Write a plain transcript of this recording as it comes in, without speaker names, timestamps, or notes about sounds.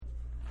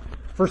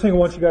First thing I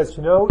want you guys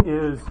to know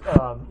is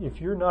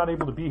if you're not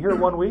able to be here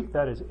one week,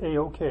 that is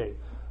A-OK.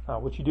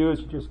 What you do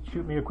is you just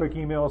shoot me a quick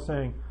email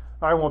saying,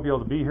 I won't be able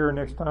to be here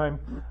next time.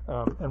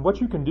 And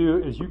what you can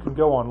do is you can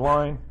go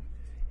online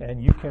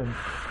and you can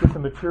get the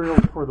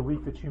materials for the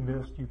week that you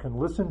missed. You can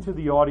listen to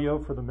the audio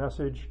for the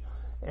message,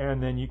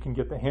 and then you can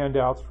get the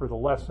handouts for the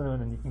lesson,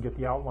 and you can get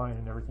the outline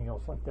and everything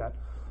else like that.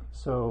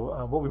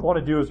 So what we want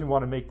to do is we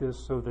want to make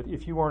this so that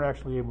if you weren't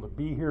actually able to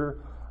be here,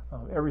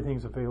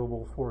 everything's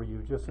available for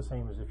you, just the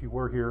same as if you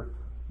were here,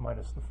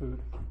 minus the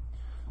food.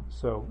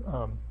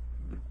 So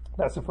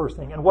that's the first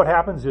thing. And what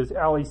happens is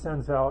Allie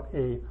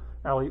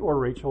or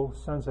Rachel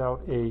sends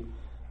out a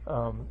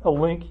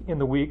link in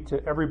the week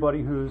to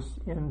everybody who's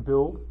in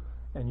Build,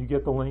 and you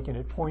get the link, and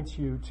it points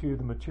you to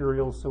the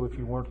materials. So if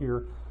you weren't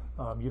here,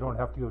 you don't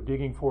have to go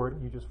digging for it.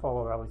 You just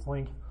follow Allie's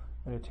link,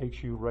 and it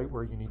takes you right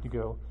where you need to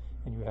go,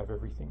 and you have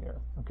everything there.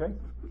 Okay?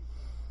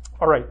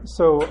 All right,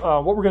 so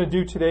what we're going to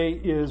do today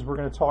is we're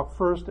going to talk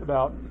first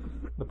about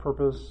the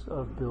purpose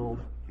of Build.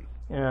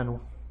 And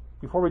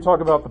before we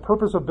talk about the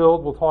purpose of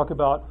Build, we'll talk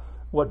about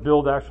what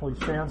Build actually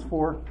stands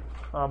for.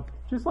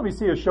 Just let me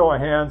see a show of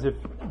hands if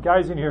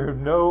guys in here who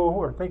know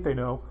or think they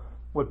know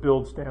what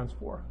Build stands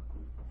for.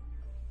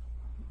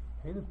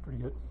 Hey, that's pretty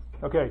good.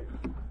 Okay.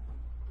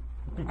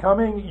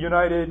 Becoming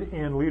united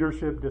in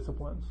leadership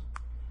disciplines.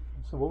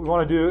 So what we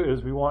want to do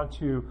is we want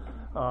to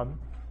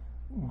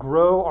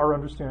grow our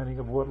understanding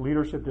of what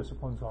leadership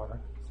disciplines are.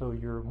 So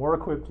you're more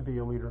equipped to be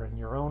a leader in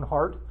your own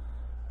heart,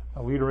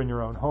 a leader in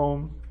your own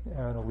home,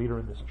 and a leader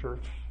in this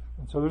church.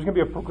 And so there's going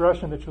to be a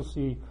progression that you'll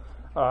see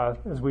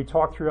as we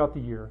talk throughout the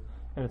year.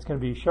 And it's going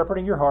to be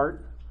shepherding your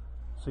heart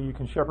so you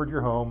can shepherd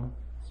your home,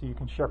 so you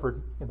can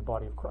shepherd in the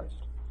body of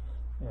Christ.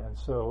 And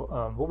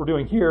so what we're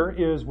doing here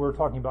is we're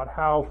talking about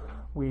how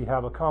we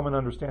have a common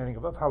understanding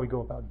of how we go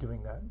about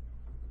doing that.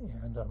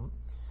 And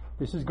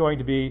this is going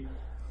to be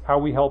how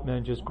we help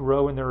men just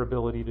grow in their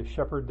ability to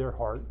shepherd their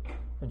heart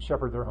and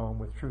shepherd their home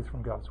with truth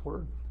from God's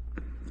Word.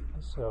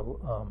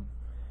 So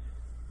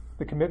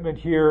the commitment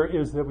here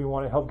is that we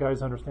want to help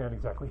guys understand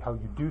exactly how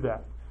you do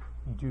that.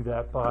 You do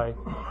that by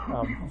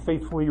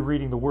faithfully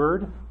reading the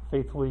Word,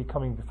 faithfully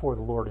coming before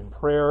the Lord in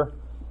prayer,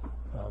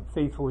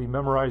 faithfully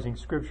memorizing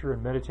Scripture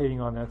and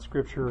meditating on that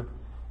Scripture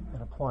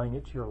and applying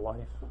it to your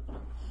life.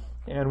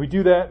 And we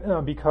do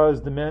that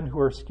because the men who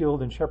are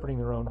skilled in shepherding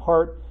their own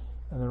heart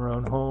and their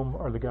own home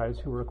are the guys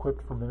who are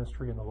equipped for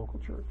ministry in the local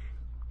church.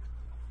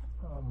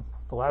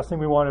 The last thing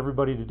we want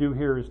everybody to do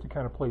here is to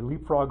kind of play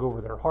leapfrog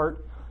over their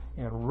heart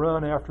and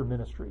run after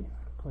ministry.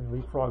 Play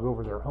leapfrog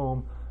over their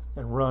home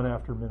and run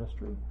after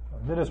ministry.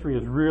 Ministry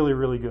is really,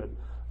 really good,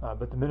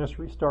 but the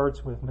ministry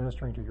starts with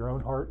ministering to your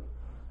own heart,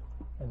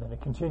 and then it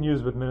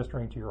continues with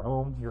ministering to your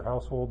home, your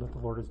household that the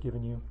Lord has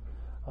given you.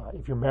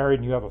 If you're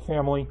married and you have a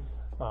family,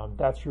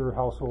 that's your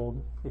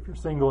household. If you're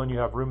single and you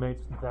have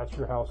roommates, that's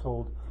your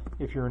household.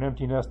 If you're an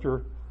empty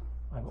nester,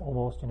 I'm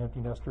almost an empty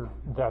nester,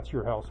 that's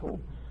your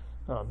household.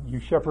 You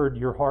shepherd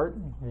your heart,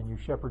 and you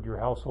shepherd your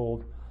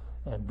household,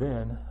 and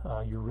then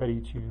you're ready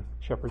to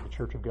shepherd the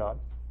church of God.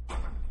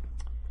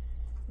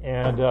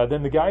 And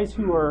then the guys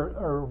who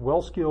are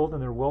well skilled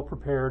and they're well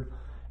prepared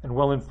and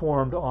well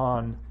informed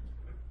on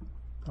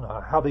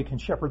how they can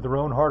shepherd their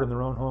own heart and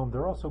their own home,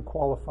 they're also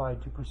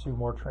qualified to pursue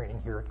more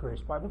training here at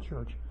Grace Bible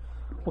Church.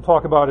 We'll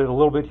talk about it a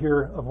little bit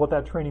here of what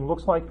that training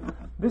looks like.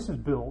 This is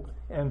Build,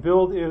 and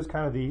Build is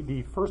kind of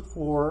the first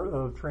floor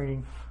of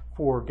training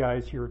for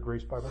guys here at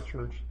Grace Bible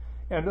Church.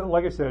 And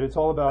like I said, it's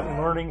all about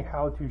learning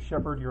how to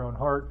shepherd your own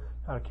heart,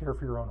 how to care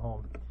for your own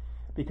home,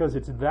 because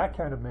it's that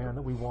kind of man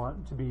that we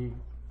want to be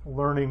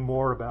learning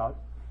more about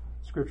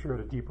Scripture at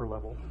a deeper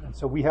level. And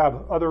so we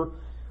have other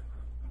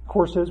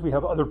courses, we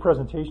have other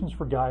presentations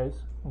for guys.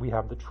 We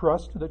have the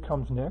Trust that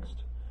comes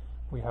next.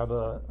 We have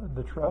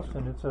the Trust,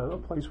 and it's a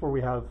place where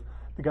we have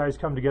the guys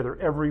come together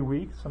every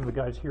week. Some of the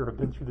guys here have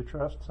been through the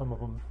Trust, some of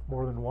them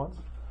more than once.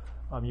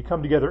 You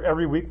come together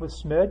every week with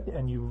SMED,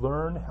 and you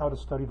learn how to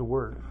study the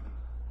Word.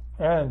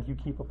 And you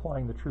keep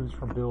applying the truths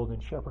from Build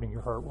and shepherding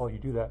your heart while you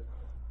do that.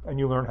 And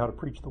you learn how to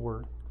preach the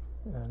Word.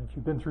 And if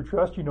you've been through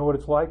Trust, you know what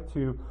it's like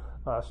to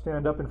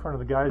stand up in front of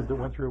the guys that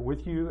went through it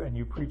with you, and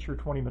you preach your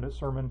 20-minute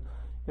sermon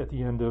at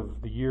the end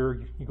of the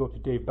year. You go to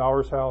Dave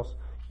Bauer's house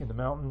in the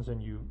mountains,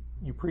 and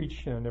you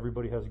preach, and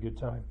everybody has a good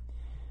time.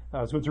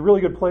 So it's a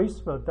really good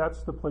place, but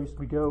that's the place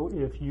we go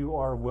if you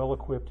are well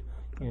equipped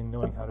in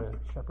knowing how to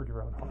shepherd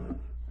your own heart.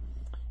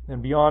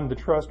 And beyond the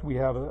Trust, we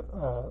have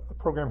a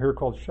program here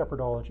called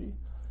Shepherdology,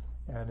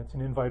 and it's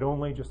an invite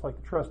only, just like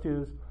the Trust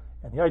is.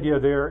 And the idea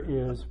there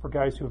is for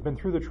guys who have been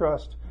through the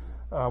Trust,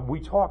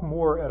 we talk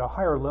more at a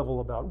higher level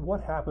about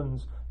what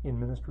happens in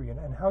ministry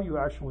and how you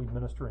actually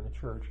minister in the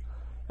church.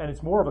 And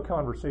it's more of a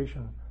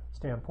conversation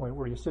standpoint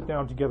where you sit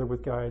down together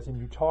with guys and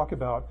you talk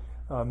about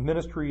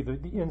ministry, the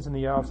ins and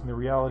the outs and the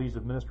realities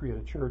of ministry at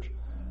a church.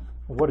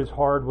 What is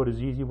hard, what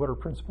is easy, what are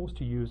principles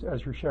to use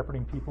as you're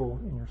shepherding people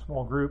in your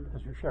small group,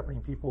 as you're shepherding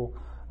people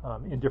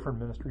in different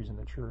ministries in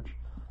the church.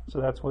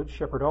 So that's what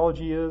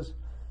Shepherdology is.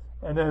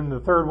 And then the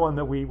third one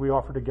that we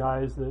offer to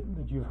guys that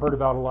you've heard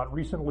about a lot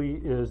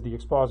recently is the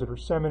Expositor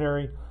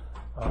Seminary.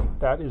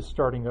 That is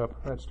starting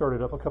up. That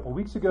started up a couple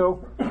weeks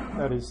ago.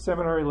 That is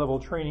seminary level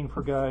training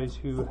for guys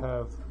who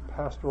have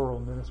pastoral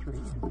ministry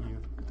in view.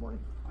 Good morning.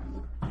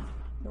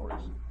 No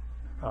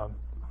worries.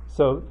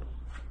 So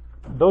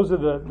those are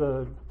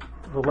the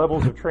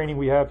levels of training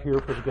we have here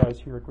for the guys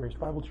here at Grace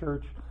Bible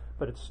Church.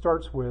 But it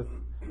starts with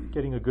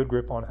getting a good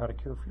grip on how to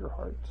care for your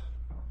heart.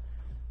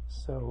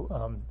 So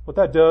what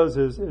that does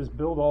is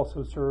Build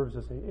also serves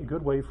as a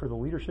good way for the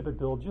leadership at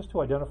Build just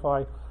to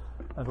identify,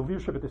 the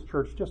leadership at this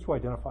church just to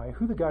identify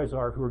who the guys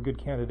are who are good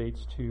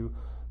candidates to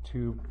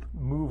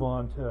move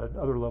on to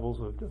other levels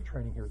of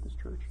training here at this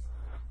church.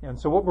 And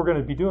so what we're going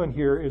to be doing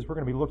here is we're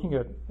going to be looking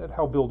at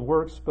how Build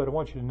works, but I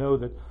want you to know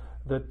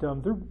that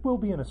there will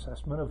be an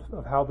assessment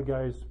of how the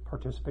guys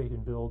participate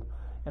in Build.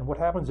 And what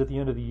happens at the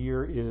end of the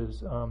year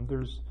is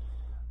there's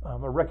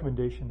a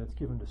recommendation that's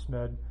given to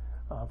SMED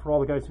for all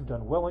the guys who've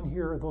done well in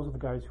here. Those are the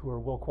guys who are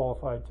well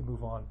qualified to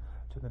move on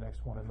to the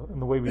next one.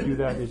 And the way we do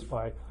that is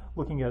by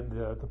looking at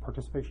the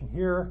participation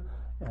here,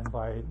 and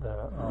by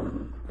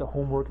the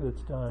homework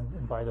that's done,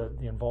 and by the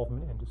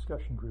involvement in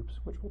discussion groups,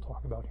 which we'll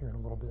talk about here in a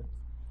little bit.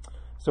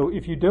 So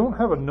if you don't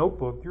have a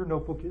notebook, your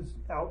notebook is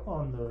out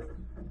on the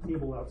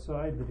table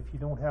outside, but if you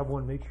don't have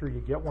one, make sure you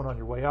get one on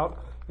your way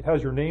out. It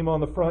has your name on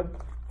the front,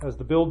 has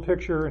the Build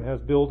picture, and has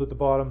Build at the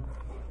bottom.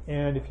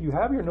 And if you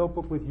have your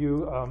notebook with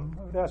you, I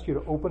would ask you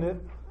to open it.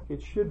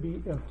 It should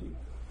be empty,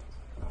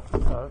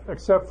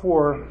 except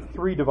for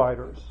 3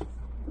 dividers.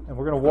 And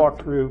we're going to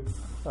walk through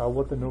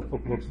what the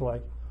notebook looks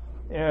like.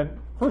 And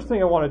first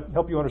thing I want to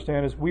help you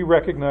understand is we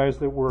recognize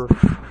that we're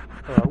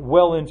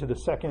well into the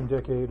second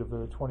decade of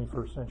the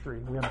 21st century.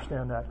 We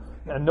understand that.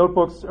 And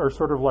notebooks are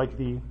sort of like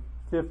the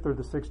 5th or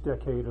the 6th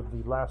decade of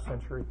the last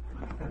century.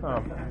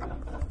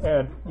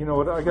 And you know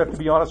what, I got to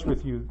be honest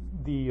with you,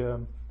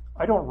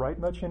 I don't write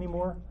much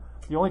anymore.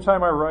 The only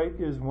time I write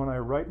is when I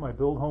write my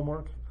Build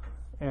homework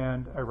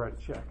and I write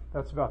a check.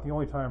 That's about the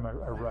only time I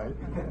write.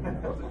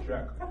 What's a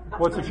check?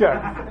 What's a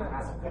check?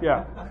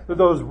 Yeah. They're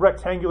those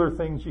rectangular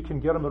things. You can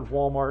get them at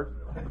Walmart.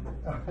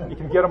 You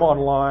can get them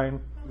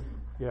online.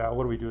 Yeah,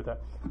 what do we do with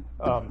that?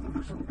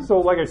 So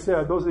like I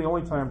said, those are the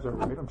only times I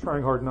write. I'm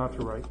trying hard not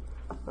to write.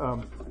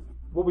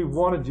 What we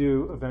want to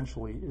do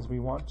eventually is we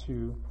want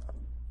to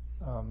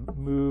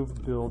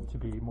move Build to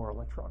be more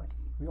electronic.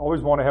 We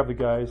always want to have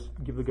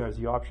give the guys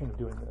the option of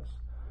doing this.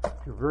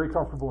 If you're very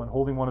comfortable in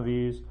holding one of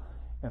these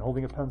and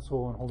holding a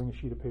pencil and holding a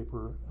sheet of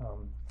paper,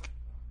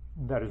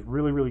 that is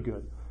really, really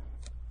good.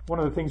 One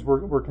of the things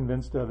we're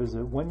convinced of is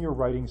that when you're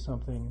writing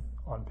something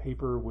on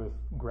paper with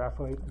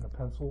graphite and a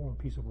pencil and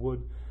a piece of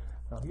wood,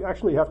 you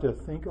actually have to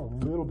think a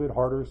little bit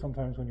harder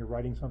sometimes when you're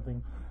writing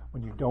something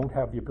when you don't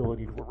have the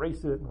ability to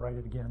erase it and write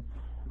it again.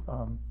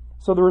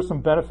 So there are some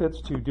benefits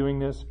to doing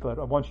this, but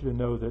I want you to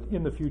know that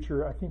in the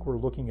future, I think we're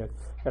looking at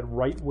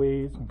right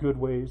ways, good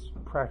ways,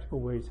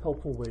 practical ways,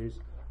 helpful ways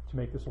to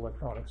make this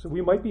electronic. So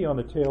we might be on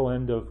the tail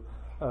end of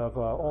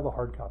all the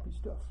hard copy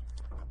stuff.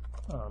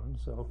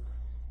 So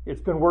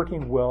it's been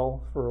working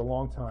well for a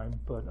long time,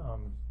 but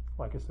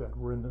like I said,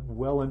 we're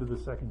well into the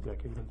second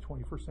decade of the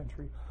 21st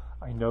century.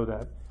 I know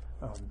that.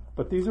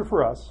 But these are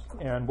for us,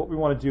 and what we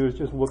want to do is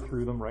just look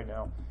through them right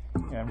now.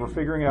 And we're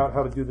figuring out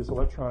how to do this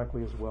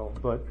electronically as well.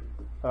 But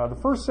the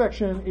first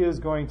section is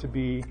going to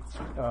be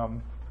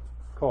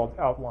called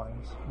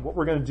Outlines. What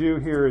we're going to do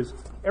here is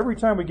every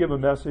time we give a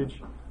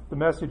message, the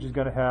message is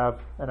going to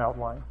have an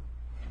outline.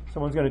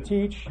 Someone's going to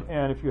teach,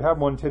 and if you have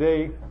one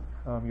today,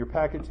 your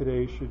packet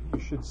today, you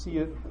should see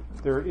it.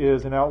 There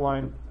is an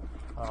outline.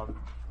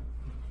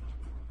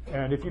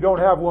 And if you don't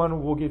have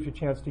one, we'll give you a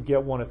chance to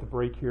get one at the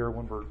break here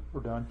when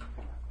we're done.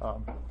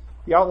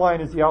 The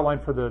outline is the outline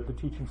for the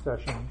teaching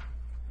session.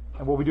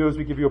 And what we do is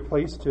we give you a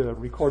place to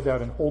record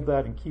that and hold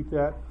that and keep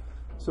that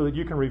so that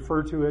you can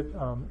refer to it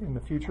in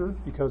the future,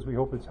 because we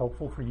hope it's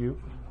helpful for you,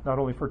 not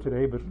only for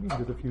today, but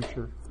into the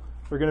future.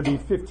 There are going to be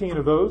 15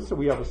 of those, so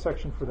we have a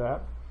section for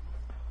that.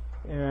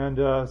 And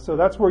so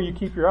that's where you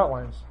keep your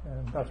outlines,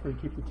 and that's where you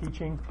keep the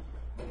teaching.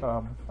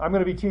 I'm going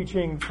to be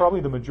teaching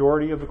probably the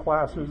majority of the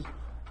classes,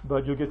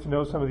 but you'll get to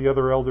know some of the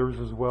other elders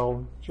as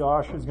well.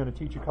 Josh is going to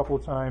teach a couple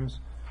of times.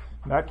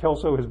 Matt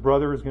Kelso, his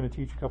brother, is going to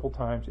teach a couple of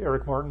times.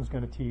 Eric Martin's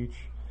going to teach.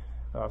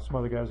 Some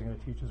other guys are going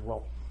to teach as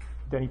well.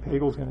 Denny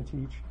Pagel's going to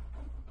teach.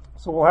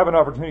 So we'll have an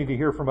opportunity to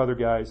hear from other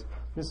guys.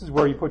 This is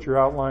where you put your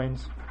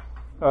outlines.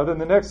 Then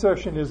the next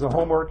section is the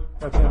homework.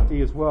 That's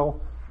empty as well.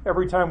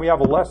 Every time we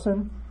have a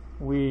lesson,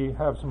 we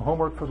have some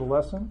homework for the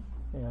lesson,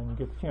 and you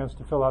get the chance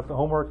to fill out the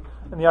homework.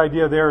 And the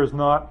idea there is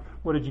not,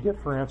 what did you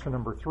get for answer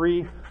number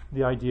 3?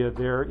 The idea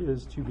there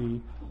is to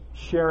be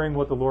sharing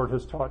what the Lord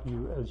has taught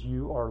you as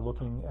you are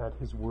looking at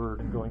His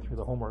Word and going through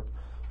the homework.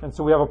 And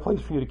so we have a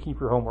place for you to keep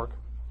your homework.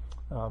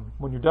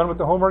 When you're done with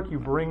the homework, you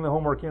bring the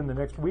homework in the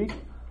next week,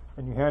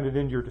 and you hand it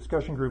in to your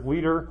discussion group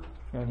leader,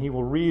 and he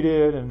will read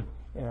it and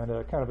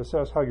kind of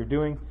assess how you're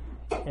doing,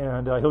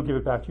 and he'll give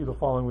it back to you the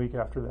following week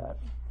after that.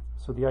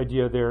 So the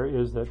idea there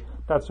is that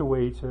that's a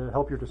way to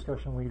help your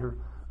discussion leader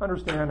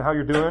understand how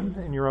you're doing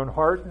in your own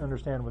heart and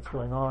understand what's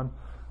going on.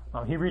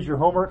 He reads your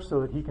homework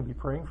so that he can be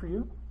praying for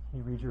you.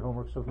 He reads your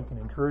homework so he can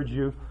encourage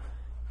you.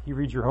 he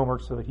reads your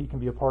homework so that he can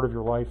be a part of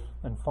your life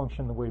and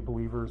function the way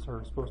believers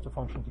are supposed to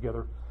function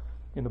together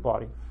in the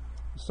body.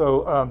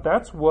 So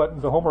that's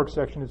what the homework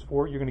section is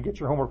for. You're going to get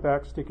your homework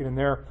back, stick it in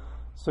there,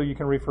 so you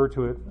can refer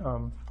to it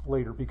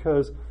later.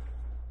 Because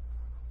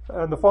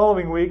in the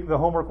following week, the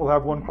homework will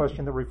have one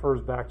question that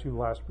refers back to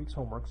last week's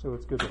homework, so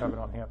it's good to have it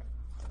on hand.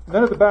 And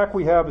then at the back,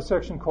 we have a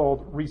section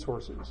called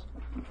Resources.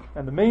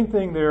 And the main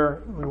thing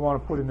there we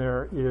want to put in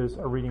there is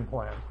a reading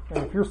plan.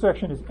 And if your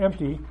section is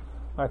empty,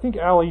 I think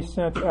Allie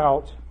sent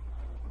out,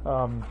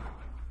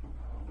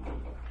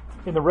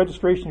 in the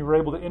registration, you were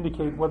able to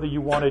indicate whether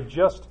you wanted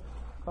just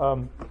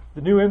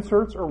the new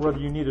inserts or whether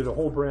you needed a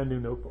whole brand new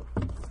notebook.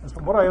 And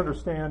from what I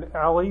understand,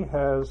 Allie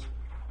has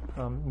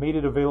made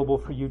it available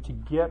for you to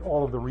get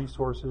all of the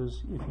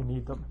resources if you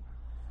need them.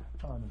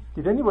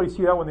 Did anybody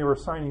see that when they were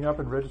signing up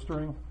and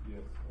registering? Yes.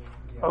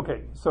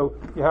 Okay, so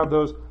you have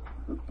those.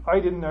 I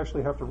didn't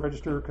actually have to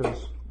register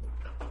because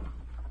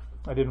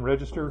I didn't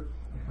register.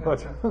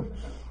 But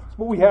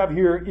what we have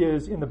here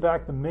is in the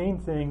back, the main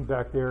thing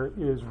back there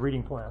is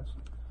reading plans.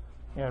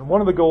 And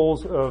one of the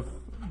goals of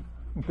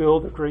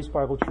Build at Grace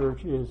Bible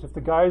Church is if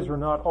the guys are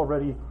not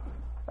already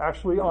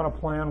actually on a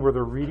plan where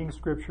they're reading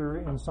Scripture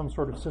in some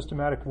sort of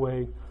systematic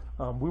way,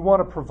 we want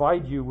to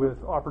provide you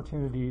with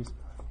opportunities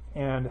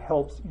and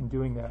helps in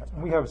doing that.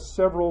 And we have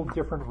several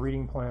different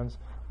reading plans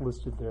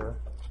listed there.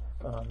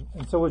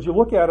 And so as you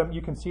look at them,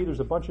 you can see there's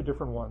a bunch of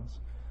different ones.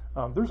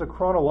 There's a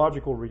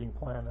chronological reading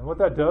plan. And what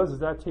that does is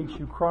that takes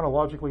you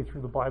chronologically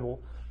through the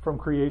Bible from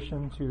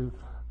creation to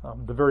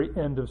the very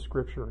end of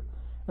Scripture.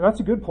 And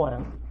that's a good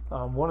plan.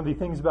 One of the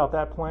things about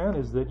that plan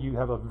is that you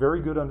have a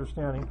very good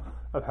understanding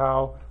of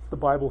how the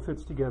Bible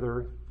fits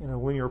together in a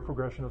linear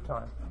progression of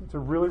time. It's a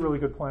really, really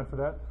good plan for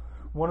that.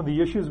 One of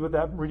the issues with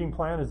that reading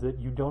plan is that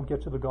you don't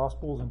get to the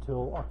Gospels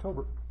until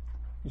October.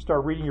 You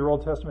start reading your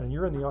Old Testament, and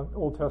you're in the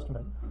Old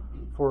Testament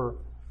for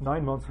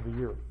 9 months of the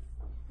year.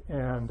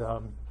 And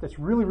it's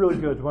really, really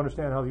good to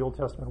understand how the Old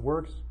Testament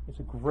works. It's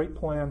a great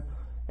plan,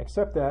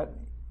 except that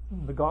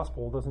the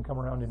Gospel doesn't come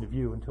around into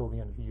view until the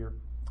end of the year.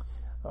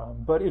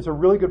 But it's a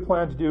really good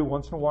plan to do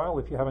once in a while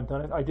if you haven't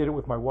done it. I did it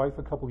with my wife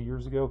a couple of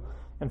years ago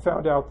and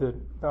found out that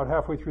about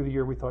halfway through the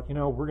year we thought,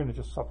 we're going to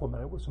just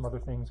supplement it with some other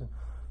things. And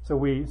so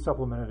we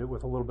supplemented it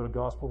with a little bit of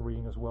gospel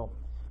reading as well.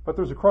 But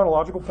there's a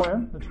chronological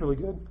plan that's really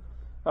good.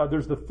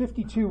 There's the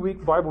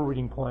 52-week Bible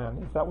reading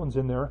plan, if that one's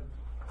in there.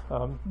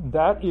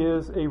 That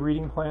is a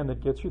reading plan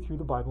that gets you through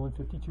the Bible in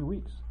 52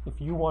 weeks. If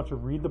you want to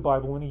read the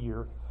Bible in a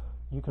year,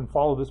 you can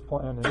follow this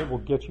plan and it will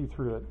get you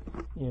through it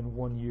in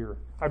 1 year.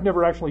 I've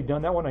never actually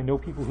done that one. I know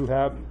people who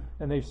have,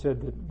 and they've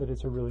said that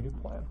it's a really good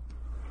plan.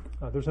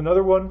 There's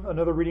another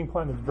reading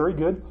plan that's very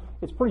good.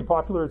 It's pretty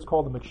popular. It's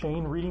called the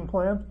McShane reading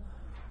plan.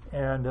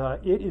 And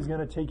it is going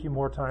to take you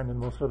more time than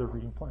most other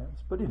reading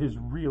plans. But it is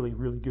really,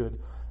 really good.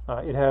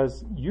 It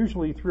has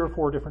usually 3 or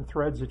 4 different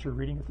threads that you're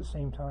reading at the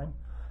same time.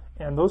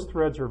 And those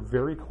threads are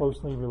very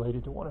closely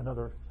related to one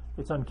another.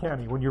 It's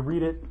uncanny. When you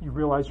read it, you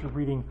realize you're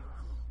reading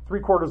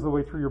 3/4 of the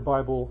way through your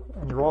Bible,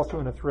 and you're also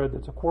in a thread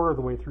that's 1/4 of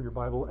the way through your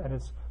Bible, and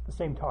it's the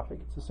same topic.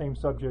 It's the same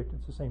subject.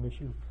 It's the same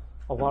issue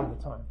a lot of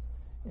the time.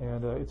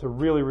 And it's a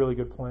really, really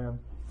good plan.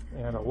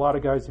 And a lot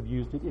of guys have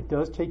used it. It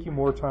does take you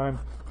more time,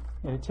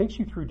 and it takes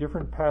you through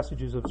different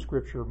passages of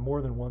Scripture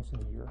more than once in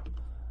a year.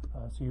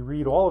 So you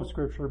read all of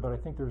Scripture, but I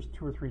think there's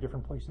 2 or 3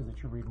 different places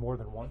that you read more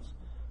than once.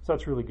 So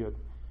that's really good.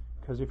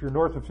 Because if you're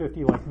north of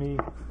 50 like me,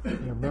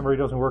 your memory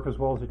doesn't work as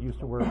well as it used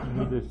to work. You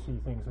need to see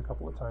things a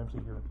couple of times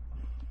a year.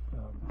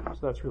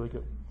 So that's really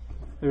good.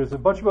 There's a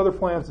bunch of other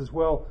plans as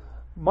well.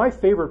 My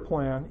favorite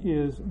plan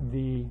is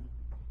the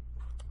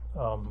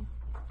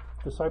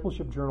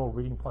Discipleship Journal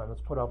reading plan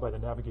that's put out by the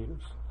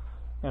Navigators.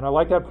 And I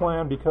like that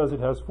plan because it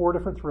has 4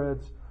 different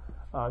threads.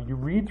 You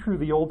read through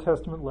the Old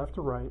Testament left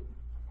to right.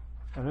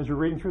 And as you're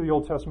reading through the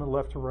Old Testament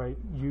left to right,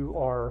 you've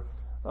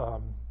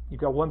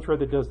got one thread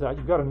that does that.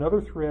 You've got another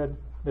thread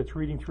that's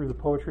reading through the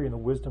poetry and the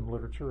wisdom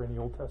literature in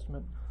the Old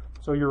Testament.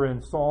 So you're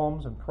in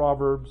Psalms and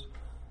Proverbs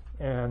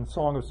and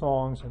Song of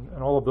Songs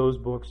and all of those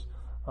books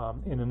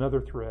in another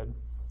thread.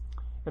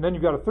 And then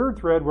you've got a third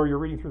thread where you're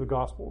reading through the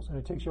Gospels, and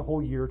it takes you a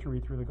whole year to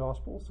read through the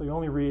Gospels. So you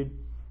only read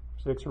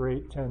 6 or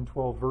 8, 10,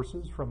 12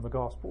 verses from the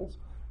Gospels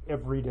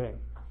every day.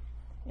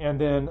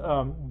 And then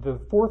the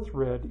fourth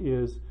thread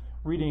is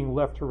reading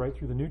left to right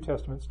through the New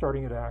Testament,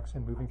 starting at Acts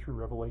and moving through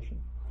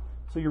Revelation.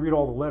 So you read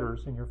all the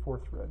letters in your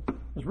fourth thread.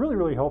 It's really,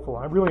 really helpful.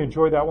 I really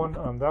enjoy that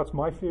one. That's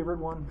my favorite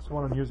one. It's the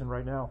one I'm using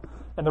right now.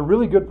 And the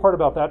really good part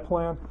about that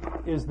plan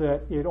is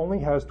that it only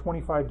has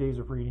 25 days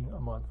of reading a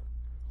month.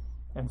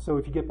 And so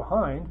if you get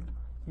behind,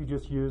 you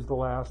just use the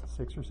last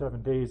 6 or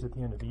 7 days at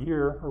the end of the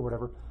year or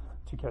whatever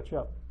to catch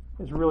up.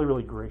 It's really,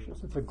 really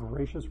gracious. It's a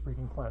gracious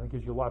reading plan. It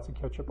gives you lots of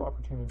catch-up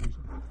opportunities.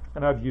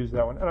 And I've used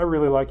that one. And I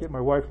really like it.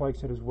 My wife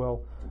likes it as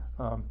well.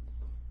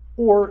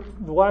 Or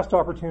the last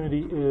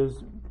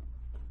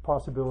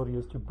possibility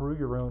is to brew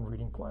your own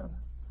reading plan.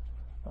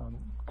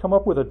 Come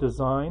up with a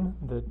design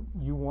that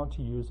you want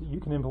to use, that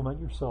you can implement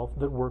yourself,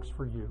 that works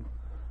for you.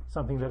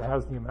 Something that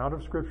has the amount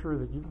of Scripture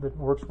that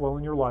works well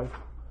in your life,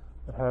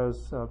 It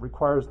has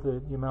requires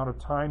the amount of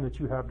time that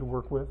you have to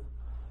work with,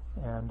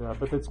 and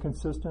but it's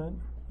consistent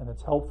and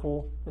it's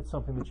helpful. It's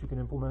something that you can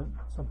implement,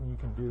 something you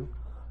can do.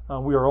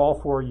 We are all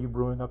for you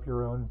brewing up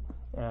your own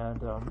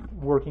and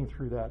working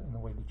through that in the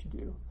way that you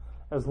do,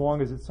 as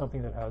long as it's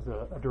something that has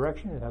a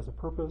direction, it has a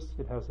purpose,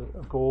 it has a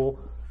goal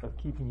of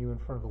keeping you in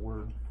front of the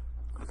Word.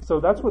 So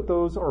that's what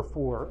those are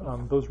for,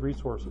 those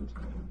resources.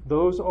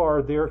 Those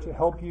are there to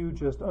help you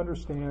just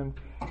understand.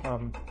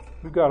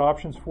 We've got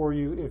options for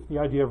you. If the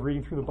idea of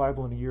reading through the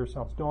Bible in a year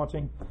sounds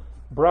daunting,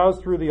 browse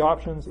through the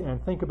options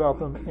and think about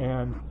them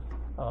and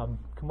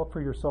come up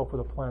for yourself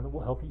with a plan that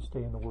will help you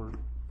stay in the Word.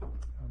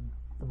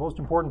 The most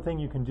important thing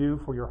you can do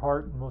for your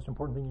heart, the most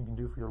important thing you can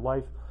do for your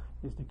life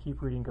is to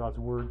keep reading God's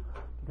Word,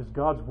 because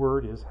God's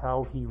Word is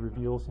how He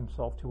reveals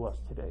Himself to us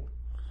today.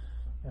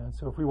 And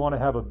so if we want to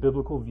have a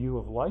biblical view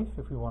of life,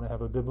 if we want to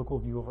have a biblical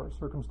view of our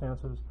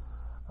circumstances,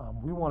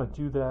 we want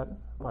to do that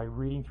by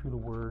reading through the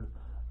Word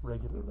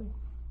regularly.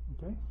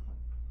 Okay?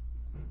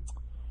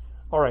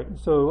 All right,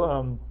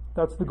 so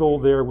that's the goal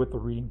there with the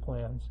reading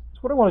plans. So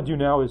what I want to do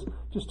now is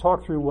just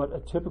talk through what a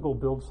typical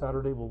Build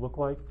Saturday will look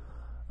like.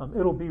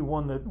 It'll be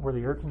one where the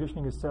air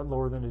conditioning is set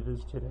lower than it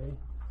is today.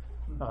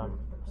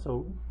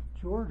 So,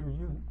 George,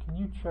 can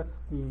you check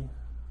is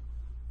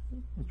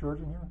George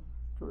in here?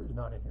 George is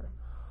not in here.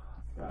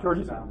 George,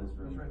 I found this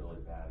room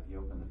really bad. If you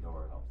open the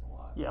door, it helps a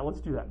lot. Yeah,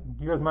 let's do that.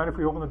 Do you guys mind if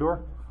we open the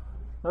door?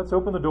 Let's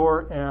open the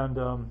door,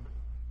 and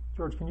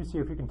George, can you see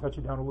if you can touch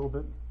it down a little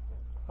bit?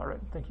 All right,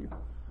 thank you.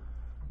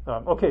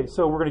 Okay,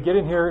 so we're going to get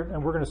in here,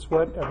 and we're going to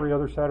sweat every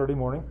other Saturday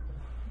morning,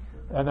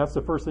 and that's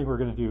the first thing we're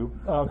going to do.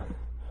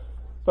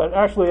 But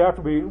actually,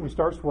 after we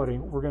start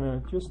sweating, we're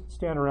going to just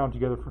stand around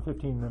together for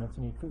 15 minutes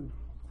and eat food.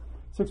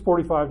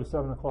 6:45 to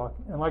 7 o'clock.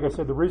 And like I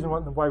said, the reason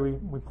why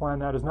we plan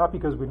that is not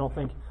because we don't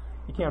think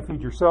you can't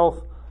feed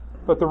yourself,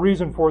 but the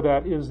reason for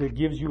that is it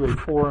gives you a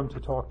forum to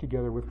talk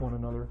together with one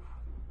another.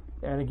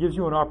 And it gives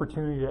you an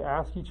opportunity to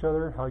ask each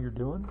other how you're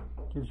doing.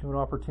 It gives you an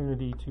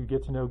opportunity to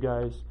get to know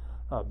guys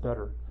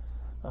better.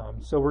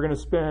 So we're going to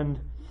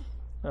spend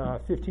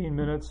 15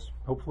 minutes,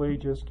 hopefully,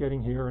 just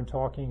getting here and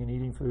talking and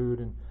eating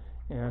food.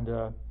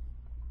 And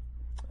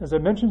as I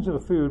mentioned to the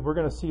food, we're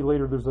going to see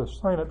later there's a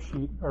sign-up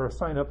sheet, or a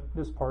sign-up,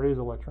 this part is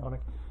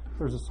electronic.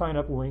 There's a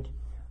sign-up link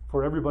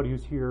for everybody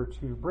who's here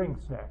to bring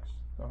snacks.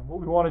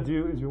 What we want to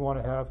do is we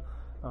want to have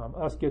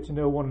us get to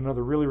know one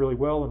another really, really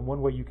well, and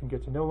one way you can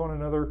get to know one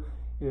another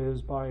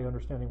is by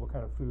understanding what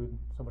kind of food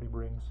somebody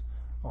brings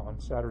on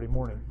Saturday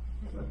morning.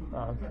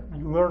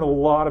 You learn a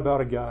lot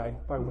about a guy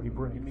by what he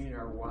brings. You mean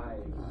our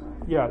wives?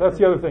 Yeah, that's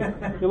the other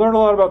thing. You learn a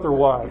lot about their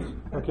wives,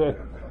 okay?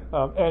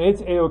 And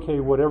it's A-okay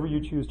whatever you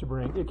choose to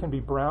bring. It can be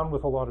brown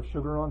with a lot of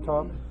sugar on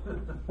top,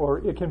 or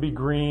it can be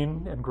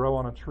green and grow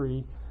on a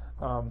tree,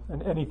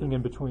 and anything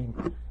in between.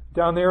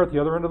 Down there at the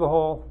other end of the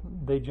hall,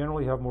 they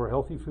generally have more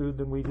healthy food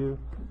than we do,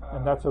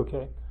 and that's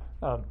okay.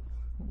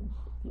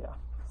 Yeah.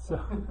 So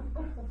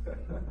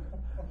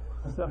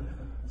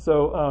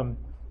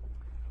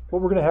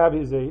what we're going to have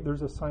is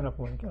there's a sign-up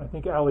link, and I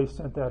think Allie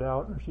sent that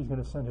out, or she's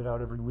going to send it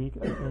out every week,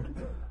 I think.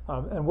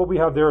 And what we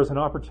have there is an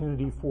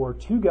opportunity for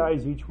 2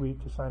 guys each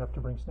week to sign up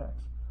to bring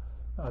snacks.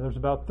 There's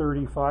about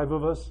 35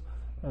 of us,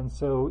 and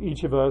so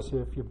each of us,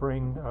 if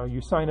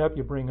you sign up,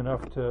 you bring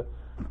enough to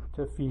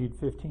feed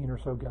 15 or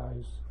so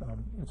guys.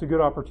 It's a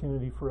good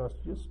opportunity for us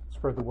to just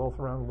spread the wealth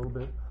around a little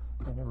bit,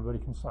 and everybody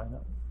can sign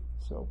up.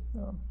 So,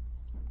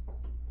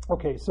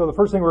 okay, so the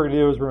first thing we're going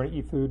to do is we're going to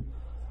eat food.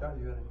 Scott,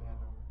 you had a hand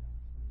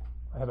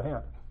over. I have a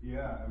hand.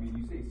 Yeah, I mean,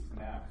 you say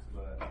snacks,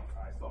 but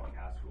I saw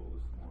casserole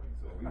this morning.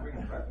 So are we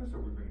bringing breakfast or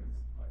are we bringing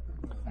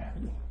snacks?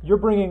 You're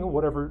bringing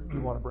whatever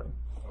you want to bring.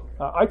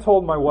 Okay. I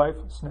told my wife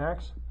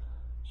snacks.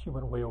 She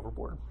went way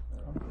overboard.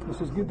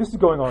 This is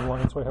going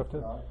online, so I have to.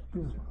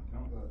 The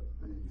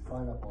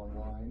sign up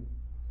online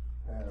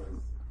has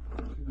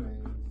 2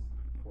 names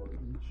for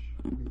each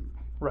week.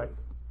 Right.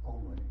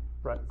 Only.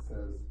 Right. It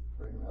says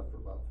bring enough for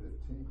about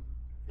 15.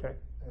 Okay.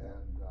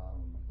 And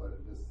but it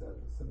just said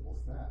simple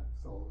snack,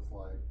 so it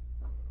was like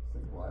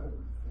single item.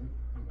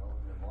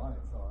 In line.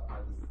 So I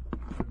just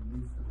there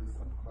needs to be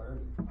some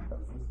clarity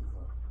because this is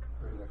a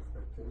great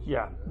expectation.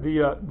 Yeah.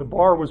 The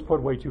bar was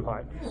put way too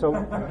high. So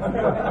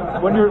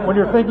when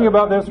you're thinking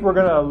about this, we're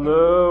going to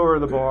lower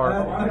the bar.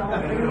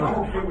 I'm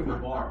okay with the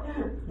bar.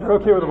 You're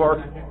okay with the bar?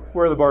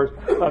 Where are the bars?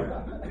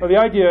 The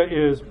idea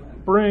is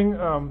bring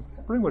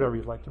whatever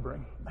you'd like to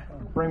bring.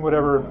 Bring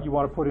whatever you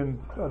want to put in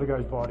other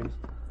guys' bodies.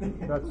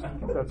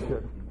 That's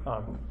good.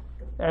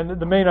 And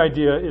the main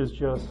idea is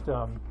just,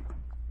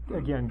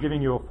 again,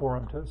 giving you a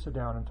forum to sit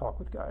down and talk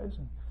with guys.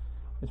 And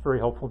it's very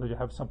helpful to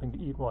have something to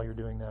eat while you're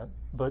doing that.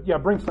 But yeah,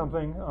 bring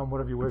something,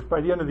 whatever you wish.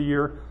 By the end of the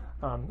year,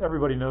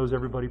 everybody knows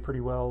everybody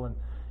pretty well,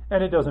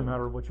 and it doesn't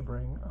matter what you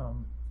bring.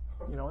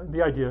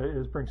 The idea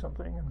is bring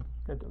something, and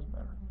it doesn't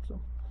matter.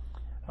 So,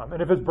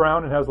 and if it's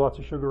brown and has lots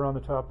of sugar on the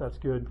top, that's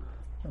good.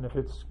 And if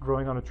it's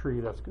growing on a tree,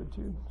 that's good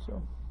too.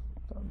 So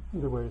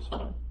either way is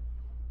fine.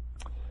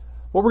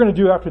 What we're going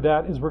to do after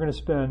that is we're going to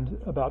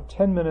spend about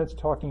 10 minutes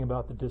talking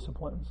about the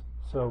disciplines.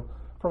 So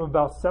from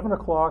about 7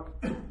 o'clock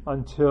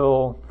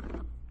until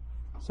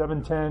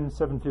 7:10,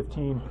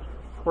 7:15,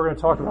 we're going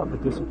to talk about the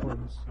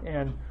disciplines.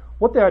 And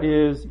what that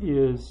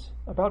is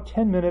about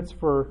 10 minutes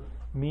for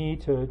me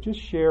to just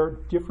share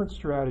different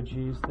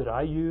strategies that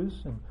I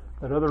use and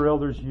that other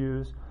elders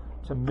use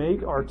to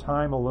make our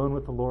time alone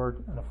with the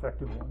Lord an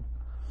effective one.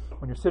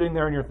 When you're sitting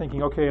there and you're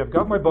thinking, okay, I've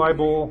got my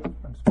Bible,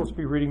 I'm supposed to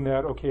be reading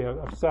that, okay,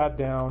 I've sat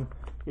down,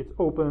 it's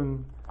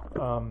open,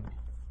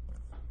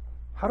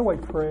 how do I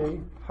pray?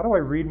 How do I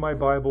read my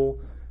Bible?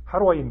 How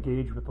do I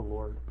engage with the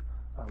Lord?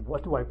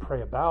 What do I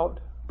pray about?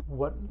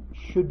 What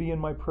should be in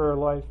my prayer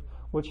life?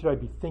 What should I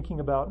be thinking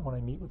about when I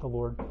meet with the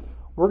Lord?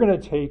 We're going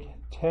to take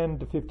 10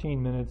 to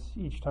 15 minutes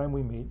each time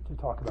we meet to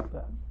talk about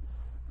that.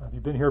 If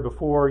you've been here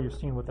before, you've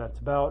seen what that's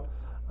about.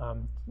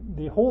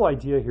 The whole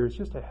idea here is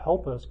just to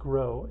help us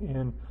grow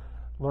in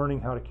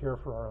learning how to care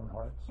for our own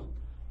hearts.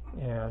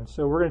 And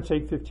so we're going to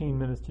take 15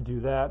 minutes to do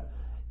that.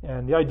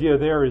 And the idea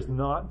there is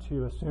not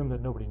to assume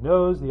that nobody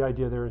knows. The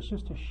idea there is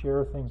just to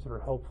share things that are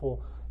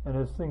helpful. And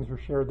as things are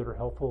shared that are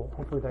helpful,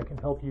 hopefully that can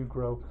help you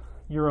grow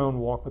your own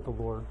walk with the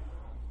Lord.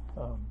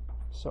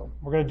 So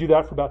we're going to do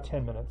that for about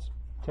 10 minutes,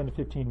 10 to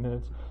 15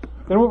 minutes.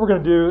 Then what we're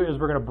going to do is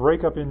we're going to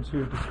break up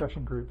into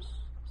discussion groups.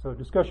 So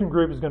discussion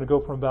group is going to go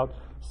from about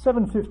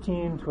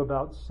 7:15 to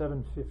about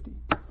 7:50.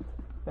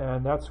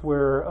 And that's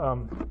where,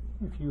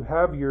 if you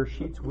have your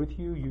sheets with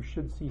you, you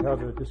should see how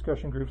the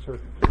discussion groups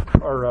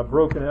are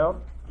broken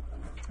out,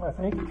 I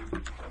think.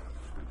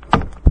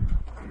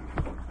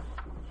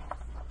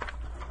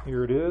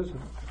 Here it is. It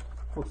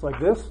looks like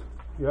this.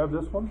 You have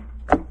this one.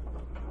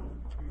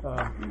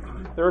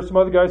 There are some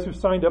other guys who've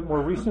signed up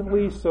more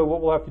recently, so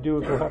what we'll have to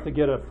do is we'll have to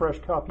get a fresh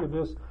copy of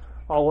this.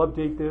 I'll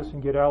update this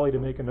and get Allie to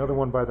make another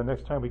one by the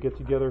next time we get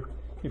together.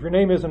 If your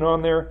name isn't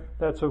on there,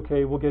 that's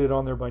okay. We'll get it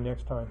on there by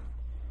next time.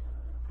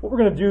 What we're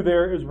going to do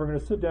there is we're going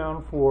to sit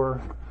down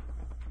for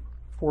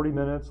 40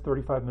 minutes,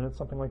 35 minutes,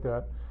 something like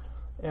that.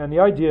 And the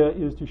idea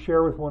is to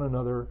share with one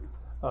another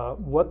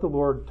what the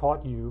Lord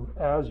taught you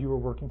as you were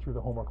working through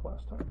the homework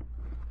last time.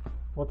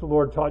 What the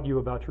Lord taught you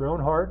about your own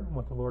heart,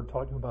 what the Lord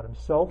taught you about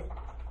Himself,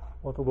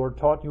 what the Lord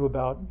taught you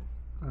about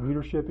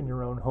leadership in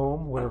your own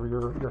home, whatever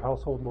your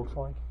household looks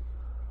like,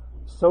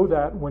 so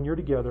that when you're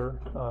together,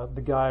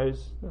 the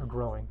guys are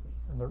growing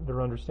and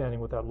they're understanding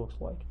what that looks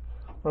like.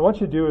 What I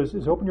want you to do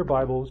is open your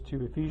Bibles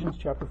to Ephesians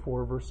chapter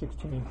 4, verse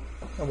 16,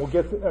 and we'll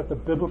get at the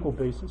biblical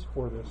basis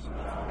for this.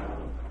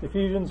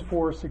 Ephesians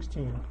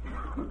 4:16.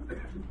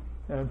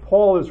 And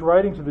Paul is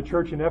writing to the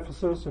church in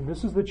Ephesus, and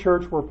this is the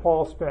church where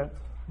Paul spent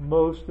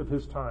most of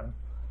his time.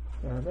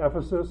 And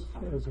Ephesus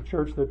is a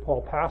church that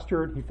Paul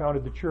pastored. He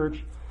founded the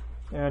church.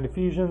 And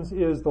Ephesians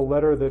is the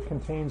letter that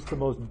contains the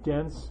most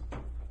dense,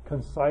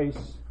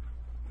 concise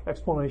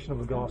explanation of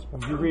the gospel.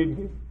 You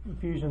read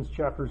Ephesians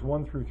chapters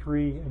 1 through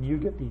 3, and you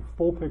get the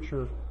full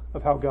picture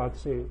of how God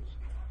saves.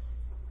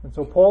 And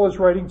so Paul is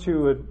writing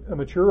to a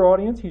mature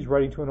audience. He's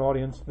writing to an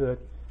audience that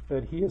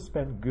he has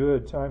spent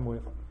good time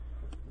with.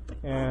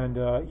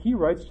 And he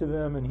writes to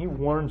them and he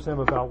warns them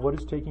about what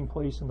is taking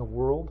place in the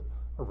world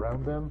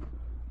around them,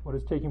 what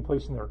is taking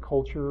place in their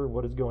culture,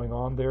 what is going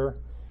on there.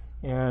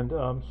 And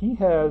he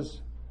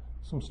has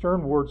some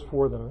stern words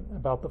for them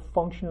about the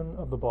function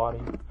of the body.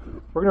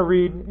 We're going to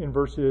read in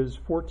verses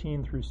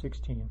 14 through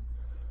 16.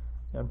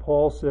 And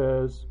Paul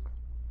says,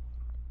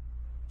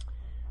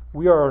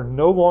 "We are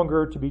no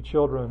longer to be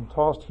children,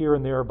 tossed here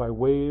and there by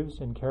waves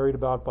and carried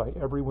about by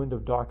every wind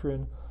of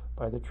doctrine,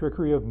 by the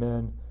trickery of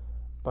men,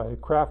 by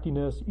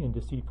craftiness in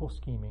deceitful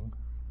scheming."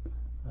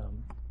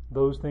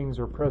 Those things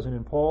are present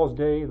in Paul's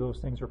day. Those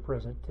things are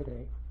present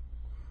today.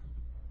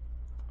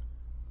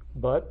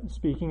 "But,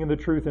 speaking in the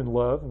truth in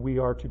love, we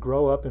are to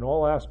grow up in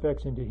all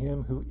aspects into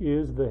Him who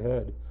is the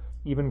head,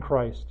 even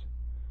Christ."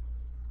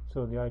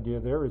 So the idea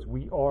there is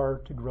we are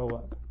to grow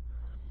up.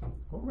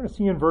 What we're going to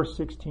see in verse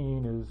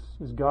 16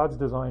 is God's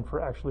design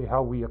for actually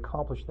how we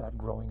accomplish that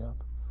growing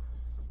up.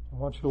 I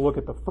want you to look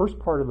at the first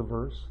part of the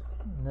verse,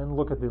 and then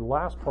look at the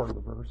last part of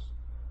the verse,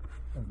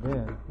 and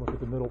then look at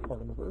the middle part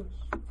of the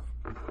verse.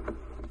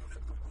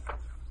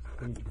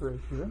 Page break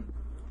here.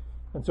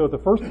 And so at the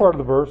first part of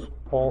the verse,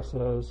 Paul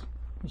says,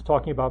 he's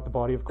talking about the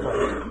body of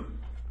Christ.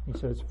 He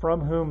says,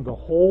 "From whom the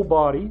whole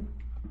body,"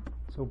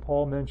 so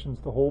Paul mentions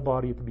the whole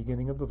body at the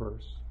beginning of the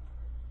verse.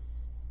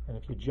 And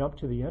if you jump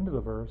to the end of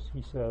the verse,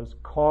 he says,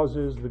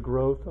 "causes the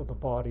growth of the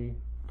body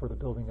for the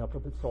building up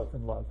of itself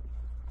in love."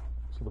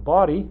 So the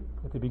body,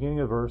 at the beginning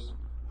of the verse,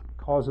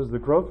 causes the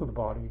growth of the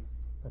body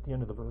at the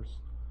end of the verse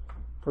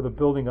for the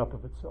building up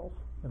of itself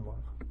in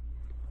love.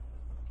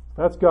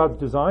 That's God's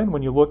design.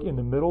 When you look in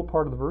the middle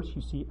part of the verse,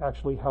 you see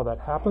actually how that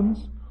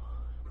happens.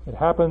 It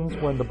happens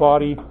when the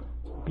body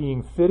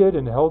being fitted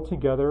and held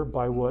together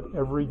by what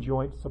every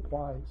joint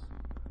supplies.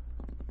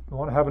 I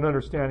want to have an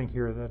understanding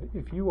here that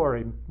if you are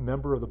a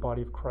member of the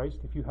body of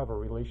Christ, if you have a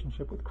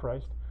relationship with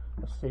Christ,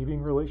 a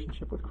saving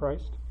relationship with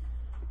Christ,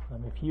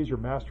 if He is your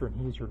master and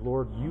He is your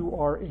Lord, you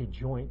are a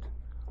joint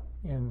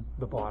in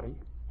the body.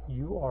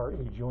 You are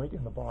a joint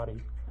in the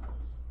body.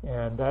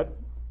 And that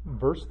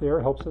verse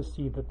there helps us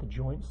see that the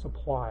joint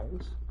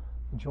supplies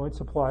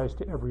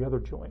to every other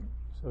joint.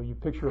 So you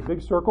picture a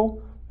big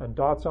circle and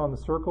dots on the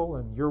circle,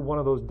 and you're one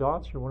of those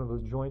dots, you're one of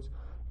those joints,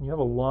 and you have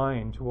a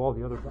line to all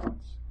the other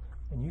dots,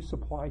 and you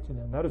supply to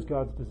them. That is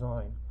God's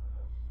design.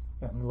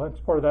 And the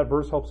next part of that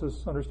verse helps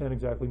us understand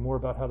exactly more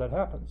about how that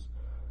happens,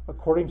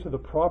 according to the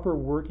proper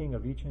working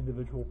of each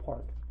individual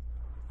part.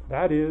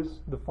 That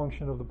is the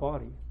function of the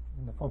body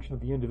and the function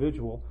of the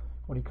individual.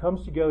 When he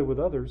comes together with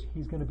others,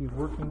 he's going to be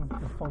working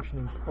and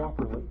functioning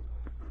properly.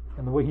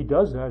 And the way he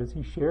does that is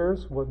he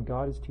shares what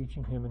God is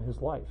teaching him in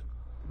his life.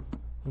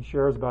 He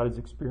shares about his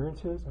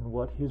experiences and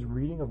what his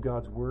reading of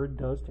God's Word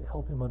does to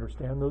help him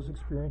understand those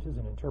experiences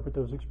and interpret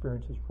those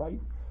experiences right.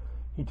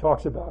 He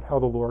talks about how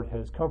the Lord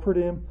has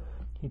comforted him.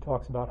 He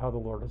talks about how the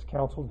Lord has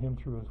counseled him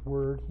through his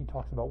Word. He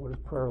talks about what his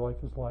prayer life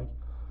is like.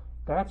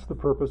 That's the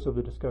purpose of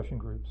the discussion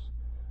groups.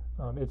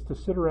 It's to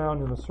sit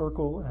around in a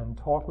circle and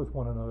talk with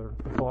one another.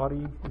 The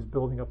body is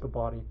building up the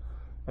body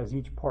as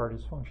each part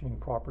is functioning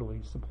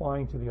properly,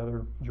 supplying to the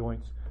other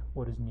joints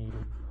what is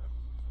needed.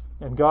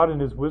 And God in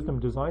his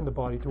wisdom designed the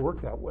body to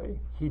work that way.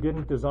 He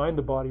didn't design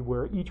the body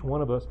where each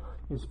one of us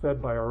is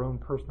fed by our own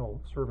personal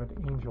servant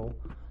angel.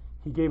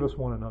 He gave us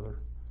one another.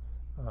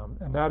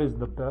 And that is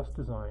the best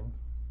design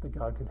that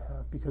God could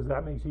have, because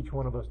that makes each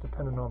one of us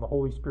dependent on the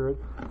Holy Spirit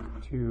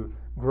to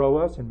grow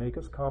us and make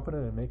us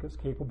competent and make us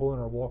capable in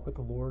our walk with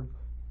the Lord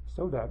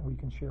so that we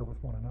can share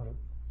with one another.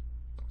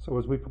 So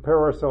as we prepare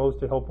ourselves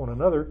to help one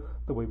another,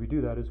 the way we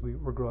do that is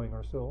we're growing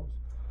ourselves.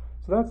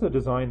 So that's the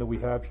design that we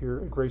have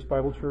here at Grace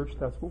Bible Church.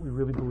 That's what we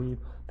really believe.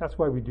 That's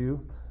why we do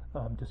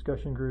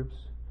discussion groups.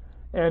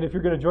 And if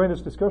you're going to join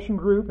this discussion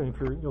group, and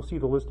you'll see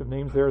the list of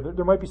names there.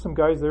 There might be some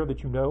guys there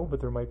that you know,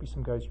 but there might be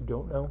some guys you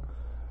don't know.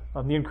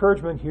 The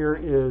encouragement here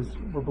is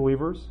we're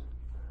believers.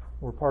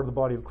 We're part of the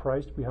body of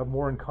Christ. We have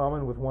more in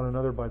common with one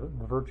another by the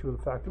virtue of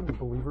the fact that we're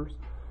believers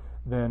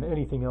than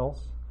anything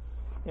else.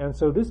 And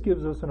so this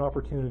gives us an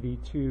opportunity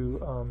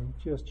to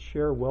just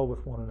share well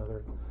with one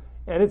another.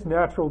 And it's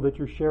natural that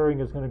your sharing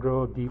is going to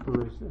grow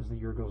deeper as the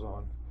year goes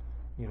on.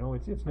 You know,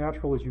 it's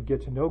natural as you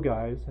get to know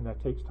guys, and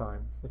that takes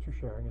time, that your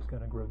sharing is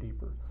going to grow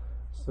deeper.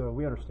 So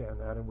we understand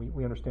that, and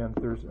we understand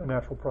that there's a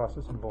natural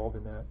process involved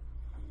in that.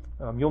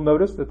 You'll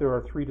notice that there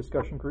are 3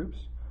 discussion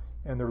groups,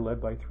 and they're led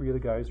by 3 of the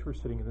guys who are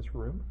sitting in this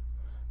room.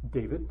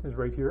 David is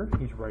right here.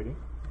 He's writing.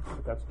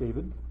 But that's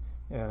David.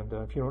 And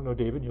if you don't know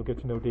David, you'll get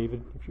to know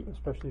David,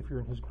 especially if you're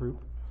in his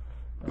group.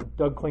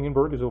 Doug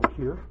Klingenberg is over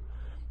here.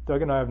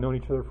 Doug and I have known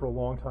each other for a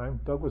long time.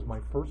 Doug was my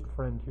first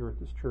friend here at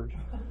this church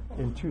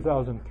in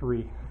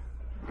 2003.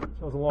 So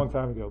it was a long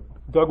time ago.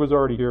 Doug was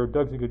already here.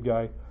 Doug's a good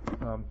guy.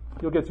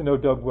 You'll get to know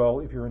Doug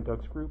well if you're in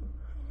Doug's group.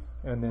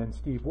 And then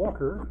Steve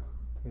Walker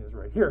is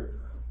right here.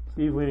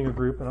 Steve leading a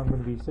group, and I'm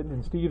going to be sitting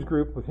in Steve's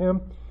group with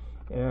him.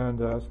 And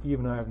Steve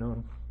and I have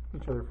known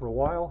each other for a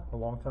while, a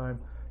long time,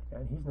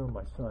 and he's known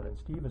my son. And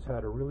Steve has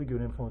had a really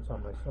good influence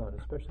on my son,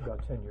 especially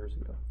about 10 years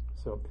ago.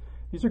 So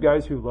these are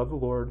guys who love the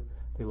Lord,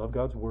 they love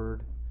God's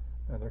Word,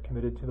 and they're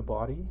committed to the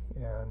body.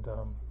 And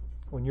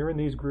when you're in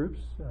these groups,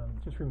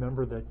 just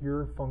remember that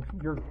your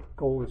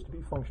goal is to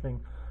be functioning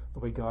the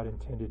way God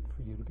intended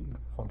for you to be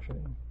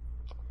functioning.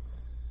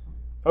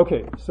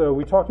 Okay, so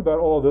we talked about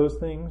all of those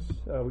things.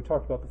 We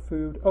talked about the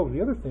food. Oh, the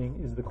other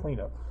thing is the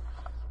cleanup.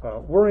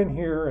 We're in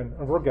here, and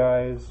we're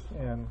guys,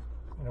 and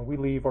we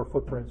leave our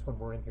footprints when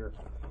we're in here.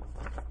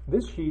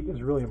 This sheet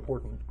is really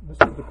important. This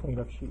is the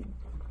cleanup sheet.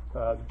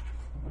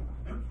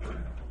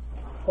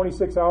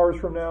 26 hours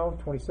from now,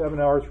 27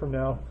 hours from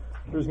now,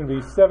 there's going to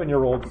be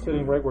 7-year-olds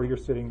sitting right where you're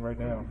sitting right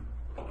now.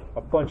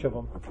 A bunch of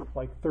them,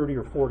 like 30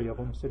 or 40 of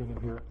them sitting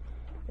in here.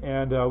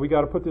 And we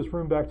got to put this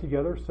room back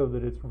together so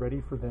that it's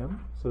ready for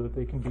them, so that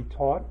they can be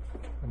taught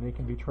and they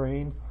can be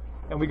trained.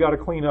 And we got to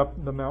clean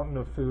up the mountain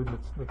of food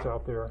that's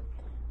out there.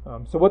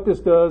 So what this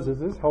does is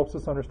this helps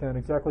us understand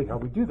exactly how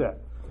we do that.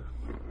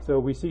 So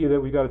we see that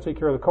we got to take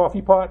care of the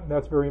coffee pot, and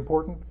that's very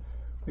important.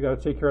 We got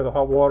to take care of the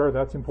hot water,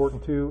 that's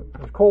important too.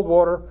 There's cold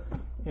water,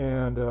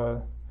 and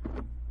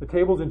the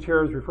tables and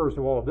chairs refers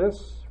to all of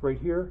this right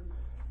here.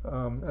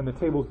 And the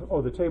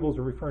tables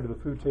are referring to the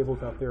food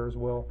tables out there as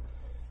well.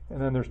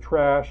 And then there's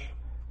trash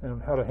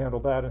and how to handle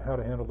that and how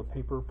to handle the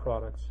paper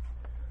products.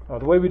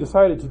 The way we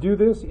decided to do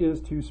this is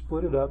to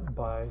split it up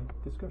by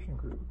discussion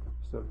group.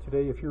 So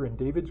today, if you're in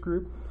David's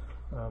group,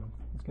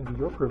 it's going to be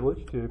your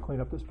privilege to clean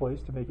up this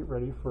place to make it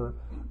ready for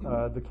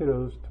the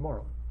kiddos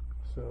tomorrow.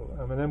 So,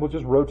 and then we'll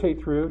just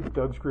rotate through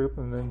Doug's group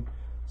and then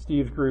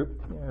Steve's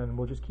group, and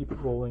we'll just keep it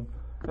rolling.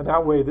 And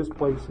that way, this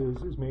place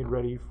is made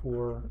ready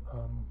for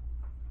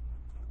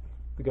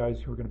the guys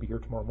who are going to be here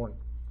tomorrow morning.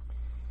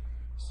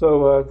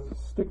 So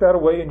stick that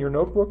away in your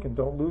notebook and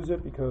don't lose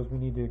it, because we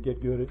need to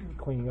get good at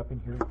cleaning up in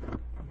here,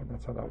 and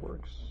that's how that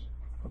works.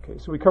 Okay,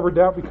 so we covered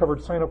that. We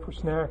covered sign up for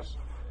snacks.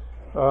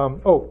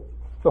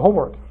 The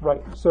homework,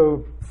 right.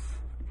 So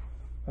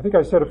I think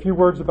I said a few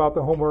words about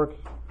the homework.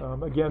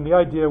 Again, the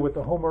idea with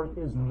the homework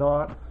is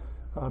not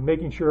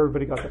making sure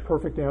everybody got the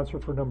perfect answer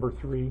for number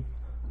 3.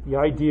 The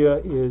idea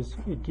is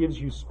it gives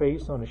you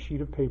space on a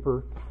sheet of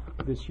paper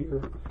this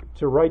year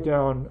to write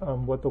down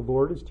what the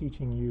Lord is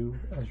teaching you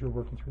as you're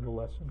working through the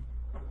lesson.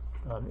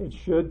 It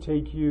should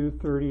take you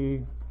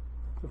 30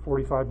 to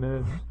 45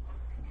 minutes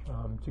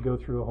to go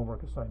through a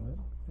homework assignment.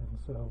 And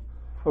so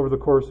over the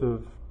course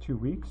of 2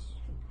 weeks,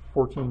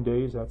 14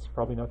 days, that's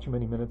probably not too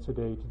many minutes a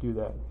day to do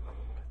that.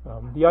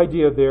 The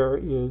idea there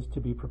is to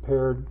be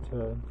prepared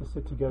to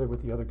sit together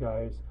with the other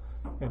guys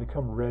and to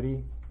come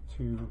ready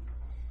to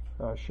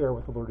share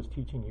what the Lord is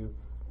teaching you.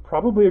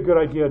 Probably a good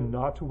idea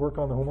not to work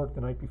on the homework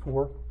the night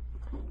before,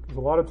 because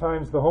a lot of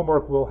times the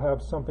homework will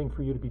have something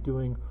for you to be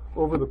doing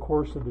over the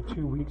course of the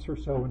 2 weeks or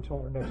so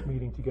until our next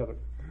meeting together.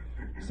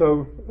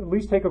 So at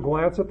least take a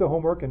glance at the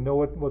homework and know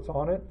what's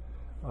on it.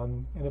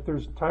 And if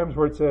there's times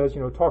where it says,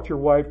 talk to your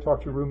wife,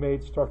 talk to your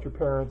roommates, talk to your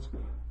parents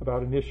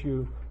about an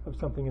issue of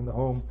something in the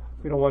home,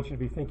 we don't want you to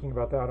be thinking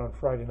about that on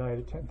Friday night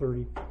at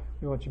 10:30.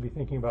 We want you to be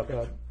thinking about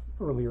that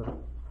earlier.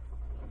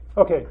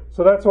 Okay,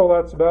 so that's all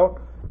that's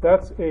about.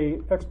 That's a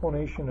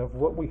explanation of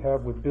what we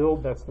have with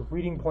Build. That's the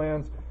reading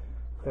plans.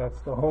 That's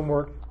the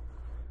homework.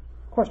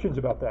 Questions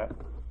about that?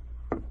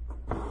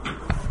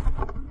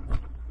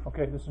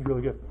 Okay, this is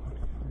really good.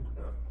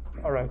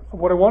 All right,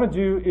 what I want to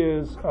do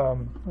is I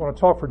want to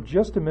talk for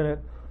just a minute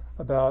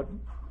about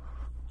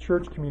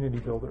Church Community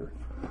Builder.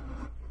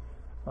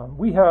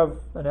 We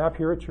have an app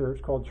here at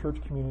church called Church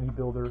Community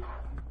Builder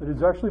that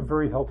is actually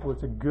very helpful.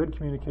 It's a good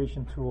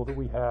communication tool that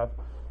we have.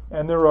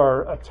 And there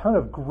are a ton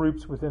of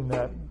groups within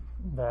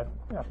that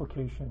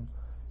application.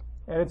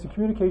 And it's a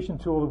communication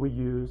tool that we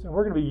use. And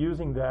we're going to be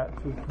using that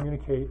to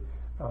communicate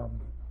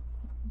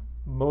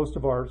most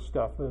of our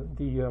stuff.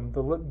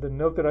 The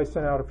note that I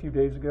sent out a few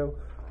days ago,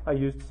 I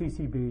used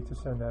CCB to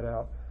send that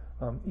out.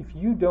 If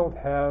you don't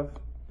have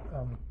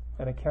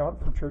an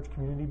account for Church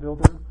Community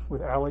Builder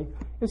with Allie,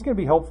 it's going to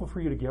be helpful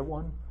for you to get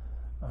one.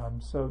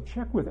 So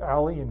check with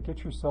Allie and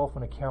get yourself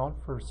an account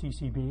for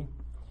CCB.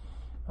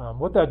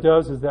 What that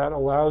does is that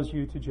allows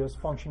you to just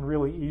function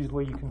really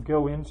easily. You can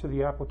go into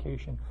the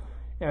application,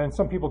 and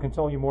some people can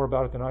tell you more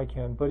about it than I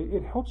can, but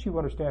it helps you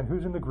understand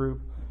who's in the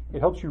group. It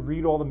helps you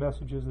read all the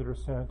messages that are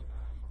sent.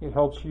 It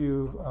helps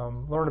you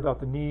learn about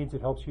the needs.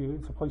 It's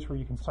a place where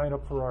you can sign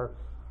up for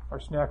our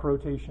snack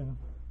rotation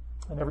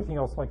and everything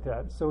else like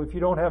that. So if you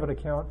don't have an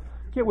account,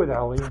 get with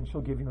Allie and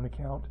she'll give you an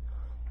account.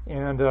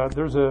 And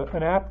there's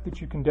an app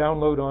that you can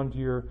download onto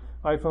your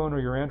iPhone or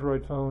your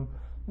Android phone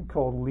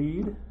called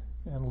Lead.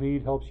 And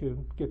Lead helps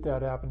you get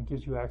that app and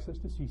gives you access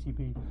to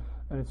CCB.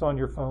 And it's on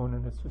your phone,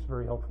 and it's just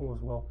very helpful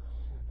as well.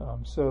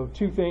 So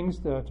 2 things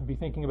to be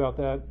thinking about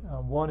that.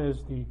 One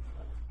is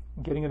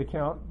getting an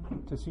account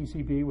to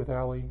CCB with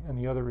Allie, and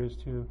the other is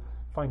to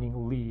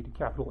finding Lead,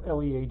 capital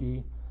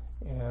Lead.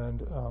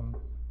 And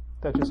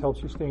that just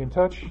helps you stay in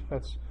touch.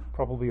 That's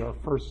probably our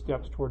first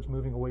steps towards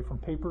moving away from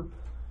paper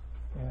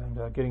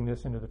and getting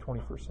this into the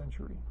 21st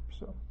century.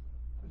 So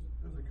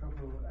there's a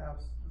couple of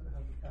apps that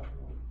have the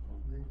capital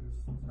Lead.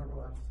 There's several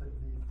apps that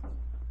Lead.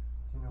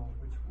 Do you know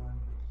which one?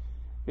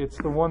 It's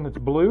the one that's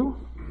blue.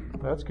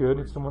 That's good.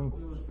 It's the one.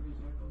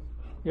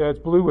 Yeah, it's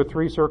blue with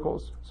 3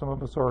 circles. Some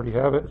of us already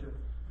have it.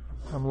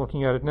 I'm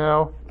looking at it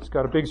now. It's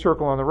got a big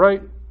circle on the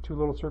right, 2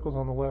 little circles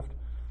on the left.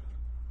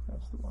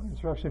 That's the one.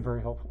 It's actually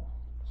very helpful.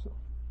 So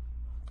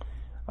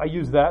I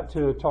use that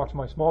to talk to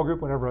my small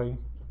group whenever I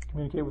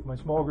communicate with my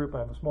small group. I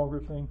have a small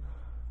group thing.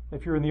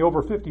 If you're in the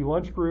over 50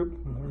 lunch group,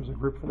 there's a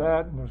group for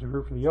that, and there's a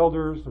group for the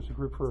elders, there's a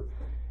group for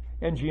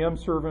NGM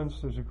servants,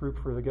 there's a group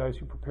for the guys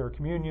who prepare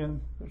communion,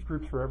 there's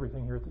groups for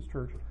everything here at this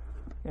church.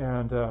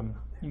 And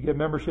you get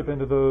membership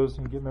into those,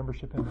 and you get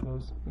membership into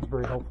those. It's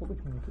very helpful to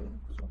communicate.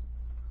 So.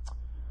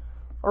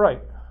 All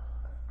right.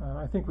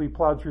 I think we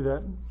plowed through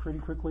that pretty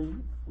quickly.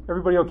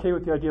 Everybody okay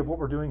with the idea of what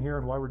we're doing here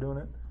and why we're doing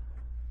it?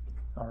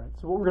 All right.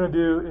 So what we're going to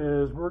do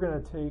is we're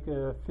going to take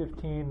a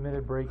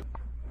 15-minute break.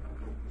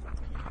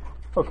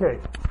 Okay.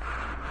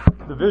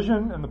 The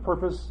vision and the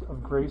purpose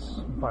of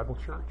Grace Bible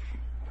Church.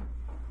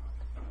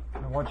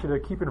 I want you to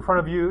keep in front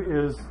of you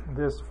is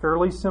this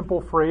fairly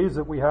simple phrase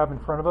that we have in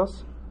front of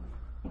us.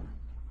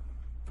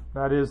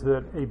 That is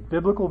that a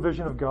biblical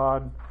vision of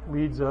God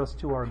leads us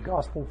to our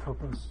gospel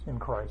purpose in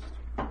Christ.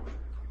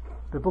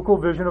 Biblical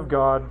vision of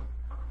God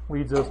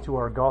leads us to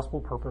our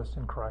gospel purpose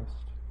in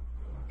Christ.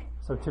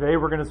 So today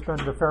we're going to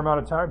spend a fair amount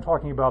of time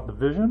talking about the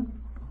vision,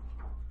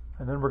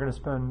 and then we're going to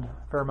spend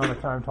a fair amount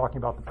of time talking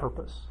about the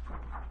purpose.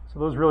 So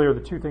those really are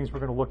the 2 things we're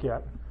going to look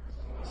at.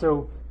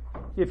 So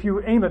if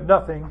you aim at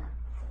nothing,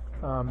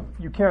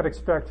 you can't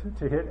expect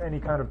to hit any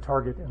kind of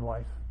target in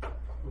life.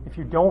 If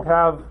you don't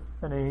have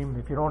an aim,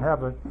 if you don't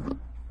have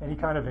any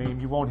kind of aim,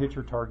 you won't hit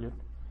your target.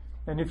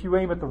 And if you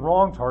aim at the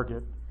wrong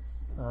target,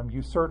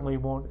 you certainly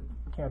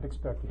can't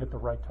expect to hit the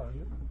right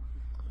target.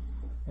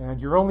 And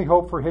your only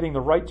hope for hitting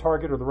the right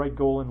target or the right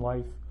goal in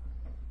life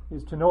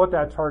is to know what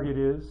that target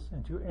is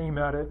and to aim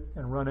at it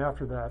and run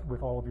after that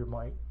with all of your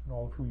might and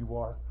all of who you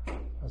are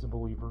as a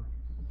believer.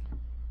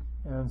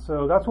 And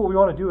so that's what we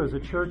want to do as a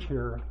church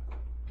here.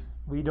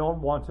 We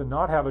don't want to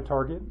not have a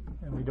target,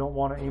 and we don't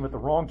want to aim at the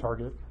wrong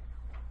target.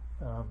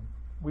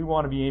 We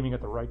want to be aiming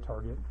at the right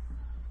target.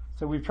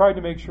 So we've tried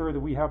to make sure that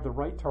we have the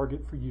right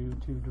target for you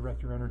to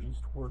direct your energies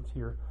towards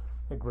here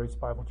at Grace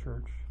Bible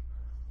Church.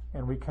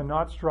 And we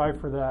cannot strive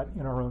for that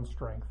in our own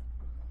strength.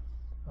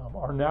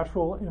 Our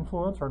natural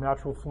influence, our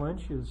natural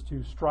flinch is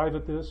to strive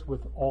at this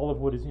with all of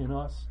what is in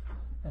us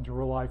and to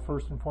rely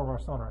first and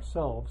foremost on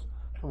ourselves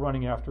for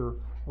running after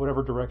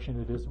whatever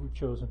direction it is that we've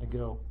chosen to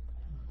go.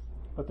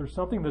 But there's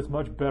something that's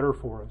much better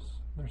for us.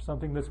 There's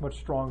something that's much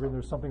stronger.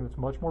 There's something that's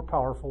much more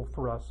powerful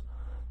for us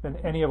than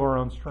any of our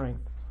own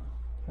strength.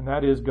 And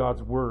that is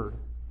God's Word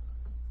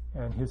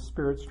and His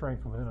Spirit's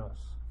strength within us.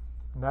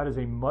 And that is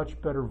a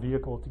much better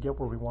vehicle to get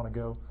where we want to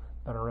go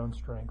than our own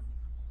strength.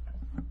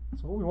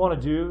 So what we want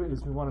to do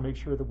is we want to make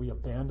sure that we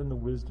abandon the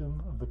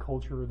wisdom of the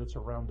culture that's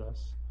around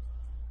us.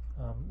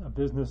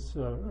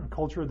 A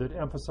culture that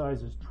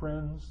emphasizes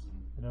trends,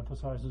 that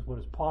emphasizes what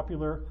is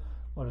popular,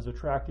 what is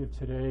attractive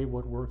today,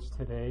 what works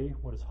today,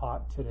 what is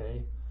hot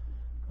today.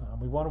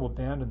 We want to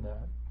abandon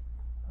that.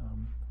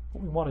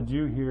 What we want to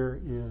do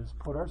here is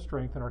put our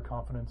strength and our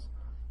confidence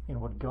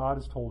in what God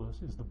has told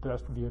us is the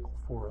best vehicle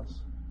for us.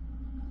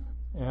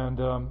 And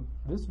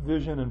this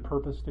vision and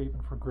purpose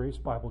statement for Grace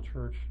Bible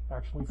Church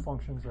actually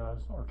functions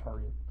as our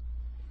target.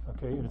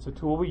 Okay, and it's a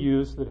tool we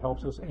use that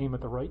helps us aim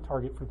at the right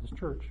target for this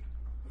church.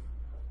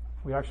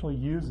 We actually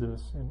use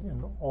this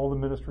in all the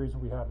ministries that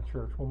we have at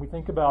church. When we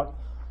think about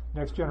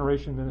next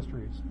generation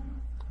ministries,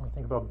 when we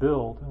think about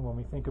Build, and when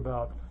we think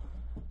about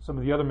some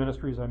of the other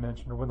ministries I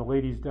mentioned, or when the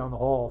ladies down the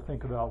hall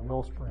think about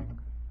Wellspring,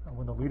 or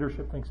when the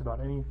leadership thinks about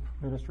any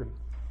ministry,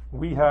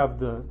 we have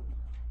the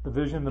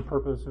vision, the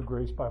purpose of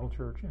Grace Bible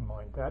Church in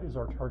mind. That is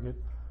our target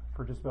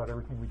for just about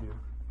everything we do.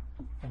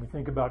 When we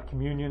think about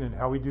communion and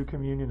how we do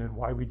communion and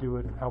why we do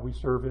it and how we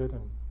serve it,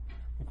 and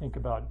we think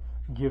about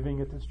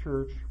giving at this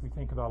church, we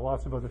think about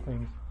lots of other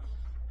things.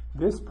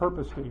 This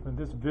purpose statement,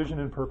 this vision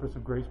and purpose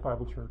of Grace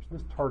Bible Church,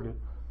 this target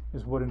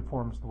is what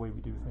informs the way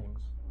we do things.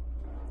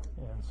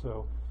 And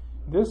so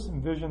this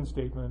vision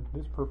statement,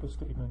 this purpose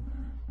statement,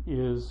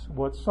 is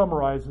what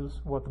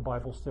summarizes what the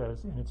Bible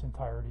says in its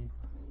entirety.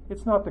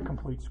 It's not the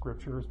complete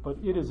scriptures, but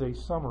it is a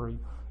summary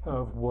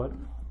of what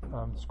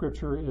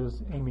Scripture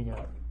is aiming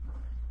at.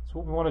 So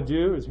what we want to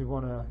do is we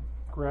want to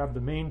grab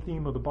the main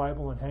theme of the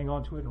Bible and hang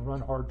on to it and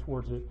run hard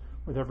towards it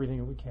with everything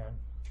that we can.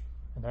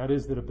 And that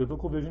is that a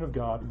biblical vision of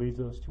God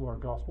leads us to our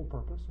gospel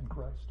purpose in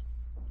Christ.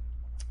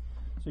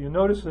 So you'll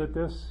notice that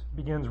this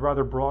begins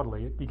rather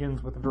broadly. It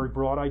begins with a very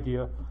broad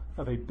idea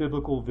of a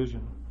biblical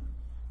vision.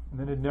 And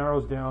then it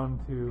narrows down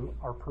to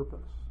our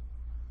purpose.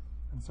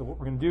 And so what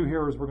we're going to do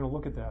here is we're going to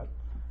look at that.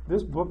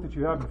 This book that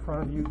you have in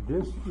front of you,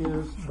 this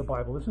is the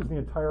Bible. This is the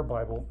entire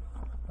Bible.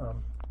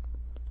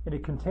 And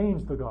it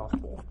contains the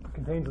gospel. It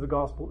contains the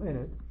gospel in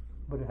it,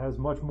 but it has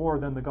much more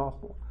than the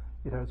gospel.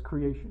 It has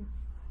creation.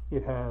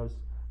 It has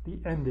the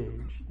end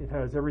age. It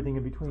has everything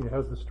in between. It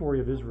has the story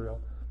of Israel.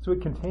 So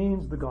it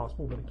contains the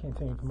gospel, but it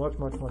contains much,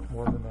 much, much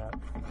more than that.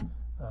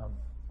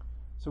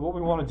 So what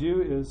we want to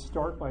do is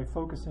start by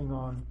focusing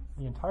on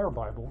the entire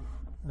Bible,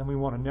 and then we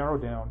want to narrow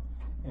down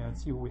and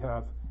see what we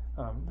have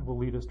that will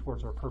lead us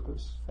towards our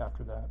purpose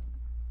after that.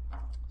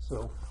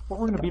 So what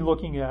we're going to be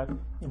looking at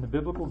in the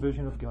biblical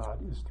vision of God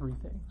is three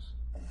things.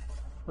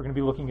 We're going to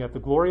be looking at the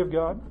glory of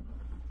God,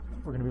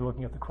 we're going to be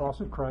looking at the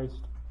cross of Christ,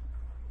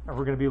 and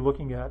we're going to be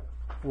looking at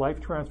life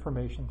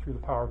transformation through the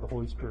power of the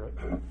Holy Spirit.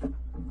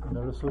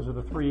 Notice those are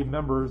the three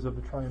members of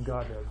the triune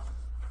Godhead.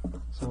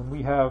 So when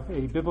we have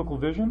a biblical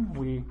vision,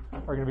 we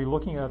are going to be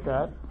looking at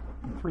that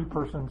in three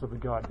persons of the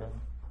Godhead.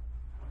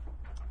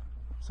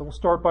 So we'll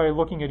start by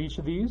looking at each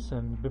of these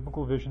and the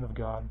biblical vision of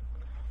God.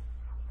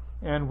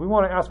 And we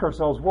want to ask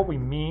ourselves what we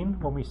mean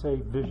when we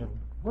say vision.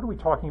 What are we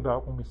talking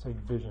about when we say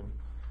vision?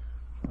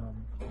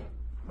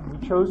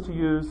 We chose to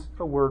use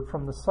a word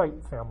from the sight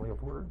family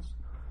of words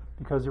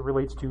because it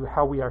relates to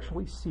how we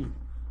actually see.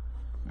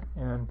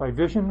 And by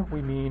vision,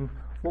 we mean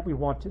what we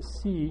want to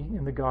see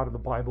in the God of the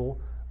Bible.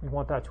 We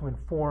want that to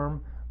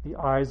inform the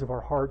eyes of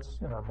our hearts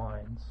and our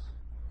minds.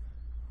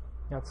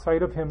 That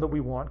sight of Him that we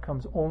want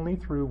comes only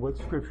through what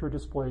Scripture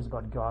displays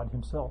about God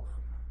Himself.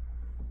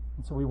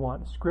 And so we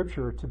want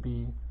Scripture to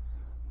be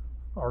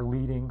our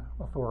leading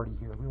authority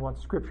here. We want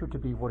Scripture to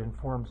be what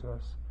informs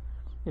us.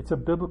 It's a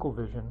biblical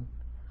vision.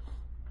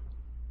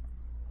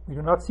 We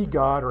do not see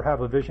God or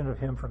have a vision of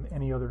Him from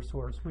any other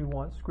source. We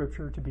want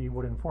Scripture to be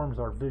what informs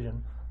our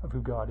vision of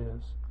who God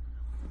is.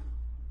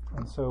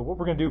 And so what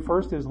we're going to do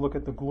first is look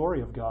at the glory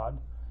of God,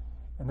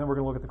 and then we're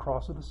going to look at the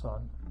cross of the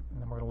Son,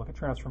 and then we're going to look at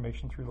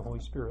transformation through the Holy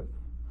Spirit.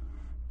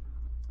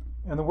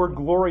 And the word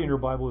glory in your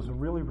Bible is a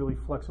really, really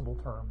flexible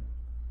term.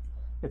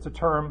 It's a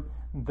term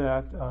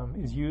that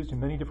is used in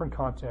many different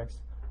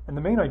contexts. And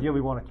the main idea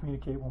we want to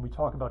communicate when we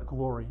talk about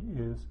glory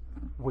is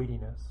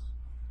weightiness,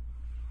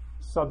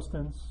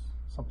 substance,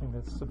 something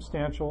that's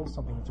substantial,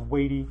 something that's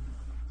weighty,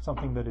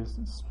 something that is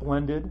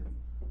splendid,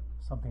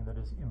 something that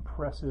is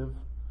impressive,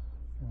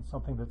 and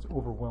something that's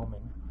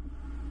overwhelming.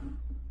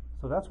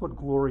 So that's what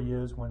glory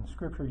is when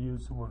Scripture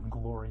uses the word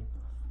glory.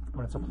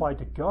 When it's applied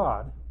to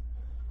God,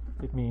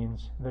 it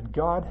means that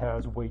God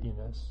has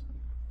weightiness.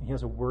 And He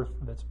has a worth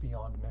that's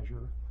beyond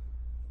measure.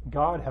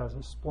 God has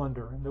a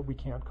splendor that we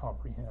can't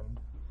comprehend.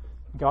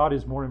 God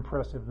is more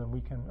impressive than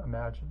we can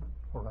imagine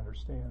or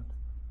understand.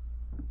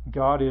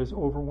 God is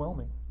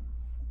overwhelming.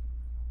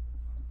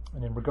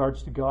 And in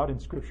regards to God in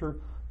Scripture,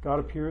 God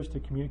appears to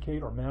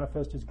communicate or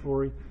manifest His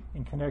glory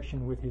in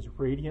connection with His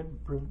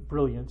radiant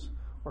brilliance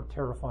or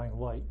terrifying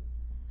light.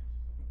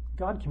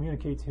 God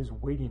communicates His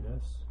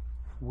weightiness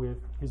with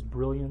His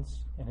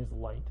brilliance and His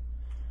light.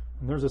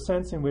 And there's a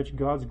sense in which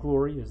God's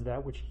glory is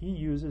that which He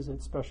uses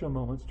at special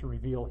moments to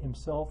reveal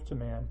Himself to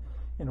man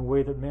in a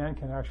way that man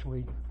can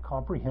actually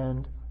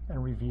comprehend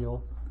and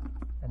reveal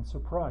and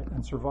survive.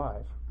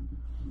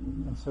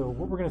 And so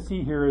what we're going to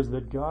see here is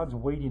that God's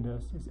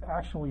weightiness is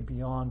actually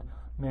beyond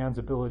man's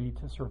ability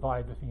to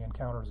survive if he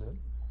encounters it.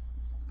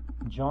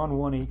 John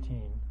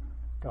 1:18,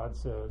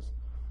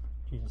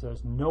 Jesus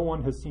says, "No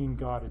one has seen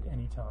God at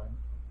any time."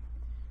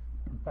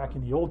 Back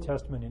in the Old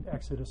Testament, in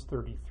Exodus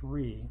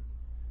 33,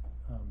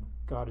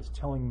 God is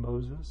telling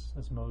Moses,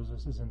 as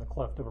Moses is in the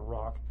cleft of a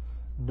rock,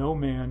 "No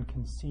man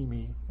can see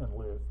me and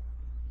live."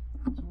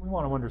 So what we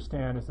want to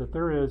understand is that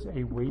there is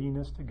a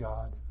weightiness to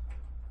God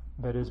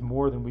that is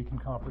more than we can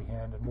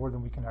comprehend and more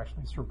than we can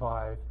actually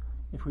survive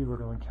if we were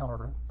to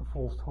encounter the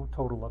full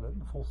total of it,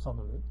 the full sum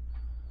of it.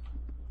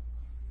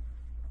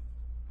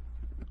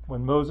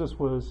 When Moses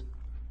was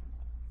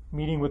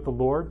meeting with the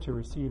Lord to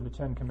receive the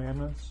Ten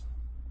Commandments,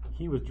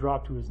 he was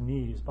dropped to his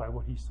knees by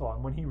what he saw.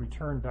 And when he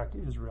returned back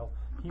to Israel,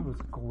 he was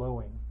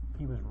glowing.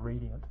 He was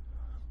radiant.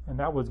 And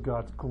that was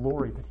God's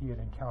glory that he had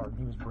encountered.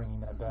 He was bringing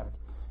that back.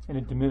 And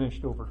it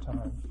diminished over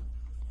time.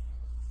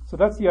 So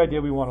that's the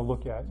idea we want to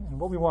look at. And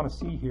what we want to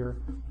see here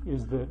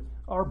is that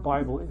our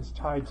Bible is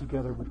tied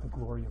together with the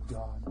glory of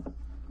God.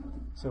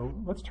 So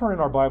let's turn in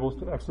our Bibles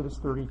to Exodus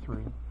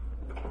 33.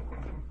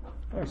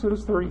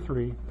 Exodus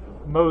 33,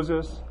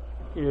 Moses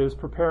is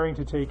preparing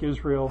to take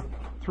Israel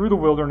through the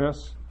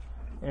wilderness,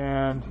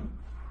 and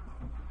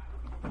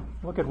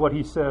look at what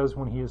he says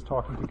when he is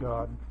talking to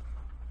God.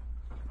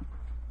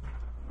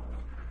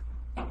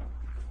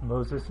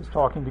 Moses is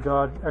talking to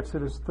God.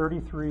 Exodus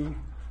 33,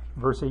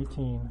 verse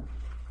 18.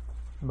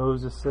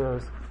 Moses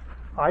says,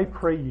 "I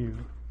pray you,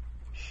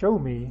 show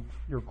me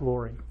your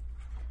glory."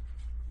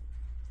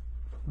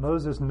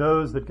 Moses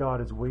knows that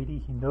God is weighty.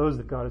 He knows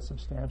that God is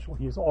substantial.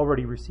 He has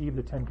already received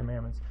the Ten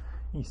Commandments.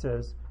 He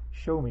says,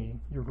 "Show me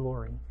your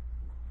glory."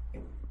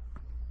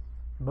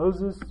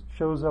 Moses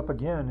shows up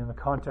again in the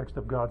context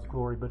of God's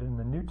glory, but in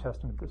the New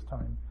Testament this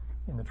time,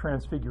 in the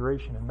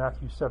Transfiguration in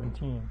Matthew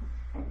 17,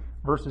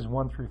 verses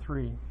 1 through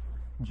 3.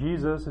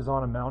 Jesus is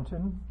on a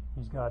mountain.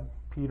 He's got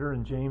Peter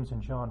and James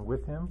and John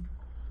with him,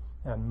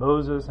 and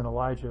Moses and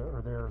Elijah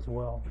are there as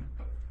well.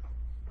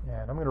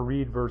 And I'm going to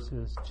read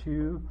verses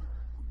 2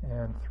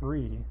 and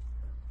 3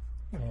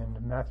 in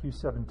Matthew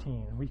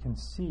 17, and we can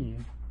see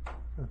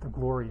that the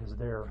glory is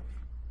there.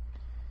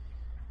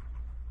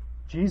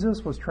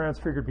 Jesus was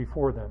transfigured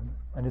before them,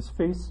 and his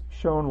face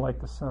shone like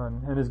the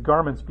sun, and his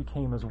garments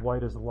became as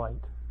white as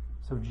light.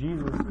 So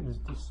Jesus is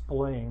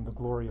displaying the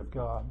glory of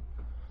God.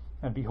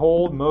 And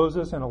behold,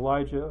 Moses and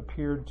Elijah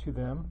appeared to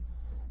them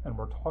and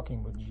were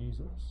talking with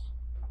Jesus.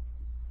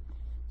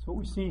 So what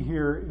we see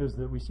here is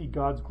that we see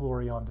God's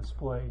glory on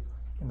display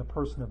in the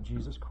person of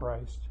Jesus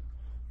Christ.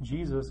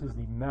 Jesus is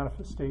the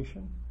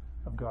manifestation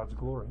of God's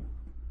glory.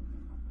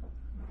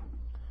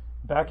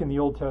 Back in the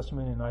Old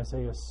Testament in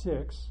Isaiah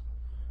 6,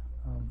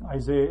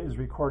 Isaiah is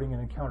recording an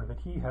encounter that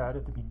he had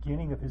at the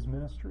beginning of his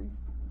ministry.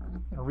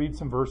 I'll read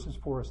some verses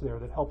for us there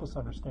that help us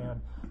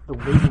understand the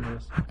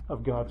weightiness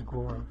of God's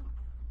glory.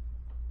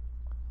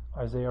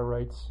 Isaiah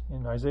writes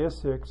in Isaiah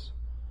 6,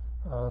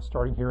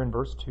 starting here in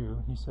verse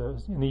 2, he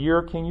says, "In the year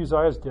of King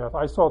Uzziah's death,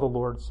 I saw the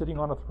Lord sitting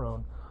on a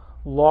throne,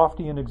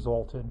 lofty and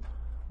exalted,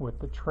 with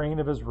the train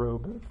of his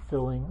robe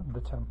filling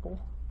the temple."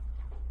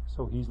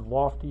 So he's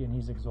lofty and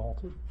he's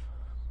exalted.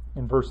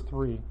 In verse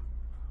 3,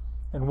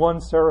 "And one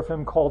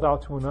seraphim called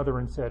out to another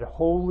and said,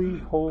 'Holy,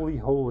 holy,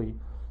 holy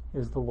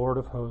is the Lord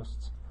of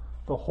hosts.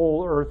 The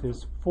whole earth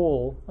is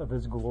full of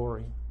his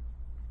glory.'"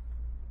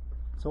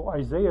 So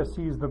Isaiah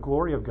sees the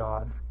glory of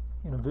God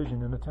in a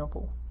vision in the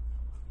temple.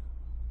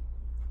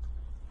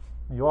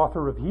 The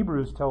author of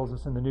Hebrews tells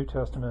us in the New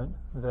Testament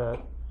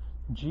that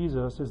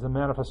Jesus is the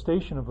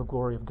manifestation of the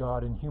glory of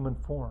God in human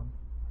form.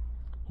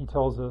 He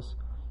tells us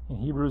in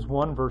Hebrews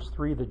 1 verse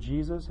 3 that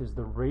Jesus is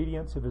the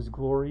radiance of his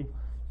glory.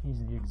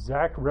 He's the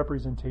exact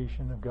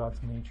representation of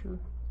God's nature.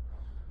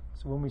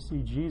 So when we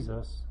see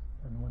Jesus,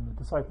 and when the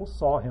disciples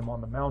saw him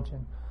on the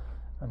mountain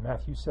in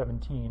Matthew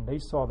 17, they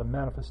saw the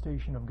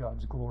manifestation of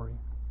God's glory.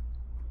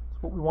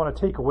 So what we want to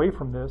take away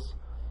from this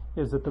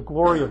is that the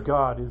glory of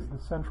God is the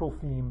central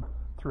theme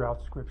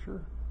throughout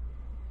Scripture.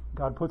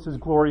 God puts his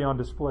glory on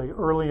display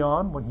early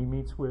on when he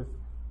meets with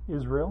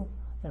Israel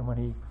and when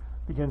he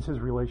begins his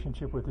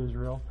relationship with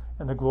Israel.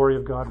 And the glory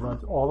of God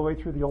runs all the way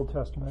through the Old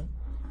Testament.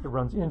 It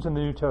runs into the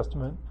New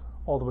Testament,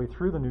 all the way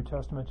through the New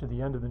Testament to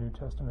the end of the New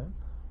Testament.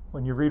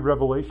 When you read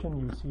Revelation,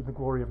 you see the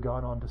glory of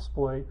God on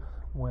display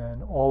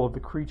when all of the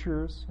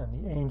creatures and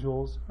the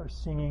angels are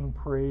singing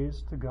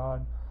praise to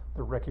God.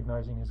 They're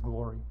recognizing his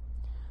glory.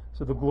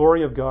 So the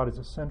glory of God is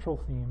a central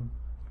theme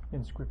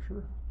in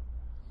Scripture.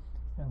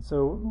 And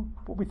so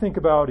what we think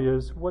about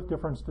is, what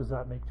difference does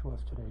that make to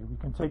us today? We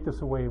can take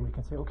this away and we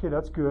can say, okay,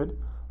 that's good.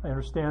 I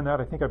understand that.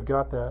 I think I've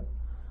got that.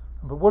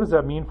 But what does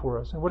that mean for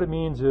us? And what it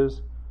means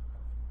is,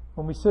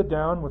 when we sit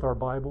down with our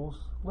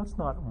Bibles, let's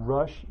not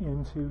rush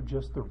into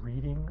just the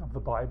reading of the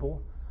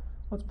Bible.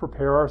 Let's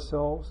prepare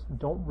ourselves.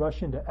 Don't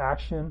rush into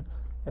action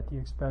at the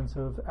expense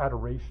of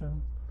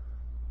adoration.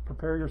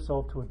 Prepare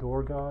yourself to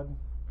adore God.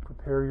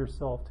 Prepare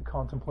yourself to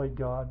contemplate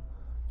God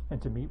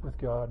and to meet with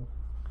God.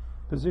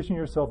 Position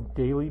yourself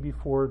daily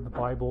before the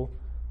Bible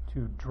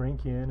to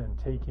drink in and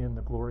take in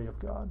the glory of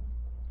God.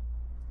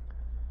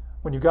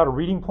 When you've got a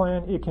reading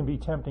plan, it can be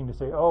tempting to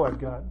say, oh, I've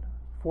got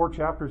 4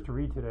 chapters to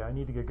read today. I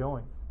need to get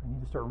going. I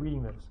need to start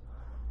reading this.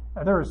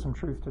 And there is some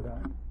truth to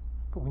that.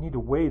 But we need to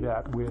weigh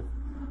that with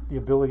the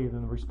ability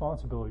and the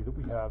responsibility that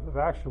we have of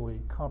actually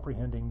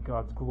comprehending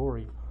God's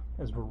glory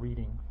as we're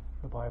reading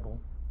the Bible.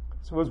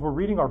 So as we're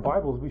reading our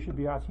Bibles, we should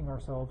be asking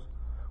ourselves,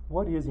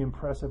 what is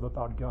impressive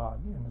about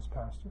God in this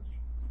passage?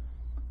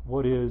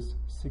 What is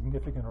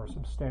significant or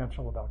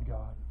substantial about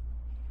God?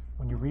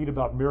 When you read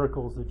about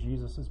miracles that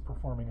Jesus is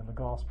performing in the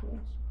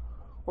Gospels,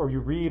 or you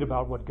read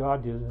about what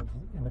God did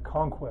in the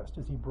conquest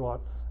as he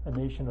brought a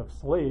nation of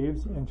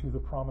slaves into the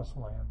promised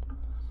land,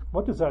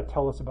 what does that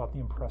tell us about the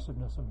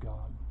impressiveness of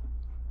God?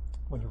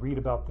 When you read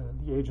about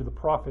the age of the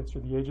prophets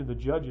or the age of the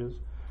judges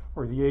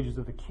or the ages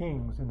of the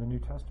kings in the New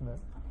Testament,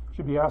 we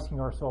should be asking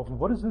ourselves,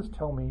 what does this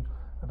tell me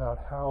about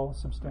how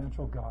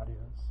substantial God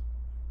is?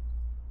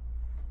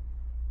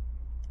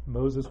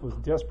 Moses was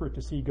desperate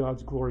to see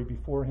God's glory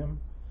before him,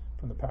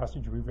 from the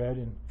passage we read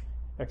in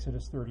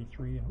Exodus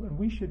 33, and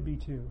we should be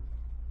too.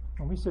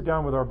 When we sit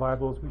down with our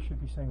Bibles, we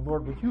should be saying,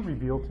 Lord, would you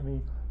reveal to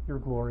me your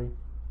glory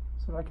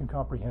so that I can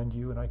comprehend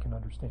you and I can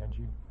understand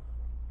you?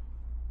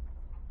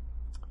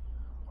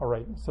 All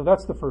right, so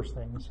that's the first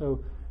thing.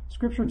 So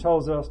Scripture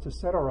tells us to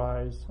set our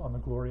eyes on the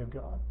glory of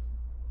God,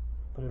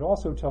 but it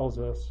also tells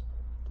us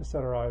to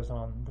set our eyes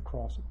on the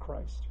cross of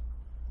Christ.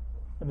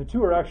 And the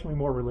two are actually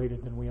more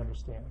related than we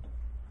understand.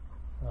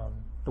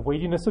 The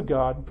weightiness of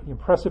God, the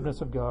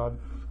impressiveness of God,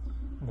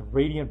 and the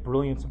radiant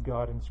brilliance of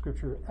God in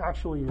Scripture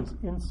actually is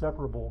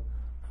inseparable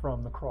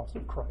from the cross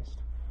of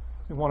Christ.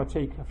 We want to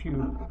take a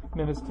few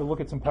minutes to look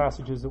at some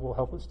passages that will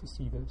help us to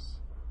see this.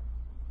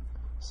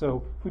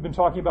 So, we've been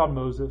talking about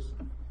Moses.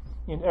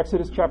 In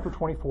Exodus chapter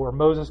 24,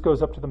 Moses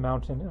goes up to the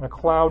mountain, and a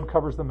cloud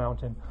covers the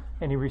mountain,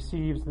 and he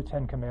receives the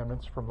 10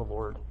 Commandments from the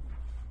Lord.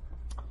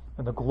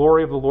 And the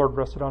glory of the Lord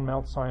rested on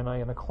Mount Sinai,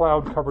 and the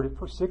cloud covered it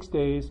for 6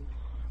 days.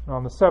 And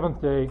on the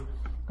 7th day,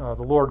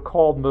 the Lord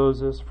called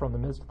Moses from the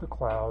midst of the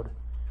cloud.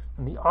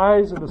 And the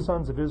eyes of the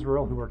sons of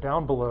Israel who were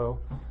down below,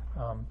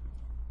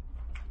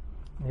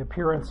 the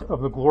appearance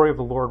of the glory of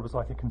the Lord was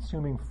like a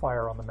consuming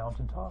fire on the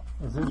mountaintop.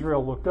 As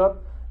Israel looked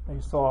up,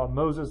 they saw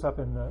Moses up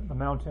in the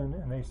mountain,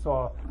 and they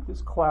saw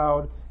this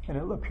cloud, and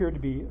it appeared to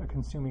be a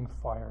consuming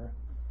fire.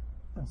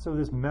 And so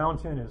this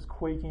mountain is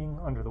quaking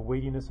under the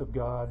weightiness of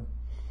God.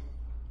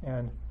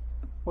 And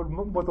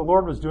what the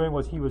Lord was doing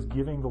was he was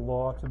giving the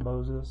law to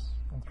Moses.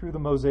 And through the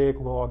Mosaic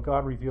law,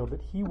 God revealed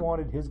that he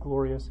wanted his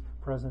glorious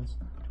presence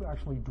to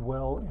actually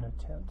dwell in a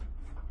tent.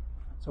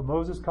 So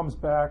Moses comes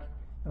back,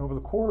 and over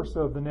the course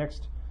of the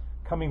next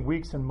coming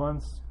weeks and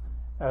months,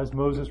 as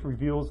Moses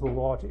reveals the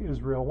law to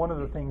Israel, one of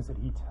the things that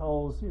he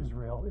tells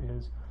Israel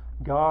is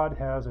God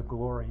has a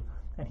glory,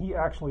 and he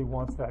actually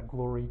wants that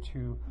glory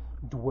to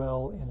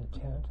dwell in a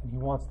tent. And he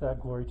wants that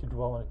glory to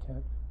dwell in a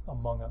tent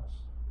among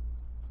us.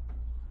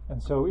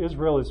 And so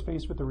Israel is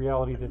faced with the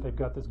reality that they've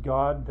got this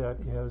God that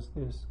has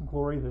this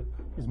glory that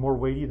is more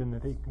weighty than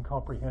that they can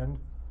comprehend.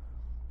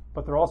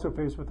 But they're also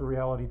faced with the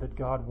reality that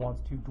God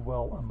wants to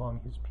dwell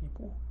among his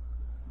people.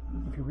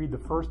 If you read the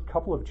first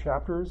couple of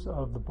chapters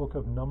of the book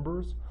of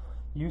Numbers,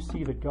 you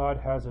see that God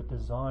has a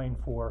design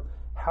for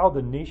how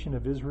the nation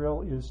of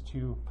Israel is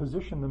to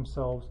position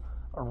themselves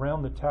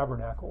around the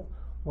tabernacle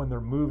when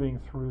they're moving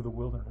through the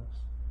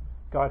wilderness.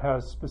 God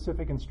has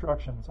specific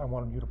instructions. I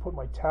want you to put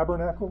my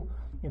tabernacle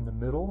in the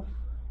middle,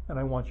 and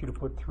I want you to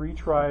put 3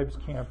 tribes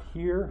camped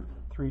here,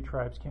 3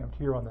 tribes camped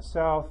here on the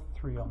south,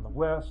 3 on the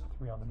west,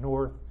 3 on the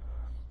north.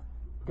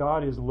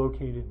 God is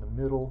located in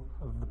the middle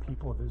of the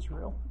people of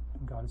Israel.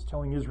 And God is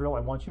telling Israel, I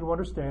want you to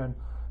understand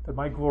that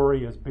my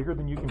glory is bigger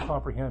than you can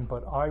comprehend,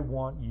 but I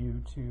want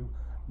you to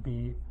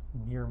be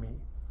near me.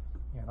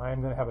 And I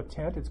am going to have a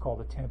tent. It's called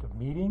a tent of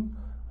meeting.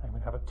 I'm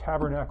going to have a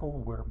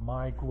tabernacle where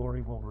my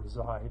glory will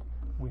reside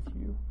with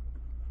you.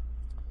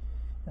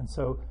 And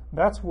so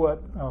that's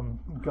what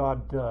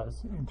God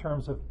does in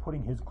terms of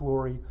putting his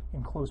glory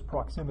in close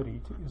proximity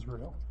to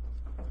Israel.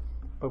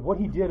 But what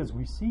he did as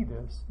we see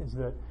this is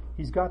that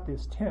he's got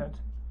this tent,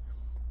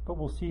 but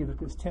we'll see that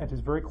this tent is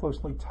very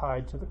closely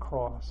tied to the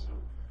cross.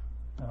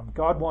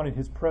 God wanted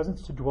his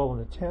presence to dwell in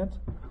a tent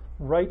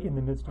right in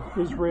the midst of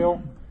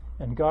Israel,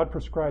 and God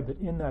prescribed that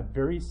in that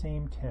very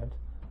same tent,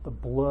 the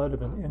blood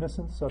of an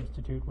innocent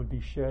substitute would be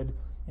shed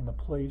in the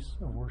place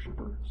of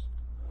worshipers.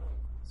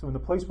 So in the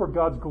place where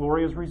God's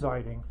glory is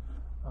residing,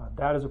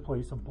 that is a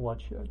place of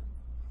bloodshed.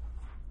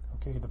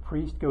 Okay, the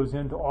priest goes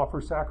in to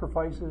offer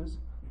sacrifices.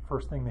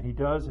 First thing that he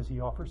does is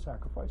he offers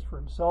sacrifice for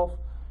himself,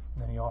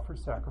 and then he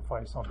offers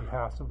sacrifice on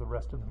behalf of the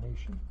rest of the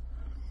nation.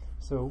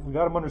 So we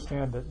got to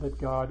understand that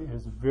God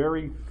is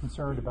very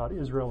concerned about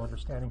Israel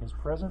understanding his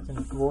presence and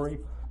his glory,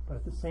 but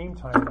at the same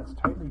time that's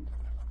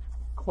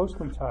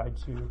closely tied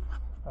to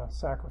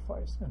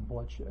sacrifice and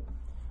bloodshed.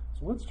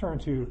 So let's turn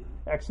to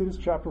Exodus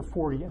chapter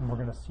 40, and we're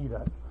going to see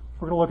that.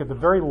 We're going to look at the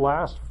very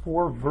last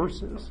 4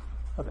 verses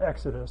of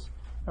Exodus,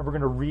 and we're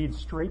going to read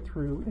straight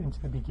through into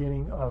the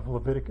beginning of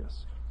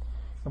Leviticus.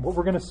 And what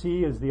we're going to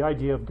see is the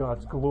idea of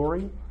God's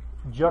glory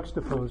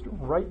juxtaposed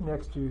right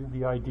next to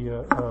the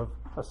idea of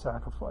a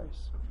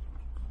sacrifice.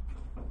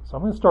 So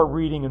I'm going to start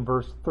reading in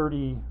verse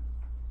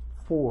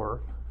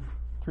 34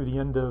 through the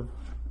end of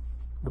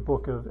the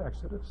book of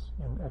Exodus,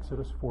 in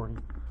Exodus 40.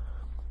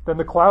 Then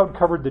the cloud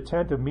covered the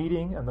tent of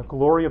meeting, and the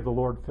glory of the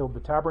Lord filled the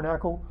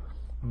tabernacle.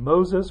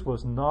 Moses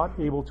was not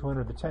able to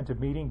enter the tent of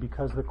meeting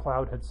because the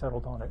cloud had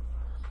settled on it.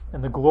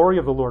 And the glory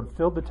of the Lord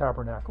filled the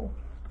tabernacle.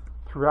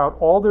 Throughout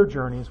all their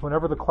journeys,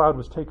 whenever the cloud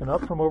was taken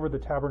up from over the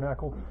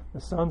tabernacle,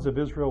 the sons of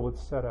Israel would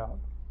set out.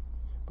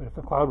 But if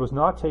the cloud was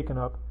not taken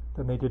up,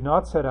 then they did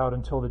not set out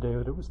until the day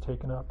that it was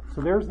taken up.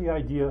 So there's the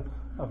idea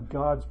of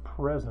God's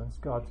presence,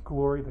 God's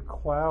glory. The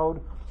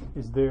cloud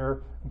is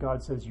there.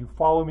 God says, you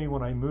follow me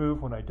when I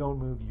move. When I don't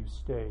move, you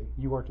stay.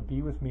 You are to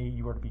be with me.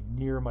 You are to be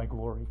near my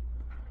glory.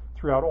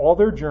 Throughout all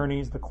their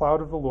journeys, the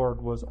cloud of the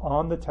Lord was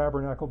on the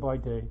tabernacle by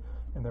day,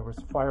 and there was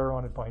fire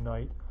on it by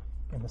night,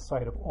 in the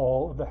sight of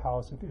all of the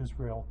house of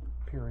Israel,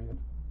 period.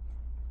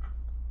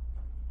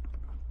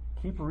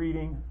 Keep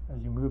reading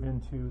as you move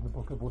into the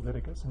book of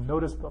Leviticus. And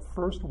notice the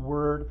first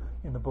word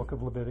in the book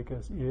of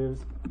Leviticus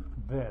is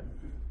then.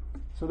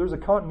 So there's a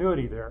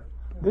continuity there.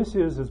 This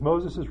is, as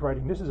Moses is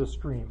writing, this is a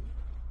stream.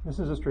 This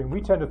is a stream.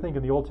 We tend to think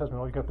in the Old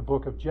Testament, you got the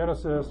book of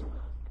Genesis,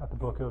 you got the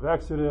book of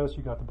Exodus,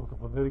 you got the book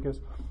of Leviticus.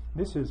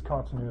 This is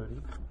continuity.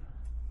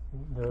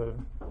 The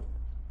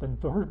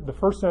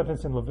first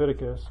sentence in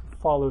Leviticus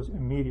follows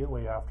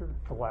immediately after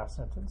the last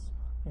sentence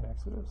in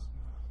Exodus.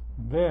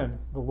 Then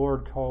the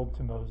Lord called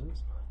to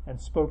Moses and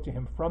spoke to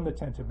him from the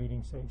tent of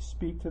meeting, saying,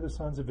 speak to the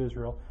sons of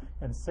Israel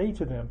and say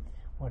to them,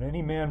 when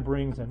any man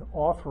brings an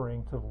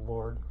offering to the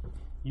Lord,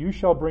 you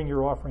shall bring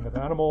your offering of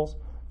animals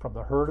from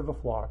the herd of the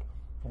flock.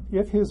 And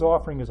if his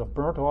offering is a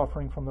burnt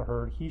offering from the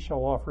herd, he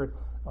shall offer it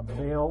a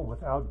male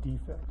without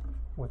defect.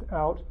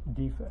 Without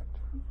defect.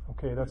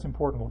 Okay, that's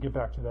important. We'll get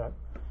back to that.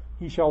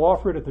 He shall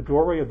offer it at the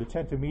doorway of the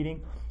tent of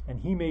meeting, and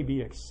he may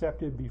be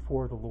accepted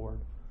before the Lord.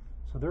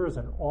 So there is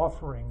an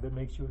offering that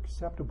makes you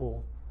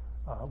acceptable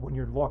when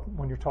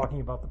you're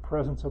talking about the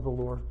presence of the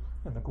Lord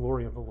and the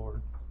glory of the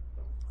Lord.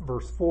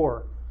 Verse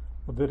 4,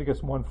 Leviticus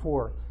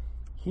 1:4,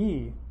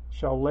 he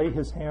shall lay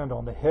his hand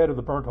on the head of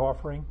the burnt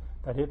offering,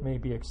 that it may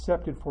be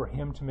accepted for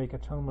him to make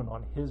atonement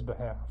on his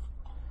behalf.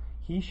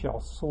 He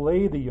shall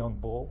slay the young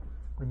bull.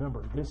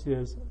 Remember, this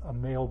is a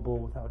male bull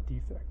without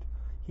defect.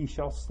 He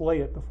shall slay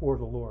it before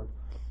the Lord.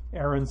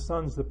 Aaron's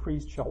sons, the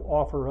priest, shall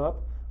offer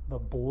up the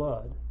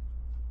blood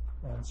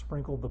and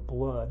sprinkle the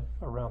blood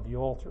around the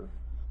altar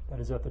that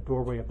is at the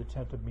doorway of the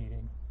tent of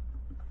meeting.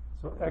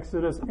 So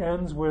Exodus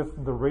ends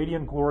with the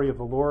radiant glory of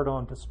the Lord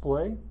on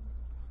display.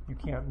 You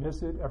can't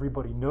miss it.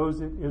 Everybody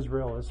knows it.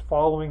 Israel is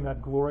following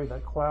that glory,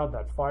 that cloud,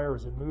 that fire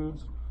as it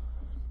moves.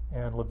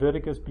 And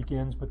Leviticus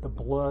begins with the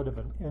blood of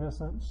an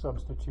innocent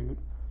substitute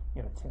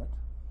in a tent,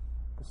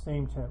 the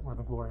same tent where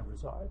the glory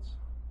resides.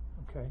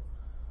 Okay?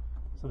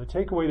 So the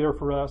takeaway there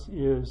for us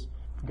is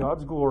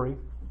God's glory,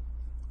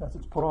 as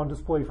it's put on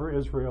display for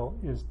Israel,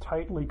 is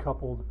tightly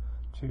coupled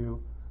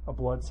to a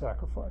blood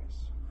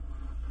sacrifice.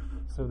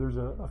 So there's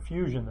a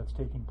fusion that's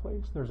taking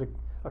place. There's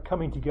a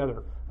coming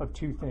together of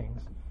two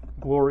things,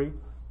 glory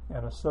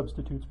and a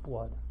substitute's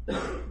blood.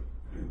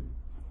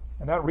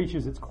 And that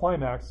reaches its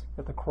climax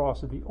at the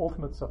cross of the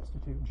ultimate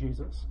substitute,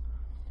 Jesus,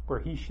 where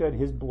he shed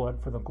his blood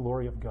for the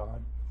glory of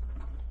God.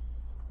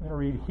 I'm going to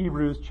read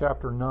Hebrews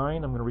chapter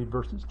 9. I'm going to read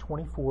verses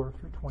 24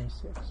 through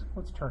 26.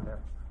 Let's turn there.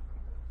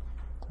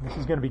 And this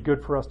is going to be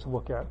good for us to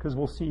look at because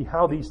we'll see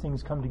how these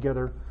things come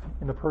together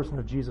in the person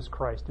of Jesus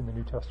Christ in the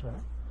New Testament.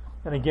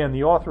 And again,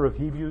 the author of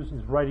Hebrews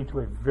is writing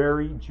to a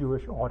very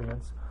Jewish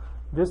audience.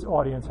 This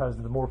audience has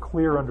the more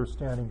clear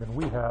understanding than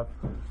we have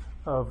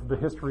of the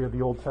history of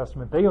the Old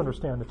Testament. They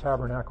understand the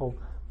tabernacle.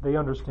 They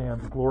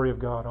understand the glory of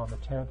God on the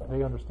tent.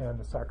 They understand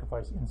the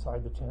sacrifice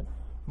inside the tent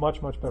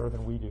much, much better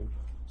than we do.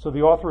 So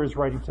the author is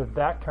writing to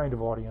that kind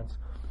of audience.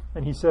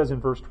 And he says in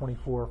verse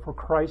 24, for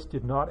Christ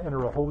did not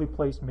enter a holy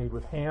place made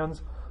with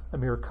hands, a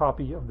mere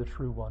copy of the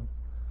true one.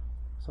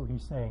 So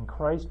he's saying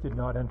Christ did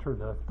not enter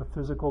the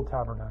physical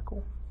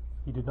tabernacle.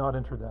 He did not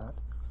enter that.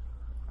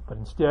 But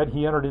instead,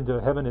 he entered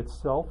into heaven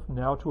itself,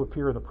 now to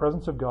appear in the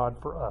presence of God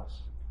for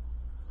us.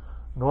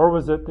 Nor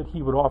was it that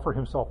he would offer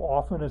himself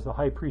often as the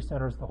high priest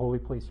enters the holy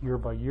place year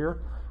by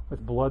year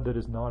with blood that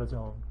is not his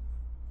own.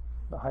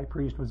 The high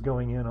priest was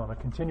going in on a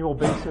continual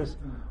basis,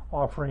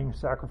 offering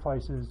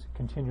sacrifices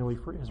continually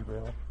for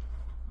Israel.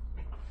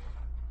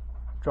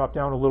 Drop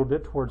down a little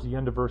bit towards the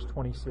end of verse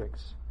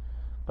 26.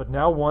 But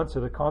now once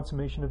at the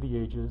consummation of the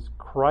ages,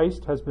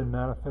 Christ has been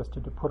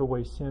manifested to put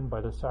away sin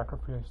by the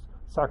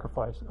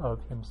sacrifice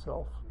of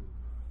himself.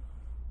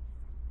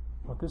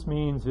 What this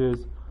means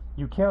is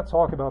You can't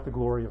talk about the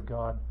glory of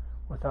God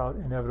without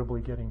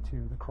inevitably getting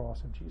to the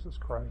cross of Jesus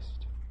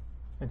Christ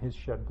and his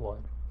shed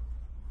blood.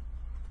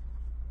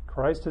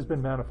 Christ has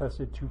been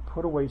manifested to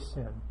put away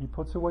sin. He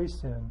puts away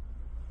sin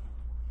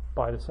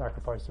by the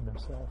sacrifice of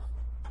himself.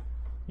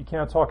 You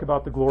can't talk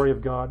about the glory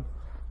of God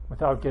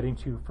without getting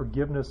to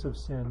forgiveness of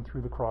sin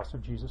through the cross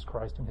of Jesus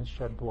Christ and his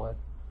shed blood.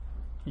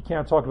 You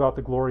can't talk about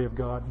the glory of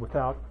God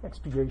without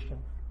expiation,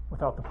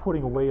 without the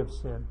putting away of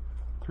sin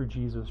through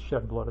Jesus'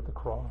 shed blood at the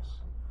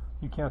cross.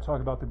 You can't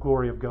talk about the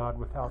glory of God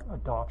without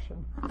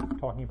adoption,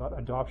 talking about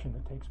adoption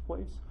that takes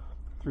place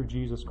through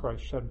Jesus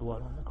Christ's shed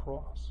blood on the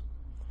cross.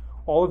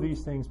 All of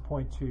these things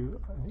point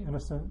to an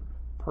innocent,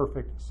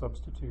 perfect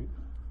substitute.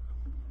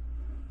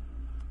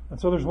 And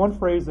so there's one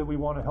phrase that we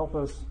want to help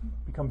us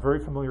become very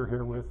familiar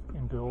here with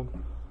in Build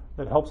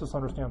that helps us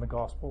understand the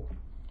gospel.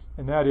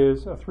 And that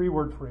is a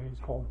 3-word phrase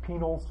called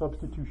penal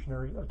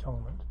substitutionary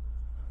atonement.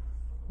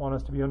 I want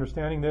us to be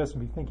understanding this and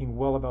be thinking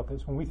well about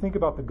this. When we think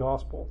about the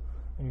gospel,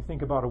 and you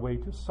think about a way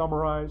to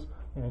summarize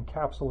and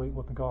encapsulate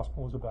what the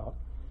gospel is about,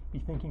 be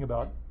thinking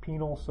about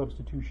penal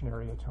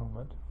substitutionary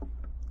atonement.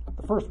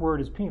 The first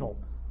word is penal.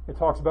 It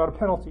talks about a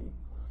penalty.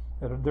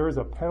 That there is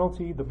a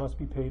penalty that must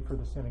be paid for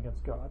the sin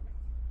against God.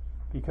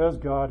 Because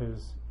God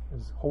is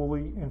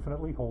holy,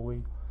 infinitely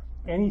holy,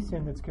 any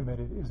sin that's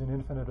committed is an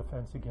infinite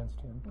offense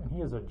against him. And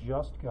he is a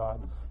just God,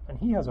 and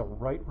he has a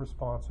right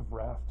response of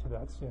wrath to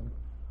that sin.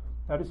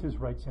 That is his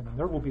right sin, and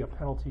there will be a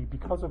penalty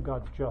because of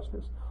God's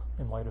justice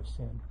in light of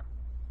sin.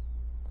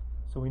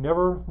 So we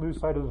never lose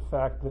sight of the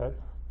fact that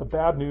the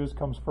bad news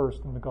comes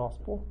first in the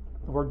gospel.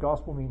 The word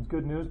gospel means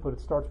good news, but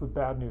it starts with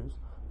bad news,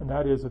 and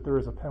that is that there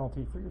is a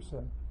penalty for your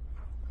sin.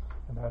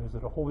 And that is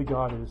that a holy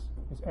God is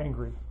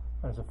angry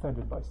and is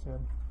offended by sin.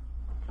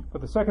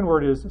 But the second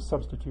word is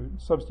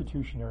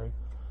substitutionary.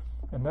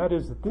 And that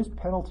is that this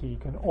penalty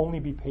can only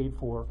be paid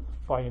for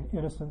by an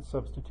innocent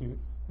substitute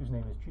whose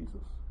name is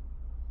Jesus.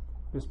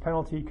 This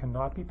penalty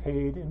cannot be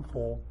paid in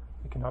full.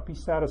 It cannot be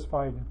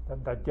satisfied.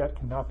 That debt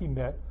cannot be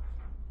met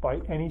by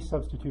any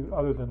substitute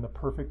other than the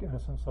perfect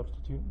innocent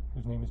substitute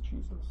whose name is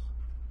Jesus.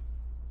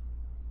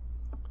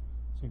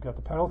 So you've got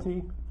the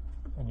penalty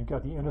and you've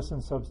got the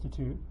innocent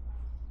substitute.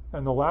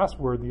 And the last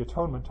word, the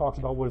atonement, talks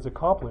about what is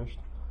accomplished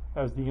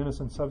as the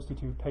innocent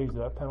substitute pays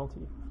that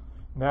penalty.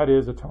 And that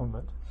is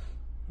atonement.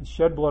 His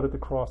shed blood at the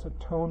cross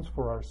atones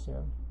for our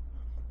sin.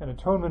 And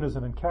atonement is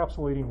an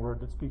encapsulating word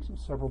that speaks of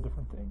several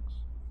different things.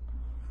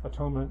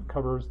 Atonement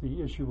covers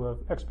the issue of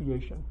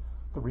expiation,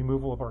 the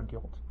removal of our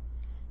guilt.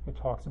 It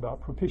talks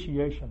about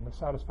propitiation, the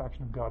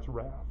satisfaction of God's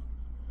wrath.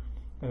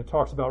 And it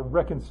talks about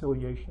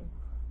reconciliation,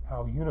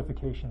 how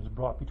unification is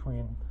brought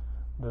between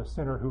the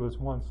sinner who was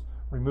once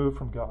removed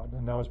from God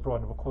and now is brought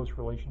into a close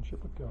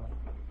relationship with God.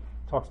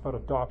 It talks about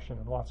adoption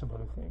and lots of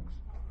other things.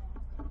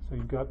 So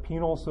you've got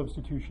penal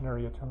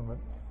substitutionary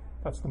atonement.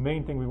 That's the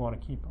main thing we want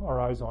to keep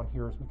our eyes on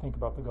here as we think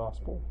about the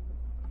gospel.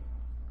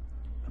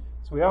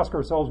 So we ask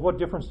ourselves, what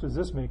difference does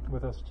this make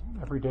with us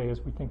every day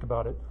as we think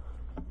about it?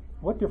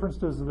 What difference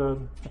does the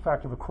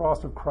fact of the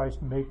cross of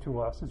Christ make to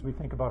us as we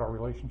think about our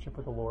relationship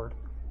with the Lord?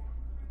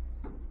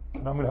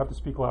 And I'm going to have to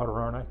speak louder,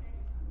 aren't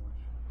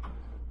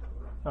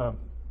I?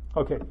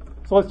 Okay,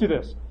 so let's do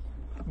this.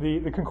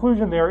 The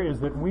conclusion there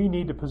is that we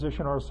need to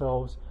position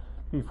ourselves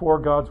before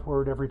God's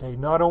Word every day,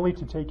 not only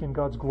to take in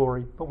God's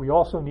glory, but we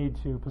also need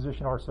to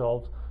position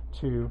ourselves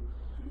to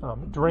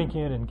drink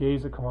in and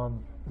gaze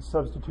upon the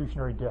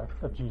substitutionary death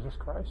of Jesus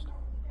Christ.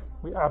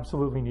 We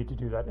absolutely need to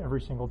do that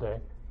every single day.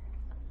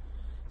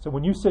 So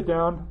when you sit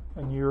down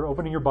and you're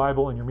opening your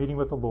Bible and you're meeting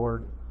with the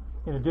Lord,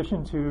 in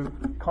addition to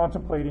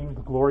contemplating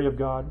the glory of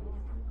God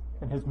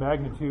and his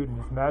magnitude and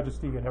his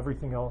majesty and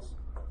everything else,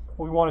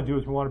 what we want to do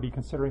is we want to be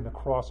considering the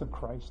cross of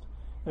Christ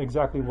and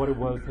exactly what it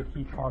was that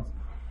he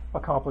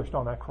accomplished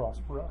on that cross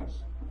for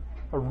us.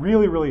 A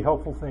really, really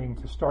helpful thing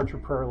to start your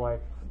prayer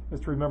life is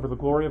to remember the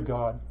glory of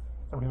God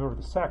and remember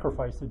the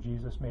sacrifice that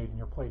Jesus made in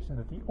your place, and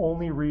that the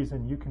only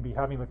reason you can be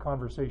having the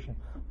conversation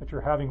that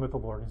you're having with the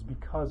Lord is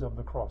because of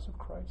the cross of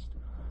Christ.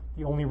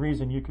 The only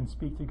reason you can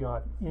speak to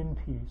God in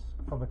peace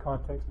from the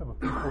context of a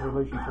peaceful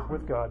relationship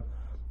with God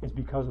is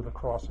because of the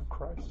cross of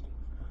Christ.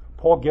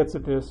 Paul gets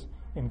at this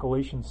in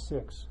Galatians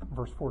 6,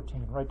 verse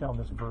 14. Write down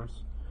this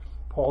verse.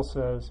 Paul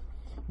says,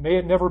 "May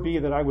it never be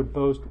that I would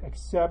boast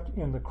except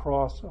in the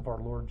cross of our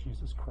Lord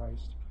Jesus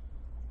Christ."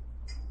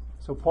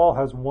 So Paul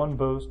has one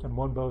boast and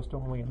one boast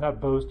only, and that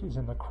boast is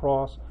in the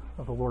cross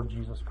of the Lord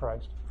Jesus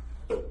Christ,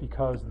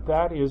 because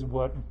that is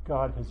what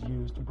God has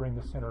used to bring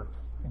the sinner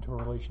into a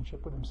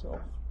relationship with himself.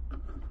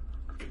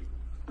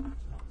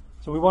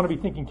 So we want to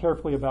be thinking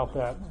carefully about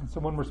that. And so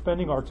when we're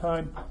spending our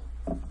time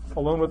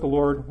alone with the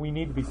Lord, we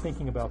need to be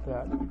thinking about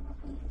that.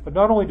 But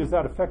not only does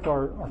that affect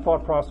our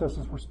thought process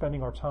as we're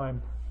spending our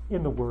time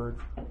in the Word,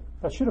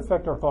 that should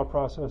affect our thought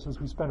process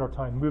as we spend our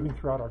time moving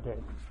throughout our day.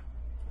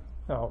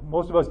 Now,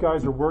 most of us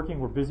guys are working,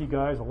 we're busy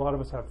guys, a lot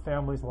of us have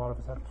families, a lot of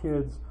us have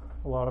kids,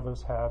 a lot of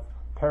us have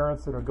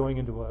parents that are going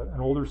into an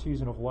older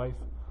season of life.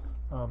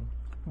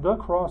 The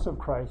cross of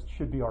Christ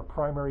should be our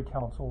primary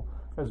counsel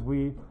as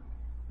we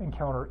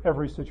encounter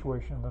every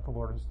situation that the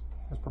Lord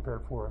has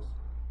prepared for us.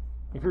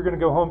 If you're going to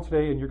go home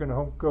today and you're going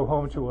to go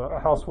home to a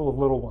house full of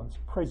little ones,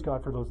 praise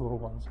God for those little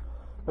ones.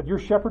 But your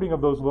shepherding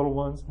of those little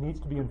ones needs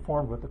to be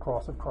informed with the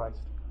cross of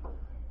Christ.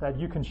 That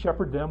you can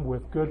shepherd them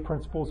with good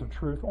principles of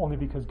truth only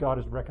because God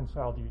has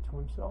reconciled you to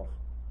himself.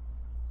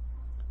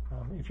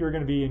 If you're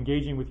going to be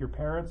engaging with your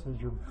parents as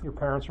your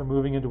parents are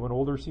moving into an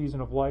older season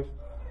of life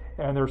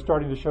and they're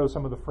starting to show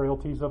some of the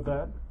frailties of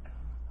that,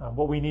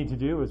 what we need to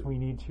do is we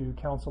need to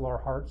counsel our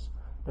hearts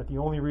that the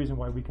only reason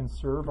why we can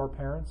serve our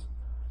parents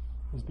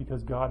is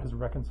because God has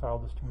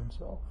reconciled us to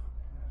himself.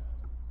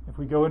 If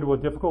we go into a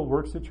difficult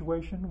work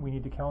situation, we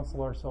need to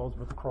counsel ourselves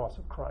with the cross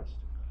of Christ,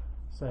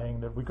 saying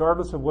that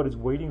regardless of what is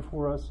waiting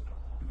for us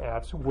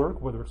at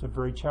work, whether it's a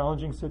very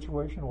challenging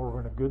situation or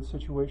we're in a good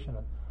situation,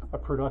 a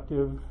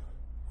productive,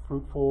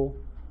 fruitful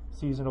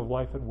season of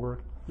life at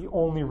work, the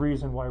only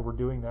reason why we're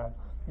doing that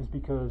is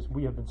because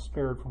we have been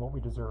spared from what we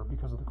deserve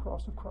because of the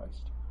cross of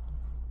Christ.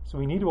 So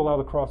we need to allow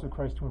the cross of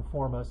Christ to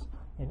inform us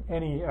in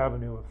any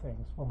avenue of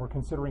things. When we're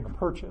considering a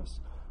purchase,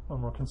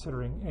 when we're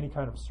considering any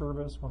kind of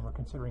service, when we're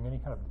considering any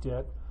kind of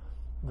debt,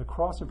 the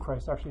cross of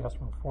Christ actually has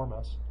to inform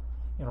us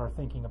in our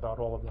thinking about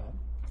all of that.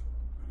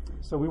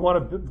 So we want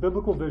a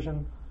biblical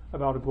vision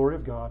about the glory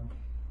of God.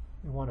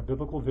 We want a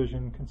biblical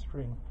vision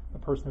considering the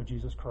person of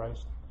Jesus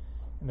Christ.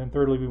 And then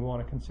thirdly, we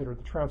want to consider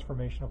the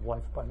transformation of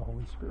life by the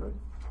Holy Spirit.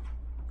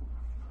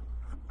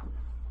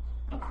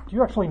 Do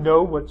you actually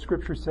know what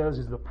Scripture says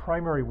is the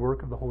primary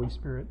work of the Holy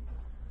Spirit?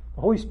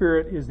 The Holy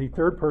Spirit is the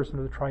third person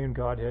of the triune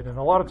Godhead, and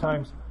a lot of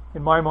times,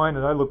 in my mind,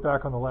 as I look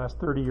back on the last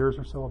 30 years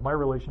or so of my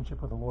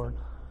relationship with the Lord,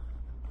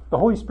 the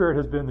Holy Spirit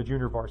has been the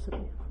junior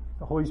varsity.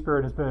 The Holy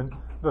Spirit has been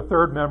the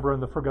third member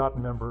and the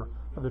forgotten member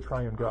of the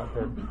triune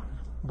Godhead.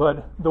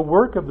 But the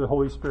work of the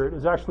Holy Spirit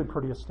is actually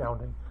pretty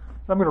astounding.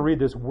 I'm going to read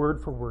this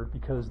word for word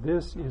because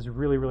this is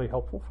really, really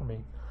helpful for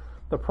me.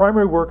 The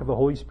primary work of the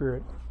Holy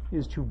Spirit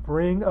is to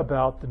bring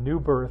about the new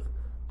birth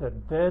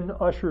that then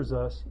ushers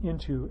us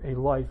into a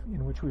life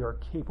in which we are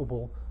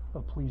capable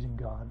of pleasing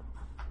God.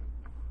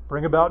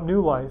 Bring about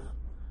new life,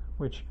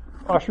 which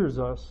ushers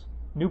us,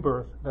 new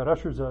birth, that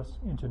ushers us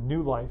into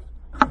new life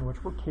in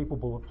which we're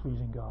capable of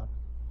pleasing God.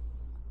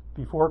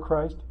 Before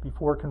Christ,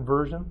 before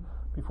conversion,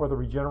 before the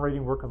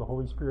regenerating work of the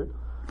Holy Spirit,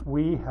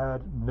 we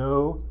had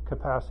no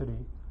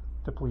capacity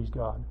to please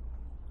God.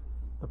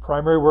 The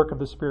primary work of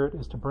the Spirit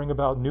is to bring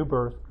about new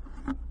birth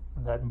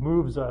that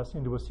moves us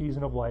into a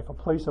season of life, a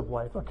place of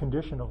life, a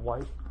condition of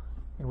life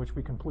in which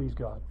we can please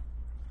God.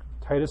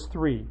 Titus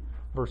 3,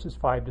 verses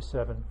 5 to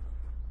 7.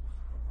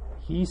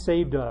 He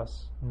saved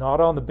us,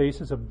 not on the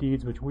basis of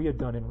deeds which we had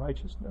done in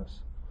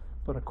righteousness,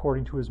 but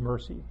according to his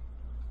mercy,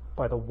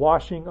 by the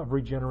washing of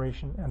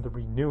regeneration and the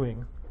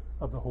renewing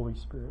of the Holy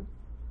Spirit.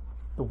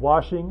 The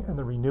washing and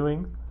the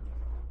renewing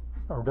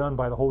are done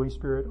by the Holy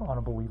Spirit on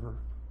a believer.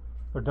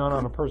 They're done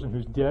on a person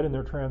who's dead in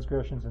their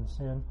transgressions and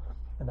sin,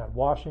 and that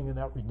washing and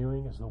that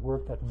renewing is the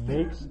work that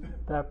makes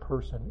that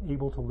person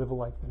able to live a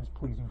life that is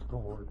pleasing to the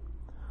Lord.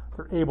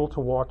 They're able to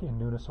walk in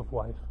newness of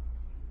life.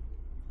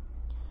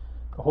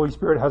 The Holy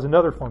Spirit has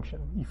another function,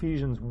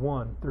 Ephesians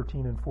 1,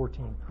 13 and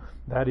 14.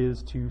 That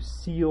is to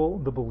seal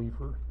the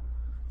believer.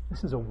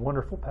 This is a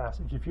wonderful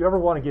passage. If you ever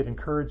want to get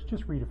encouraged,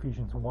 just read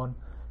Ephesians 1.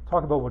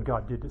 Talk about what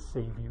God did to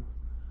save you.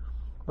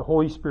 The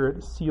Holy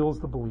Spirit seals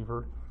the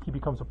believer. He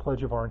becomes a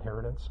pledge of our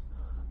inheritance.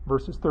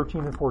 Verses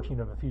 13 and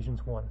 14 of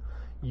Ephesians 1.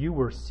 You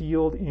were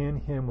sealed in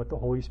him with the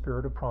Holy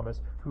Spirit of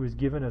promise, who is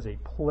given as a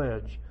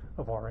pledge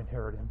of our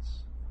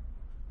inheritance.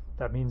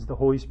 That means the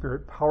Holy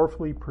Spirit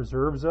powerfully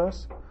preserves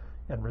us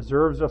and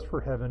reserves us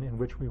for heaven, in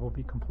which we will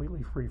be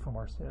completely free from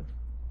our sin.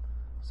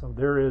 So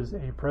there is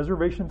a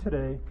preservation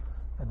today,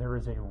 and there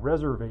is a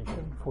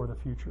reservation for the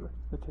future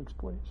that takes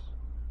place.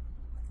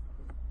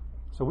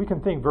 So we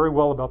can think very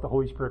well about the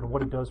Holy Spirit and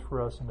what it does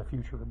for us in the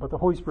future, but the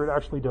Holy Spirit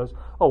actually does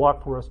a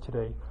lot for us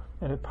today,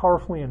 and it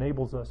powerfully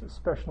enables us,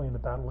 especially in the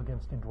battle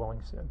against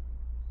indwelling sin.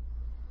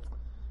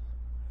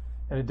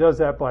 And it does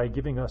that by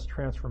giving us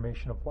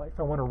transformation of life.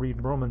 I want to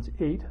read Romans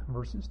 8,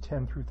 verses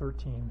 10 through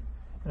 13.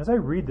 And as I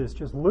read this,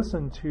 just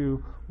listen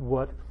to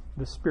what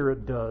the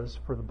Spirit does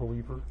for the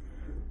believer.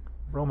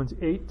 Romans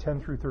 8,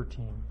 10 through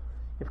 13.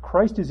 If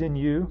Christ is in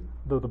you,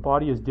 though the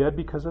body is dead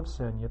because of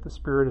sin, yet the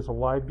Spirit is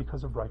alive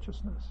because of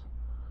righteousness.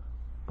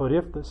 But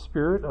if the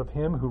Spirit of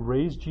him who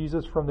raised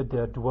Jesus from the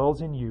dead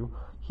dwells in you,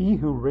 he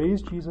who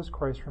raised Jesus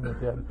Christ from the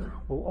dead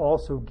will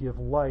also give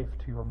life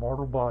to your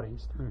mortal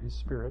bodies through his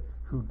Spirit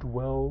who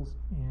dwells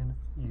in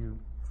you.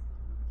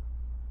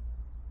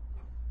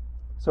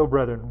 So,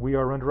 brethren, we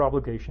are under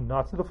obligation,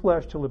 not to the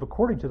flesh, to live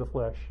according to the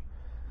flesh.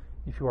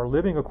 If you are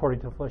living according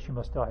to the flesh, you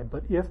must die.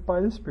 But if by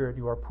the Spirit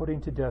you are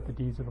putting to death the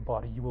deeds of the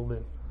body, you will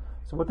live.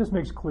 So what this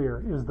makes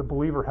clear is the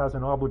believer has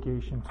an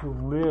obligation to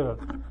live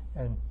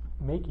and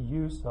make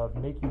use of,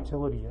 make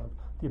utility of,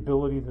 the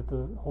ability that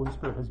the Holy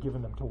Spirit has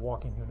given them to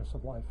walk in newness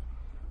of life.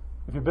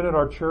 If you've been at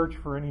our church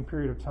for any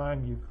period of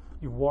time,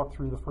 you've walked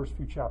through the first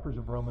few chapters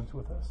of Romans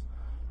with us.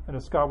 And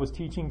as Scott was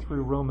teaching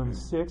through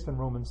Romans 6 and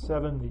Romans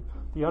 7,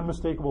 the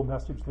unmistakable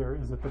message there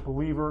is that the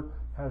believer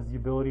has the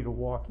ability to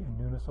walk in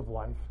newness of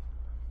life.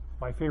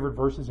 My favorite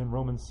verses in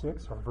Romans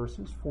 6 are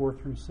verses 4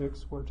 through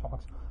 6, where it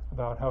talks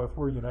about how if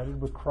we're united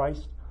with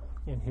Christ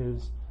in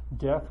his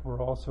death,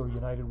 we're also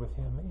united with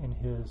him in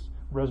his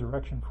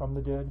resurrection from the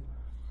dead,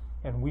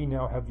 and we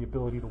now have the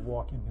ability to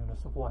walk in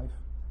newness of life.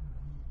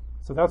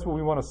 So that's what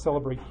we want to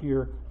celebrate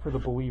here for the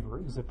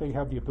believer, is that they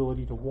have the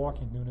ability to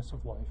walk in newness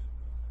of life.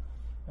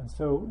 And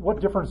so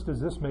what difference does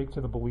this make to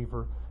the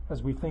believer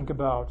as we think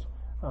about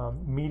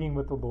meeting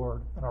with the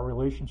Lord and our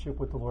relationship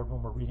with the Lord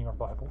when we're reading our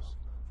Bibles?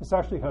 This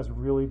actually has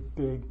really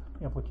big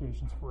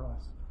implications for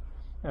us.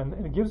 And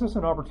it gives us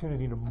an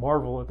opportunity to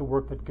marvel at the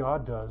work that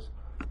God does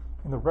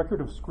in the record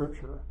of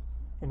Scripture,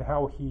 in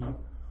how he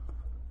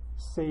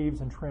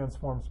saves and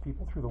transforms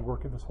people through the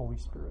work of his Holy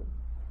Spirit.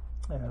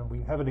 And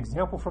we have an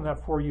example from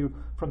that for you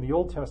from the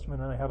Old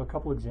Testament, and I have a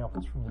couple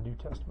examples from the New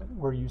Testament,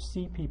 where you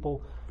see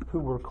people who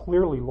were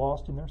clearly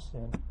lost in their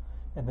sin,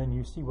 and then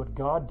you see what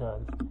God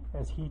does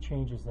as he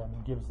changes them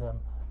and gives them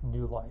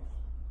new life.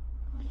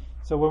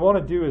 So what I want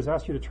to do is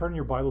ask you to turn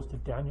your Bibles to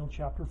Daniel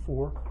chapter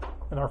 4,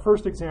 and our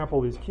first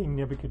example is King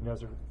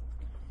Nebuchadnezzar.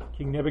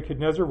 King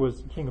Nebuchadnezzar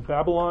was king of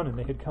Babylon, and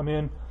they had come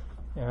in,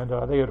 and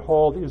they had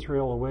hauled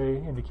Israel away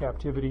into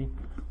captivity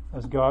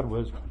as God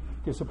was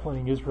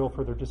disciplining Israel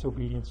for their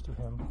disobedience to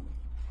him.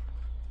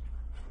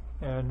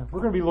 And we're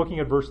going to be looking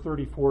at verse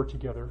 34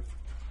 together.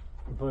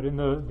 But in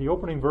the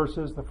opening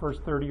verses, the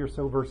first 30 or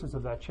so verses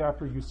of that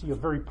chapter, you see a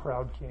very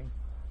proud king.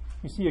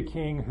 You see a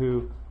king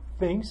who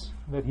thinks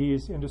that he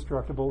is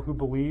indestructible, who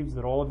believes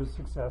that all of his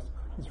success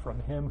is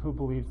from him, who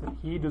believes that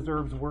he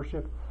deserves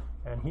worship,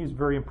 and he's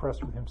very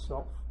impressed with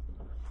himself.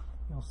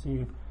 You'll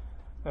see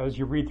as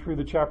you read through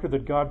the chapter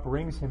that God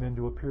brings him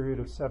into a period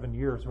of 7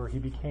 years where he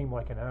became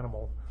like an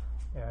animal,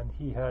 and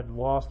he had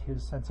lost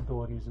his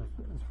sensibilities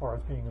as far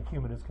as being a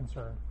human is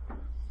concerned.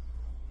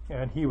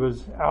 And he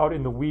was out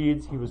in the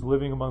weeds, he was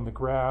living among the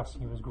grass,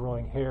 he was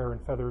growing hair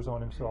and feathers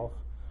on himself.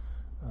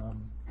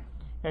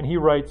 And he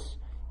writes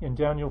in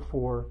Daniel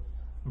 4,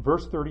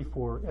 verse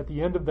 34, at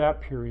the end of that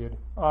period,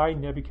 I,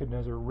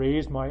 Nebuchadnezzar,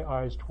 raised my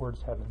eyes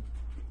towards heaven.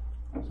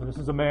 So this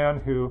is a man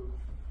who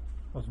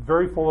was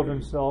very full of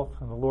himself,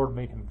 and the Lord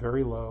made him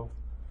very low.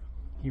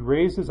 He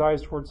raised his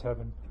eyes towards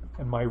heaven,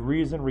 and my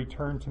reason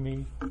returned to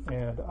me,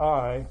 and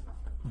I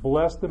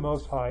blessed the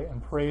Most High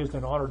and praised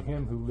and honored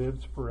him who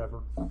lives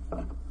forever.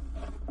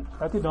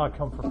 That did not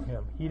come from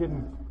him. He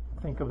didn't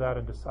think of that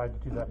and decide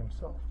to do that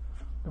himself.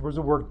 There was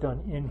a work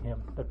done in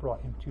him that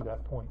brought him to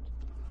that point.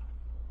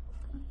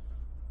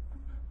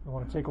 I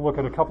want to take a look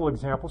at a couple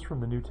examples from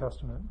the New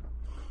Testament.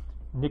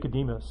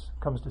 Nicodemus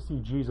comes to see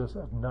Jesus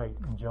at night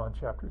in John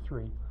chapter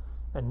 3,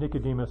 and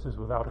Nicodemus is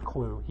without a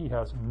clue. He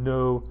has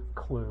no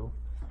clue.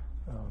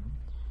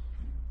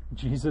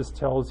 Jesus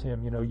tells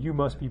him, you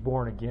must be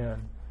born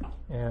again.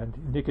 And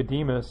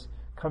Nicodemus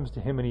comes to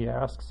him and he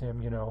asks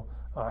him,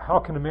 how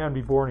can a man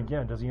be born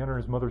again? Does he enter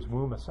his mother's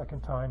womb a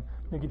second time?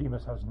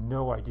 Nicodemus has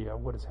no idea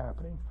what is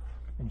happening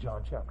in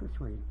John chapter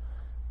 3.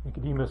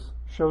 Nicodemus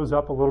shows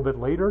up a little bit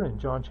later in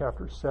John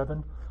chapter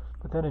 7,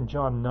 but then in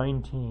John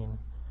 19,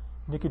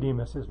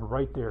 Nicodemus is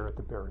right there at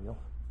the burial.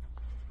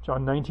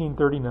 John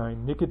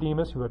 19:39,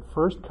 Nicodemus, who had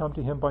first come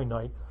to him by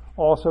night,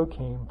 also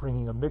came,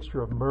 bringing a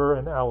mixture of myrrh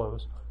and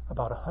aloes,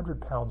 about 100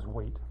 pounds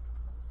weight.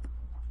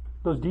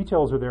 Those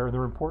details are there, and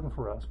they're important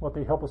for us. What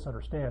they help us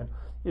understand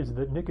is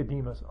that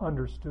Nicodemus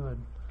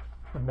understood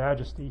the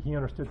majesty, he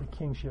understood the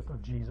kingship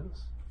of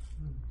Jesus.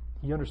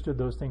 He understood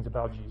those things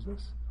about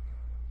Jesus.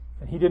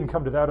 And he didn't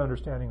come to that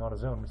understanding on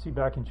his own. We see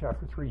back in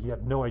chapter 3, he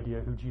had no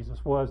idea who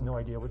Jesus was, no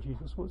idea what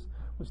Jesus was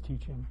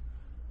teaching.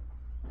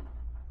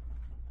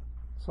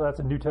 So that's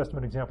a New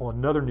Testament example.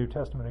 Another New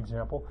Testament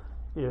example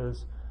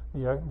is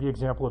the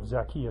example of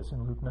Zacchaeus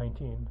in Luke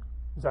 19.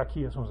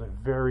 Zacchaeus was a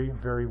very,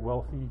 very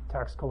wealthy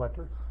tax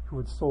collector who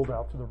had sold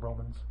out to the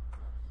Romans.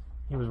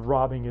 He was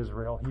robbing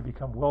Israel. He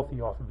became wealthy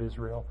off of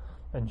Israel,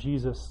 and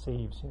Jesus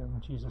saves him.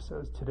 Jesus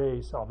says,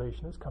 today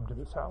salvation has come to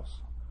this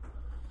house.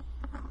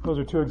 Those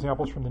are two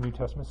examples from the New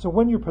Testament. So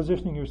when you're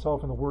positioning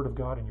yourself in the Word of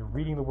God and you're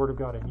reading the Word of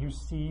God and you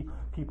see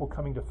people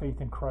coming to faith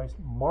in Christ,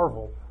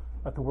 marvel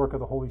at the work of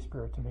the Holy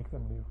Spirit to make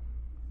them new.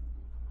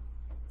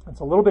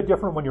 It's a little bit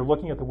different when you're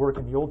looking at the work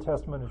in the Old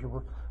Testament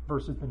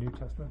versus the New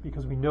Testament,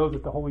 because we know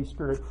that the Holy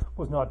Spirit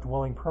was not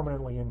dwelling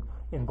permanently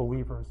in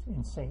believers,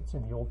 in saints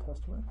in the Old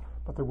Testament,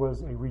 but there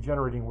was a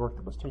regenerating work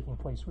that was taking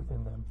place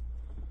within them.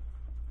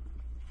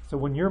 So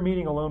when you're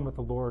meeting alone with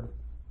the Lord,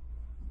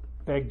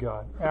 beg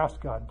God, ask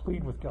God,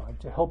 plead with God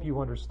to help you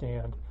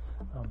understand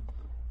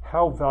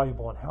how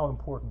valuable and how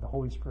important the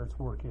Holy Spirit's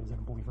work is in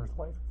a believer's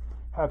life.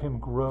 Have him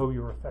grow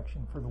your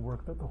affection for the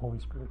work that the Holy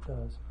Spirit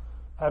does.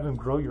 Have him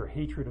grow your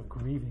hatred of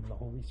grieving the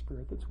Holy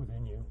Spirit that's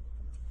within you.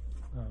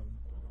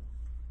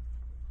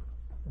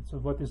 And so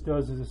what this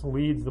does is this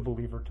leads the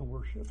believer to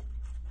worship.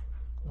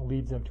 It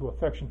leads them to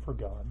affection for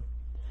God.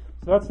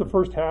 So that's the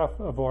first half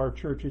of our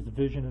church's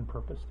vision and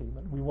purpose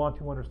statement. We want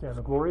to understand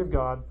the glory of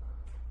God.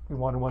 We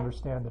want to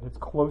understand that it's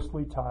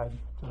closely tied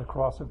to the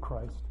cross of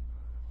Christ.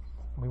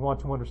 And we want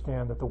to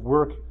understand that the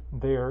work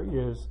there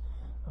is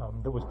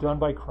that was done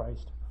by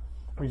Christ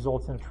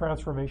results in a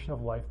transformation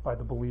of life by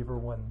the believer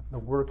when the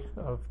work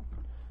of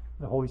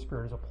the Holy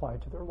Spirit is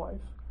applied to their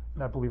life.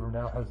 And that believer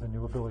now has the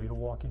new ability to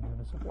walk in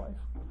newness of life.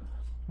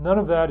 None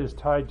of that is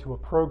tied to a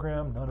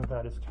program. None of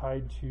that is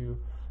tied to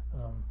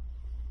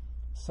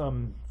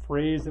some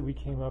phrase that we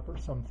came up or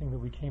something that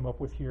we came up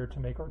with here to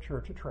make our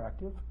church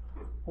attractive.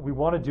 What we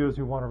want to do is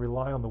we want to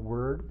rely on the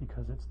Word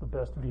because it's the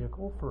best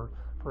vehicle for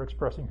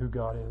expressing who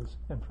God is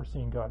and for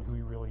seeing God who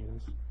He really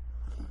is.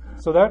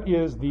 So that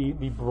is the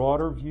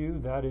broader view.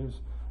 That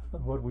is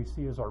what we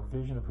see as our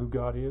vision of who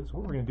God is.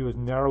 What we're going to do is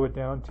narrow it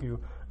down to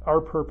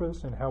our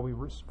purpose and how we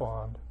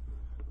respond.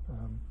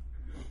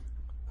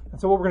 And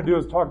so what we're going to do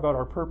is talk about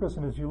our purpose.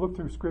 And as you look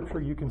through Scripture,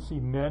 you can see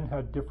men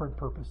had different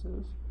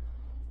purposes.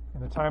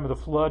 In the time of the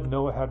flood,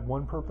 Noah had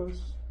one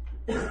purpose.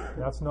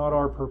 That's not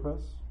our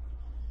purpose.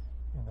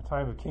 In the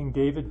time of King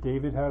David,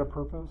 David had a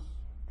purpose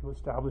to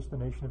establish the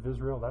nation of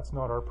Israel. That's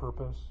not our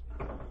purpose.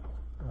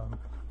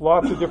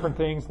 Lots of different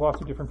things,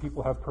 lots of different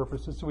people have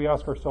purposes. So we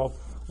ask ourselves,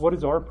 what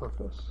is our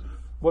purpose?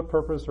 What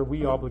purpose are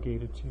we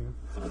obligated to?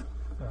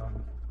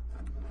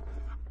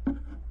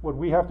 What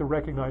we have to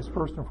recognize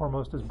first and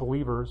foremost as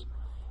believers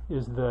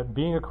is that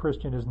being a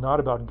Christian is not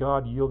about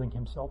God yielding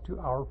Himself to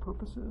our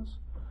purposes.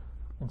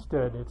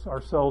 Instead, it's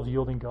ourselves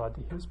yielding God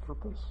to His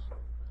purpose.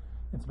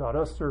 It's about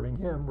us serving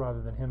Him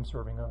rather than Him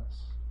serving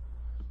us.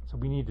 So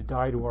we need to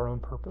die to our own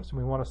purpose. And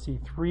we want to see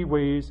three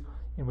ways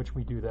in which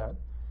we do that.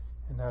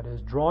 And that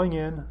is drawing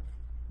in,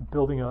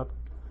 building up,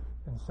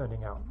 and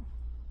sending out.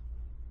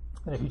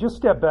 And if you just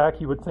step back,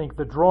 you would think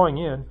that drawing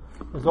in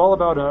is all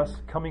about us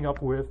coming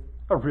up with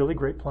a really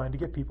great plan to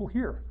get people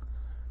here.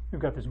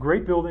 We've got this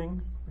great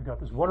building. We've got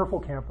this wonderful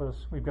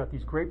campus. We've got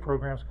these great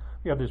programs.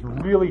 We have this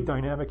really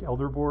dynamic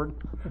elder board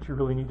that you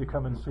really need to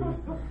come and see.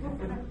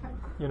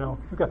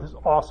 We've got this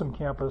awesome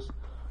campus.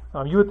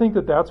 You would think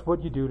that that's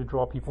what you do to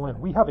draw people in.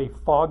 We have a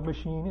fog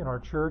machine in our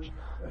church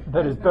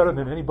that is better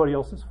than anybody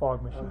else's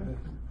fog machine,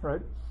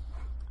 right?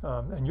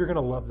 And you're going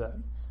to love that.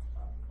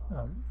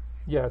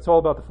 It's all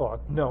about the fog.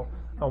 No.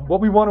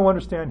 What we want to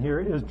understand here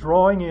is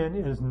drawing in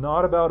is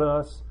not about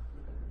us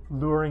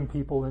luring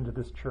people into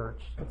this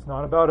church. It's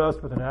not about us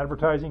with an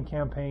advertising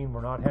campaign.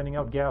 We're not handing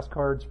out gas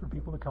cards for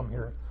people to come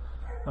here.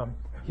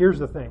 Here's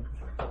the thing.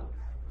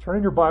 Turn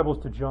in your Bibles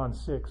to John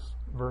 6,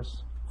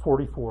 verse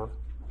 44.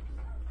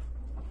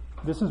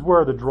 This is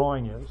where the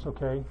drawing is,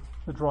 okay?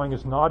 The drawing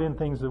is not in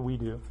things that we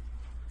do.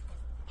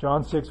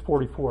 John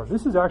 6:44.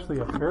 This is actually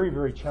a very,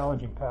 very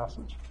challenging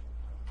passage.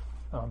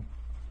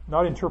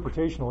 Not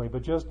interpretationally,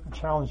 but just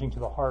challenging to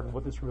the heart of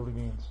what this really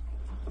means.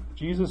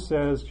 Jesus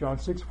says, John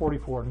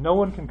 6:44, no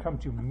one can come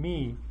to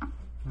me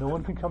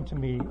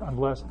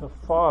unless the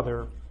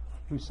Father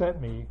who sent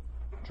me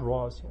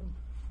draws him.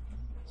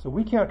 So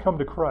we can't come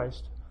to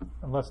Christ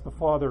unless the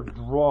Father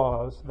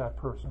draws that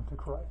person to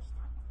Christ.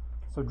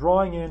 So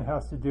drawing in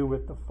has to do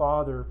with the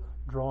Father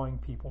drawing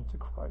people to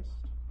Christ.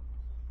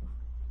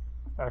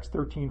 Acts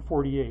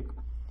 13:48.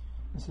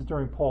 This is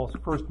during Paul's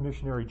first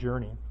missionary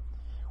journey.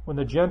 When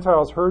the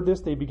Gentiles heard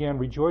this, they began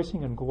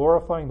rejoicing and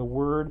glorifying the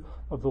word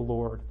of the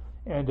Lord.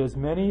 And as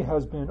many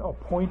as been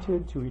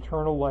appointed to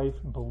eternal life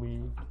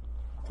believed.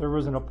 There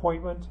was an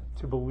appointment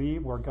to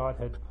believe where God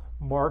had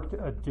marked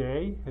a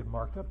day, had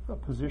marked a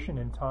position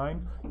in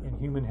time in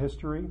human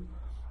history,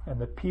 and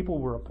the people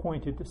were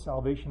appointed to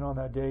salvation on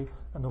that day,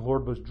 and the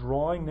Lord was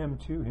drawing them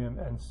to Him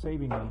and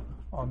saving them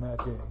on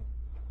that day.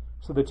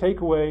 So the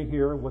takeaway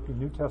here, what the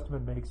New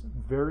Testament makes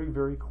very,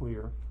 very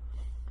clear,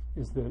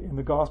 is that in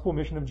the gospel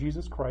mission of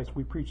Jesus Christ,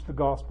 we preach the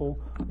gospel,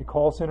 we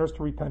call sinners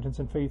to repentance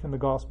and faith in the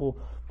gospel,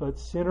 but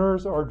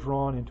sinners are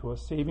drawn into a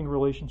saving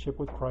relationship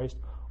with Christ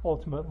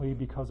ultimately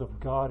because of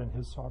God and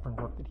His sovereign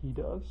work that He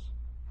does.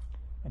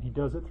 And He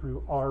does it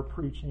through our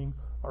preaching,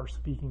 our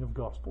speaking of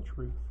gospel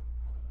truth.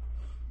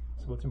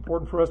 So what's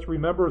important for us to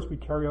remember as we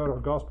carry out our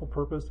gospel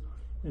purpose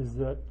is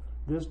that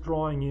this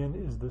drawing in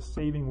is the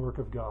saving work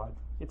of God.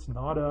 It's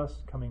not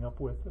us coming up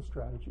with a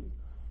strategy.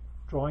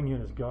 Drawing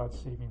in is God's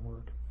saving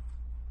work.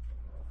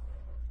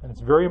 And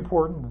it's very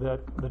important that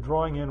the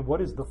drawing in,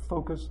 what is the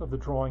focus of the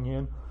drawing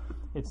in?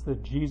 It's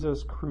that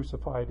Jesus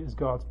crucified is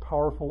God's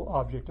powerful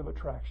object of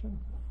attraction.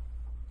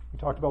 We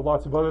talked about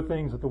lots of other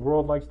things that the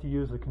world likes to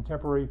use, the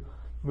contemporary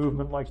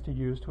movement likes to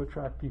use to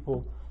attract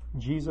people.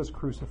 Jesus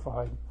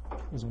crucified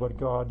is what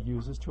God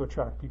uses to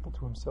attract people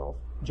to Himself.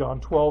 John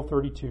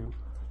 12:32.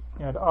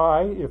 And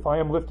I, if I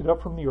am lifted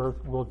up from the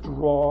earth, will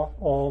draw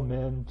all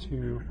men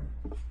to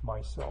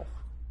myself.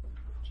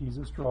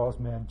 Jesus draws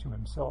men to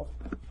Himself.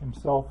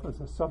 Himself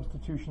as a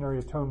substitutionary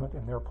atonement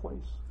in their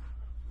place.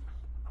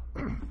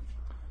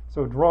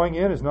 So drawing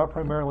in is not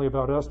primarily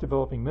about us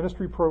developing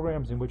ministry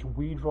programs in which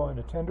we draw in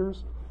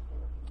attenders.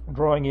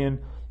 Drawing in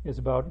is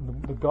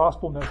about the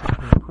gospel message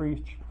being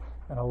preached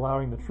and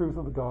allowing the truth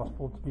of the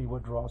gospel to be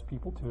what draws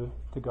people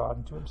to God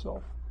and to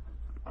Himself.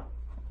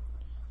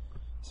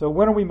 So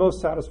when are we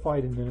most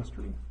satisfied in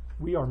ministry?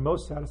 We are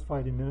most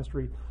satisfied in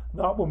ministry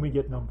not when we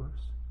get numbers.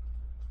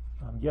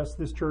 Yes,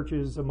 this church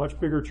is a much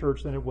bigger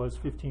church than it was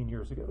 15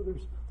 years ago.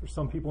 There's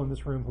some people in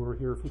this room who were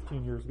here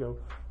 15 years ago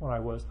when I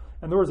was.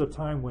 And there was a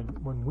time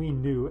when we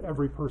knew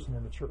every person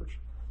in the church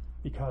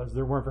because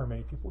there weren't very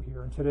many people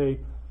here. And today,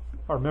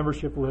 our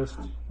membership list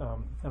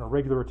and our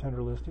regular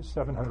attender list is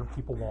 700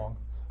 people long,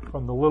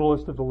 from the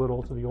littlest of the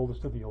little to the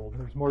oldest of the old.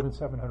 There's more than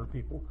 700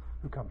 people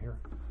who come here.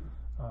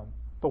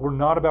 But we're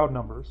not about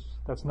numbers.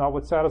 That's not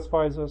what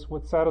satisfies us.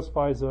 What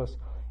satisfies us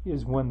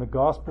is when the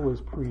gospel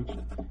is preached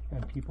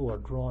and people are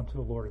drawn to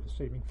the Lord of His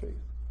saving faith.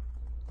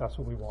 That's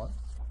what we want.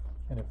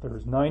 And if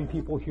there's 9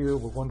 people here,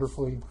 we're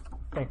wonderfully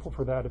thankful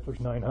for that. If there's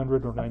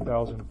 900 or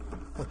 9,000,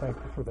 we're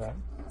thankful for that.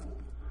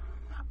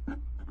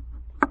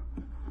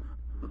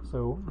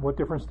 So what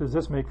difference does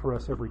this make for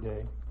us every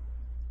day?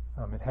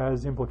 It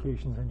has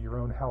implications in your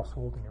own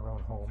household, in your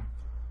own home.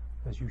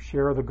 As you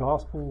share the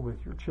gospel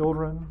with your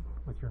children,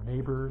 with your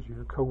neighbors,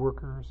 your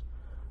coworkers,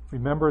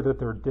 remember that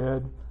they're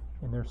dead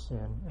in their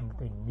sin and that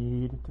they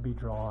need to be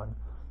drawn.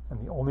 And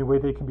the only way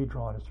they can be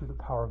drawn is through the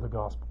power of the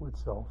gospel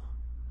itself.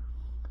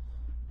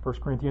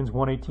 1 Corinthians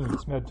 1:18,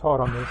 Smed taught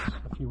on this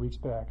a few weeks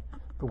back.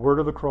 The word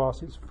of the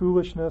cross is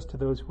foolishness to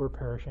those who are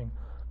perishing,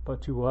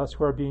 but to us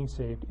who are being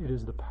saved, it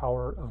is the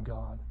power of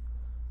God.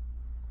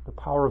 The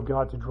power of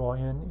God to draw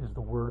in is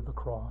the word of the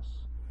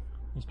cross.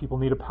 These people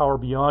need a power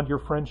beyond your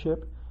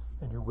friendship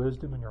and your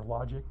wisdom and your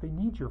logic. They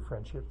need your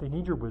friendship, they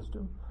need your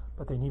wisdom,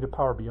 but they need a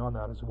power beyond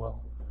that as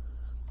well.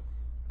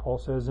 Paul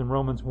says in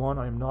Romans 1,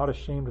 I am not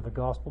ashamed of the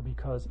gospel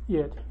because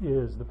it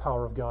is the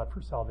power of God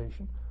for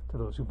salvation to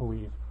those who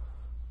believe.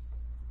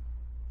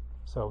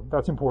 So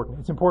that's important.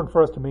 It's important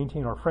for us to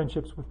maintain our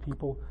friendships with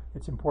people.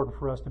 It's important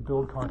for us to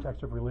build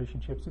contacts of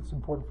relationships. It's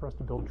important for us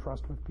to build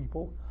trust with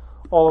people.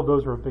 All of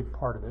those are a big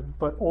part of it.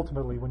 But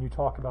ultimately, when you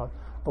talk about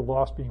the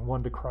lost being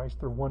won to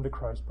Christ, they're won to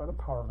Christ by the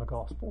power of the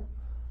gospel.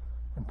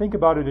 And think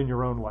about it in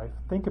your own life.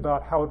 Think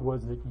about how it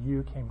was that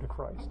you came to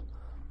Christ.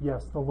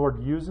 Yes, the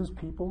Lord uses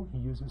people. He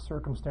uses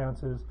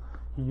circumstances.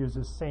 He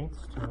uses saints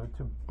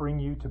to bring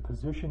you, to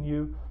position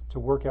you, to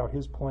work out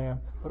His plan.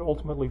 But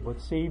ultimately,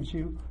 what saves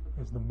you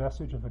is the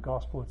message of the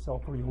gospel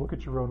itself, where you look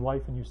at your own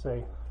life and you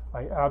say,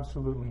 I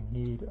absolutely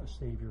need a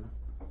Savior.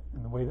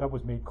 And the way that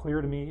was made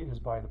clear to me is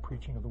by the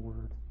preaching of the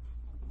Word.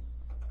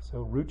 So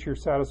root your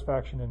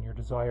satisfaction and your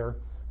desire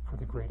for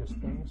the greatest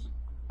things.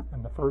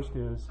 And the first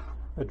is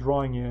that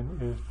drawing in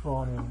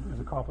is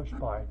accomplished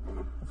by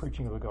the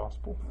preaching of the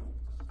gospel.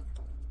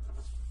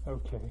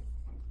 Okay.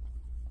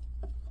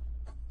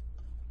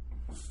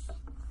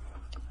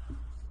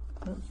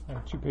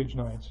 And 2 page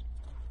 9s.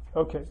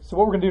 Okay, so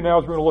what we're going to do now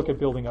is we're going to look at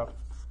building up.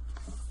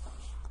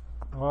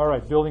 All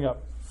right, building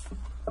up.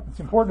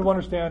 It's important to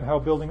understand how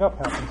building up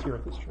happens here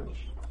at this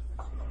church.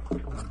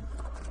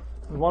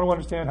 We want to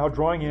understand how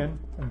drawing in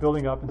and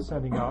building up and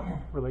sending out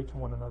relate to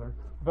one another.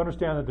 We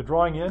understand that the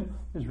drawing in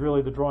is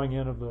really the drawing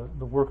in of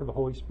the work of the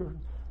Holy Spirit.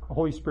 The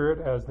Holy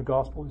Spirit as the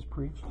gospel is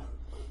preached.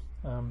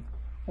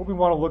 What we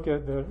want to look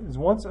at is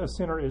once a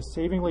sinner is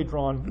savingly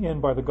drawn in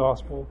by the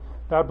gospel,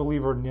 that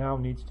believer now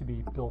needs to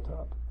be built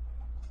up.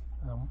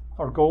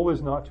 Our goal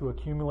is not to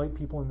accumulate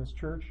people in this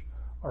church.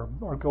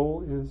 Our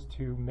goal is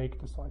to make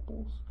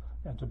disciples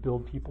and to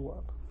build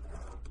people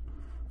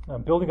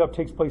up. Building up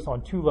takes place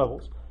on 2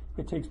 levels.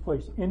 It takes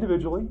place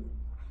individually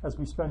as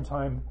we spend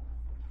time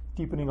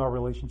deepening our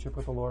relationship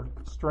with the Lord,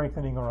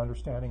 strengthening our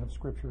understanding of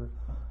Scripture,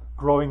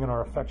 growing in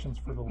our affections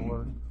for the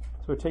Lord.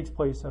 So it takes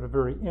place at a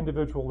very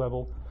individual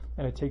level,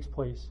 and it takes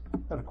place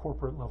at a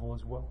corporate level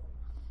as well.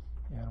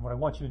 And what I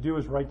want you to do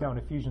is write down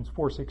Ephesians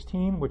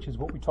 4:16, which is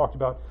what we talked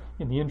about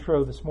in the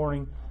intro this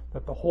morning,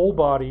 that the whole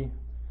body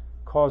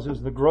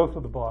causes the growth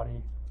of the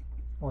body,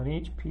 when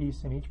each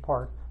piece and each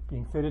part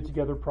being fitted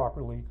together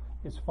properly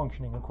is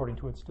functioning according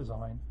to its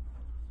design.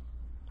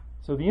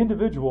 So the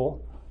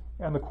individual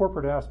and the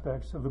corporate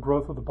aspects of the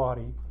growth of the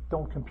body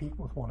don't compete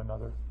with one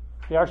another.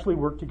 They actually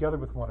work together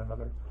with one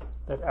another.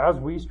 That as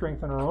we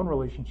strengthen our own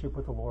relationship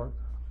with the Lord,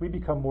 we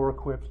become more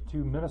equipped to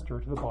minister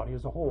to the body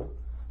as a whole.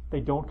 They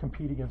don't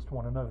compete against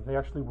one another. They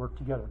actually work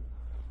together.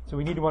 So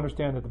we need to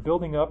understand that the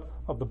building up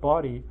of the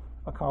body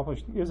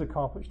is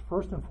accomplished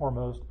first and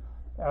foremost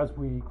as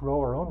we grow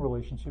our own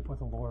relationship with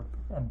the Lord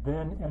and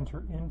then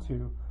enter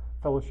into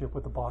fellowship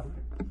with the body.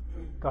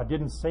 God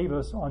didn't save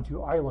us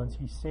onto islands.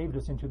 He saved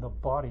us into the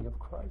body of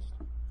Christ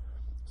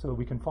so that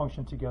we can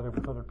function together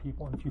with other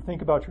people. And if you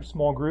think about your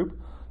small group,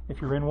 if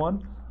you're in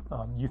one,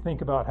 you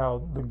think about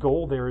how the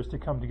goal there is to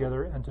come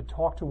together and to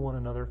talk to one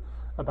another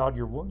about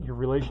your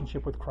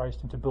relationship with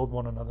Christ and to build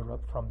one another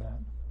up from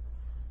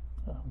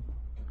that.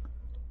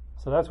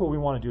 So that's what we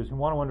want to do, is we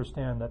want to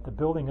understand that the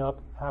building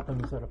up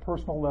happens at a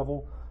personal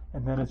level,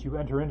 and then as you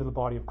enter into the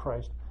body of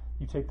Christ,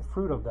 you take the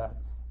fruit of that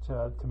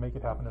to make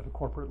it happen at a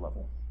corporate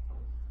level.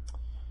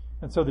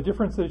 And so the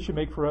difference that it should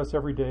make for us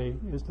every day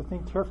is to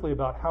think carefully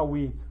about how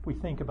we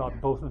think about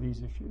both of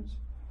these issues.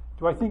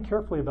 Do I think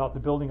carefully about the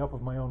building up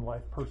of my own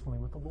life personally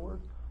with the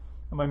Lord?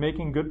 Am I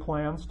making good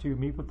plans to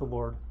meet with the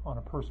Lord on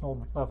a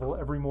personal level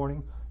every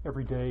morning,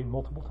 every day,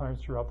 multiple times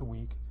throughout the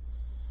week?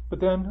 But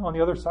then on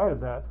the other side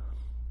of that,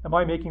 Am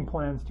I making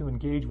plans to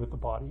engage with the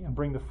body and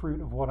bring the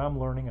fruit of what I'm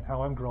learning and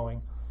how I'm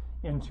growing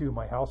into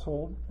my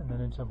household and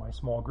then into my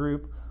small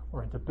group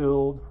or into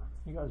Build?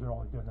 You guys are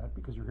all doing that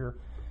because you're here.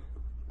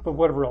 But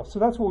whatever else. So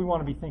that's what we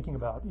want to be thinking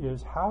about,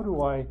 is how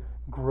do I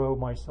grow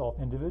myself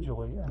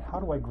individually and how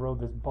do I grow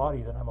this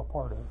body that I'm a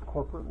part of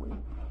corporately?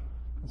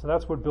 And so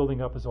that's what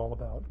building up is all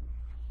about.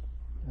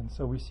 And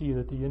so we see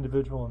that the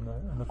individual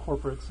and the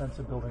corporate sense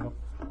of building up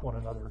one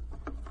another,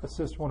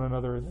 assist one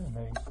another, and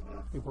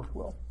they work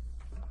well.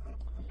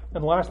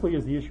 And lastly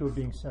is the issue of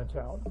being sent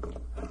out.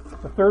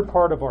 The third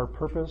part of our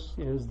purpose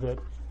is that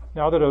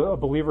now that a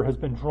believer has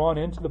been drawn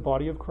into the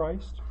body of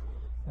Christ,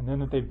 and then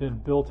that they've been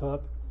built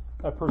up,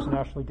 that person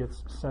actually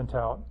gets sent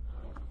out.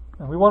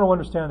 And we want to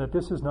understand that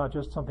this is not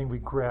just something we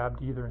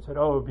grabbed either and said,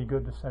 oh, it would be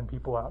good to send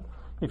people out.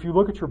 If you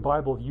look at your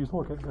Bible, you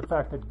look at the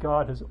fact that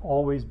God has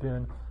always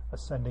been a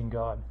sending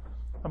God.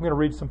 I'm going to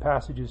read some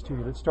passages to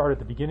you that start at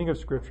the beginning of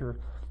Scripture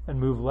and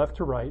move left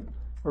to right,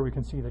 where we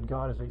can see that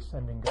God is a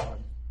sending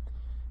God.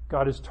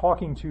 God is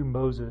talking to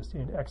Moses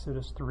in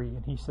Exodus 3,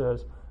 and he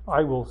says,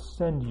 I will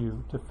send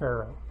you to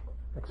Pharaoh.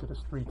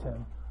 Exodus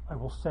 3:10. I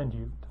will send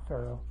you to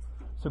Pharaoh.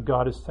 So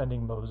God is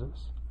sending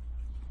Moses.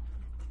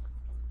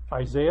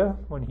 Isaiah,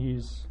 when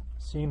he's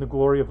seeing the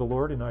glory of the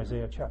Lord in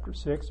Isaiah chapter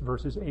 6,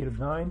 verses 8 and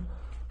 9,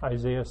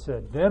 Isaiah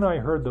said, Then I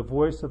heard the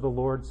voice of the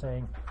Lord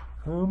saying,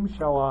 Whom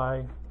shall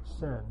I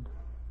send?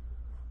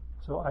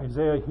 So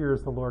Isaiah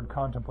hears the Lord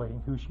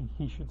contemplating who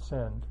he should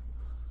send.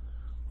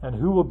 And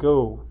who will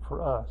go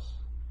for us?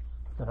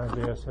 Then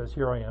Isaiah says,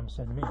 Here I am,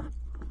 send me.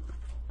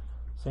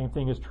 Same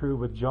thing is true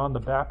with John the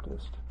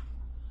Baptist.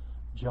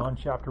 John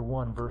chapter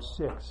 1, verse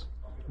 6.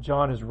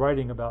 John is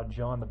writing about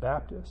John the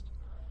Baptist.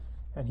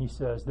 And he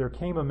says, There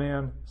came a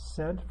man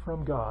sent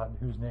from God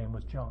whose name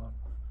was John.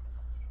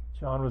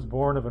 John was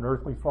born of an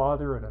earthly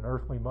father and an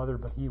earthly mother,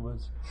 but he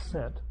was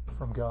sent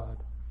from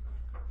God.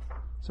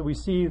 So we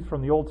see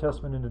from the Old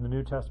Testament into the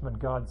New Testament,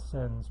 God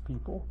sends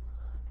people.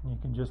 And you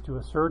can just do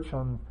a search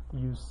on the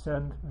use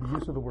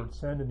of the word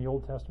send in the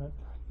Old Testament.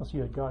 You'll see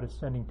that God is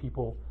sending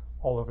people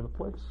all over the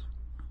place.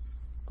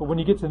 But when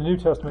you get to the New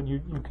Testament,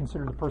 you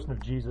consider the person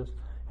of Jesus,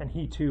 and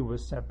he too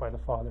was sent by the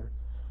Father.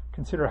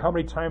 Consider how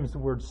many times the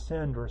word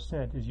send or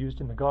sent is used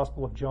in the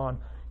Gospel of John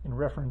in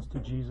reference to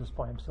Jesus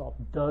by himself.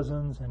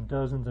 Dozens and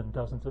dozens and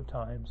dozens of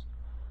times.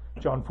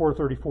 John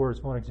 4:34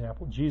 is one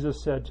example.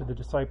 Jesus said to the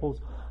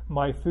disciples,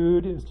 My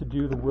food is to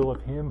do the will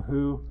of him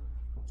who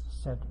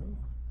sent me.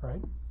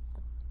 Right?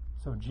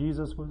 So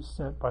Jesus was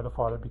sent by the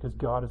Father because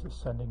God is a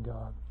sending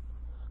God.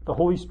 The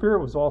Holy Spirit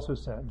was also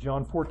sent.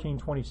 John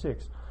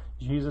 14:26.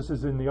 Jesus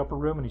is in the upper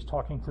room and he's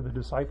talking to the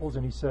disciples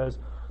and he says,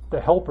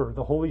 The Helper,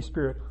 the Holy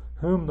Spirit,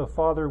 whom the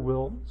Father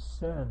will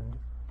send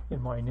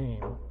in my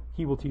name,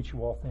 he will teach you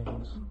all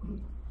things.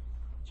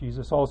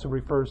 Jesus also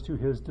refers to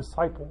his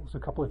disciples a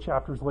couple of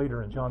chapters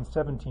later in John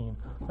 17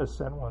 as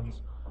sent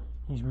ones.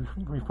 He's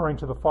referring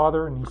to the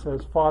Father, and he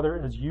says,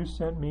 Father, as you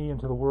sent me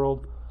into the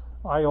world,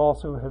 I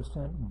also have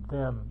sent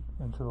them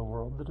into the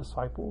world, the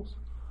disciples.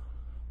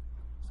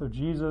 So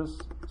Jesus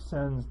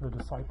sends the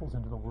disciples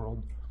into the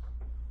world.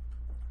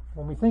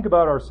 When we think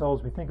about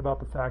ourselves, we think about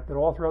the fact that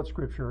all throughout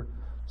Scripture,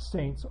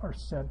 saints are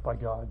sent by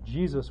God.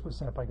 Jesus was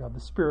sent by God.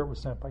 The Spirit was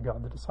sent by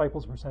God. The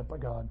disciples were sent by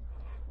God.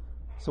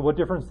 So what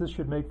difference this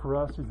should make for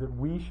us is that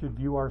we should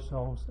view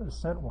ourselves as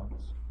sent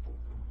ones.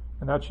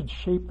 And that should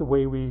shape the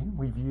way we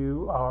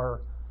view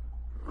our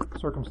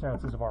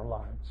circumstances of our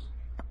lives.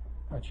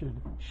 That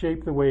should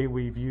shape the way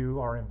we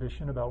view our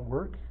ambition about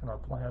work and our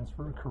plans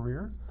for a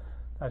career.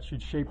 That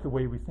should shape the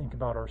way we think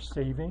about our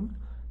saving.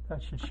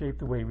 That should shape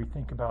the way we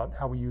think about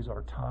how we use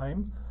our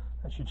time.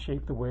 That should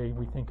shape the way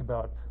we think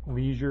about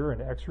leisure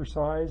and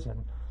exercise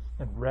and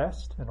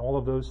rest and all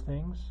of those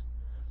things.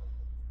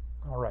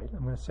 All right,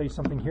 I'm going to say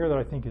something here that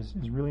I think is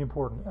really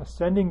important. A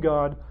sending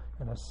God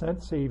and a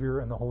sent Savior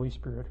and the Holy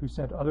Spirit who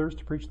sent others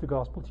to preach the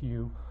gospel to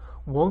you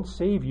won't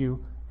save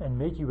you and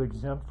make you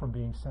exempt from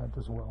being sent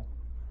as well.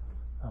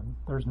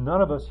 There's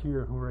none of us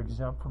here who are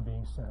exempt from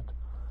being sent.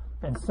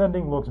 And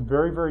sending looks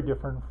very, very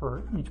different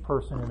for each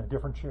person in a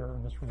different chair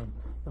in this room.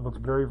 It looks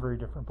very, very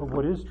different. But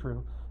what is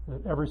true is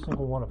that every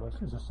single one of us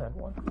is a sent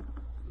one.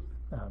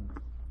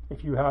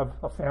 If you have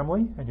a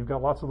family and you've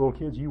got lots of little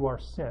kids, you are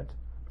sent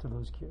to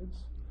those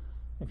kids.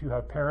 If you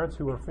have parents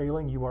who are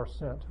failing, you are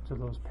sent to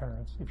those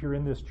parents. If you're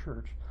in this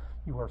church,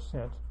 you are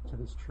sent to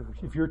this church.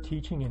 If you're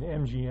teaching in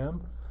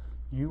MGM,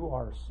 you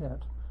are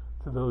sent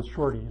to those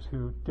shorties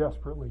who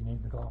desperately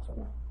need the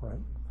gospel, right?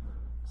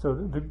 So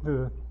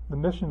the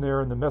mission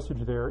there and the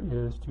message there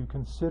is to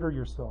consider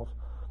yourself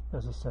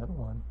as a sent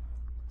one.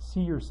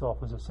 See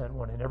yourself as a sent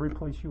one in every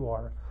place you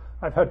are.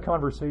 I've had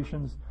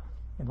conversations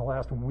in the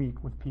last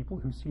week with people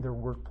who see their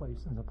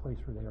workplace as a place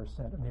where they are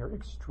sent, and they are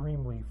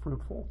extremely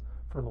fruitful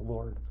for the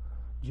Lord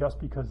just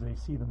because they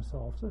see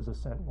themselves as a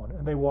sent one.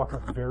 And they walk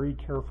a very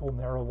careful,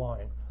 narrow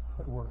line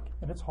at work.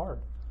 And it's hard.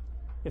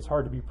 It's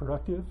hard to be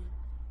productive.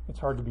 It's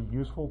hard to be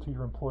useful to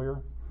your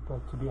employer,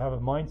 but to have a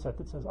mindset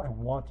that says, I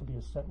want to be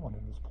a sent one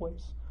in this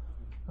place.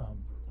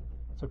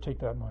 So take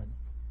that in mind.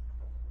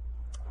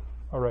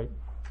 All right.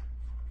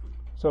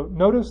 So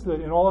notice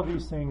that in all of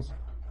these things,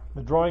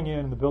 the drawing in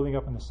and the building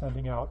up and the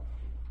sending out,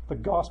 the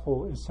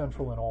gospel is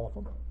central in all of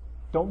them.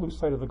 Don't lose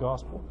sight of the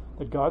gospel,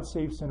 that God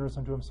saves sinners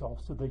unto himself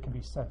so they can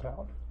be sent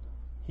out.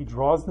 He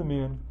draws them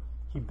in,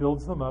 he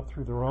builds them up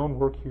through their own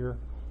work here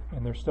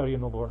and their study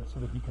in the Lord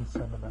so that he can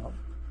send them out.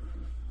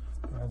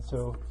 And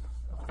so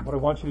what I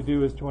want you to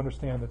do is to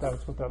understand that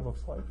that's what that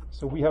looks like.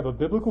 So we have a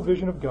biblical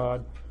vision of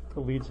God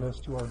that leads us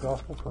to our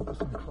gospel purpose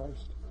in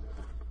Christ.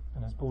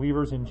 And as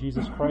believers in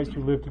Jesus Christ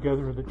who live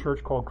together in the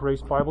church called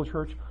Grace Bible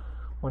Church,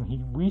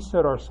 when we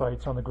set our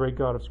sights on the great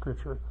God of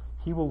Scripture,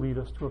 he will lead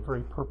us to a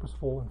very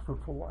purposeful and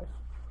fruitful life.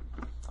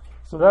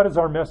 So that is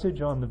our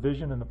message on the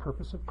vision and the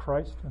purpose of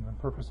Christ and the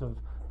purpose of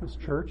this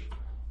church.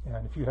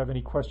 And if you have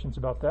any questions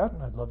about that,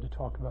 I'd love to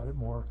talk about it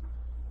more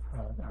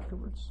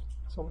afterwards.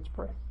 So let's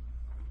pray.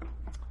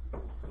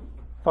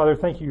 Father,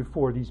 thank you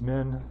for these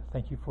men.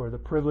 Thank you for the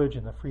privilege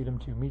and the freedom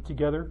to meet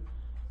together.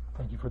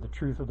 Thank you for the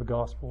truth of the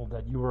gospel,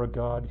 that you are a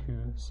God who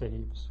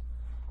saves.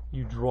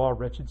 You draw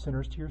wretched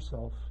sinners to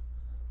yourself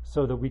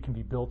so that we can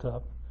be built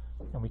up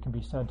and we can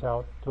be sent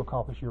out to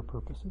accomplish your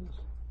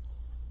purposes.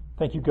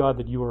 Thank you, God,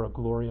 that you are a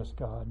glorious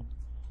God.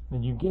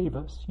 And you gave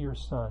us your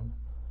Son,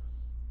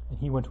 and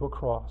he went to a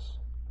cross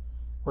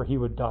where he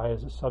would die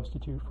as a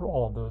substitute for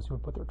all of those who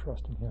would put their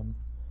trust in him.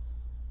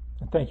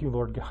 And thank you,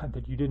 Lord God,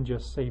 that you didn't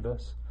just save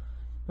us,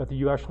 but that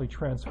you actually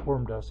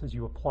transformed us as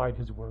you applied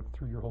his work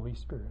through your Holy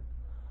Spirit,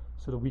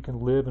 so that we can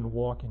live and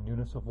walk in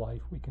newness of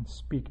life. We can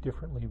speak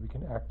differently. We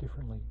can act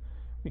differently.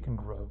 We can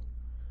grow.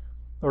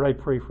 Lord, I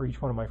pray for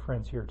each one of my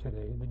friends here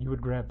today that you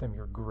would grant them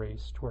your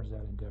grace towards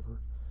that endeavor.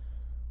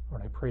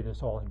 Lord, I pray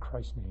this all in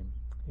Christ's name.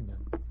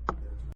 Amen.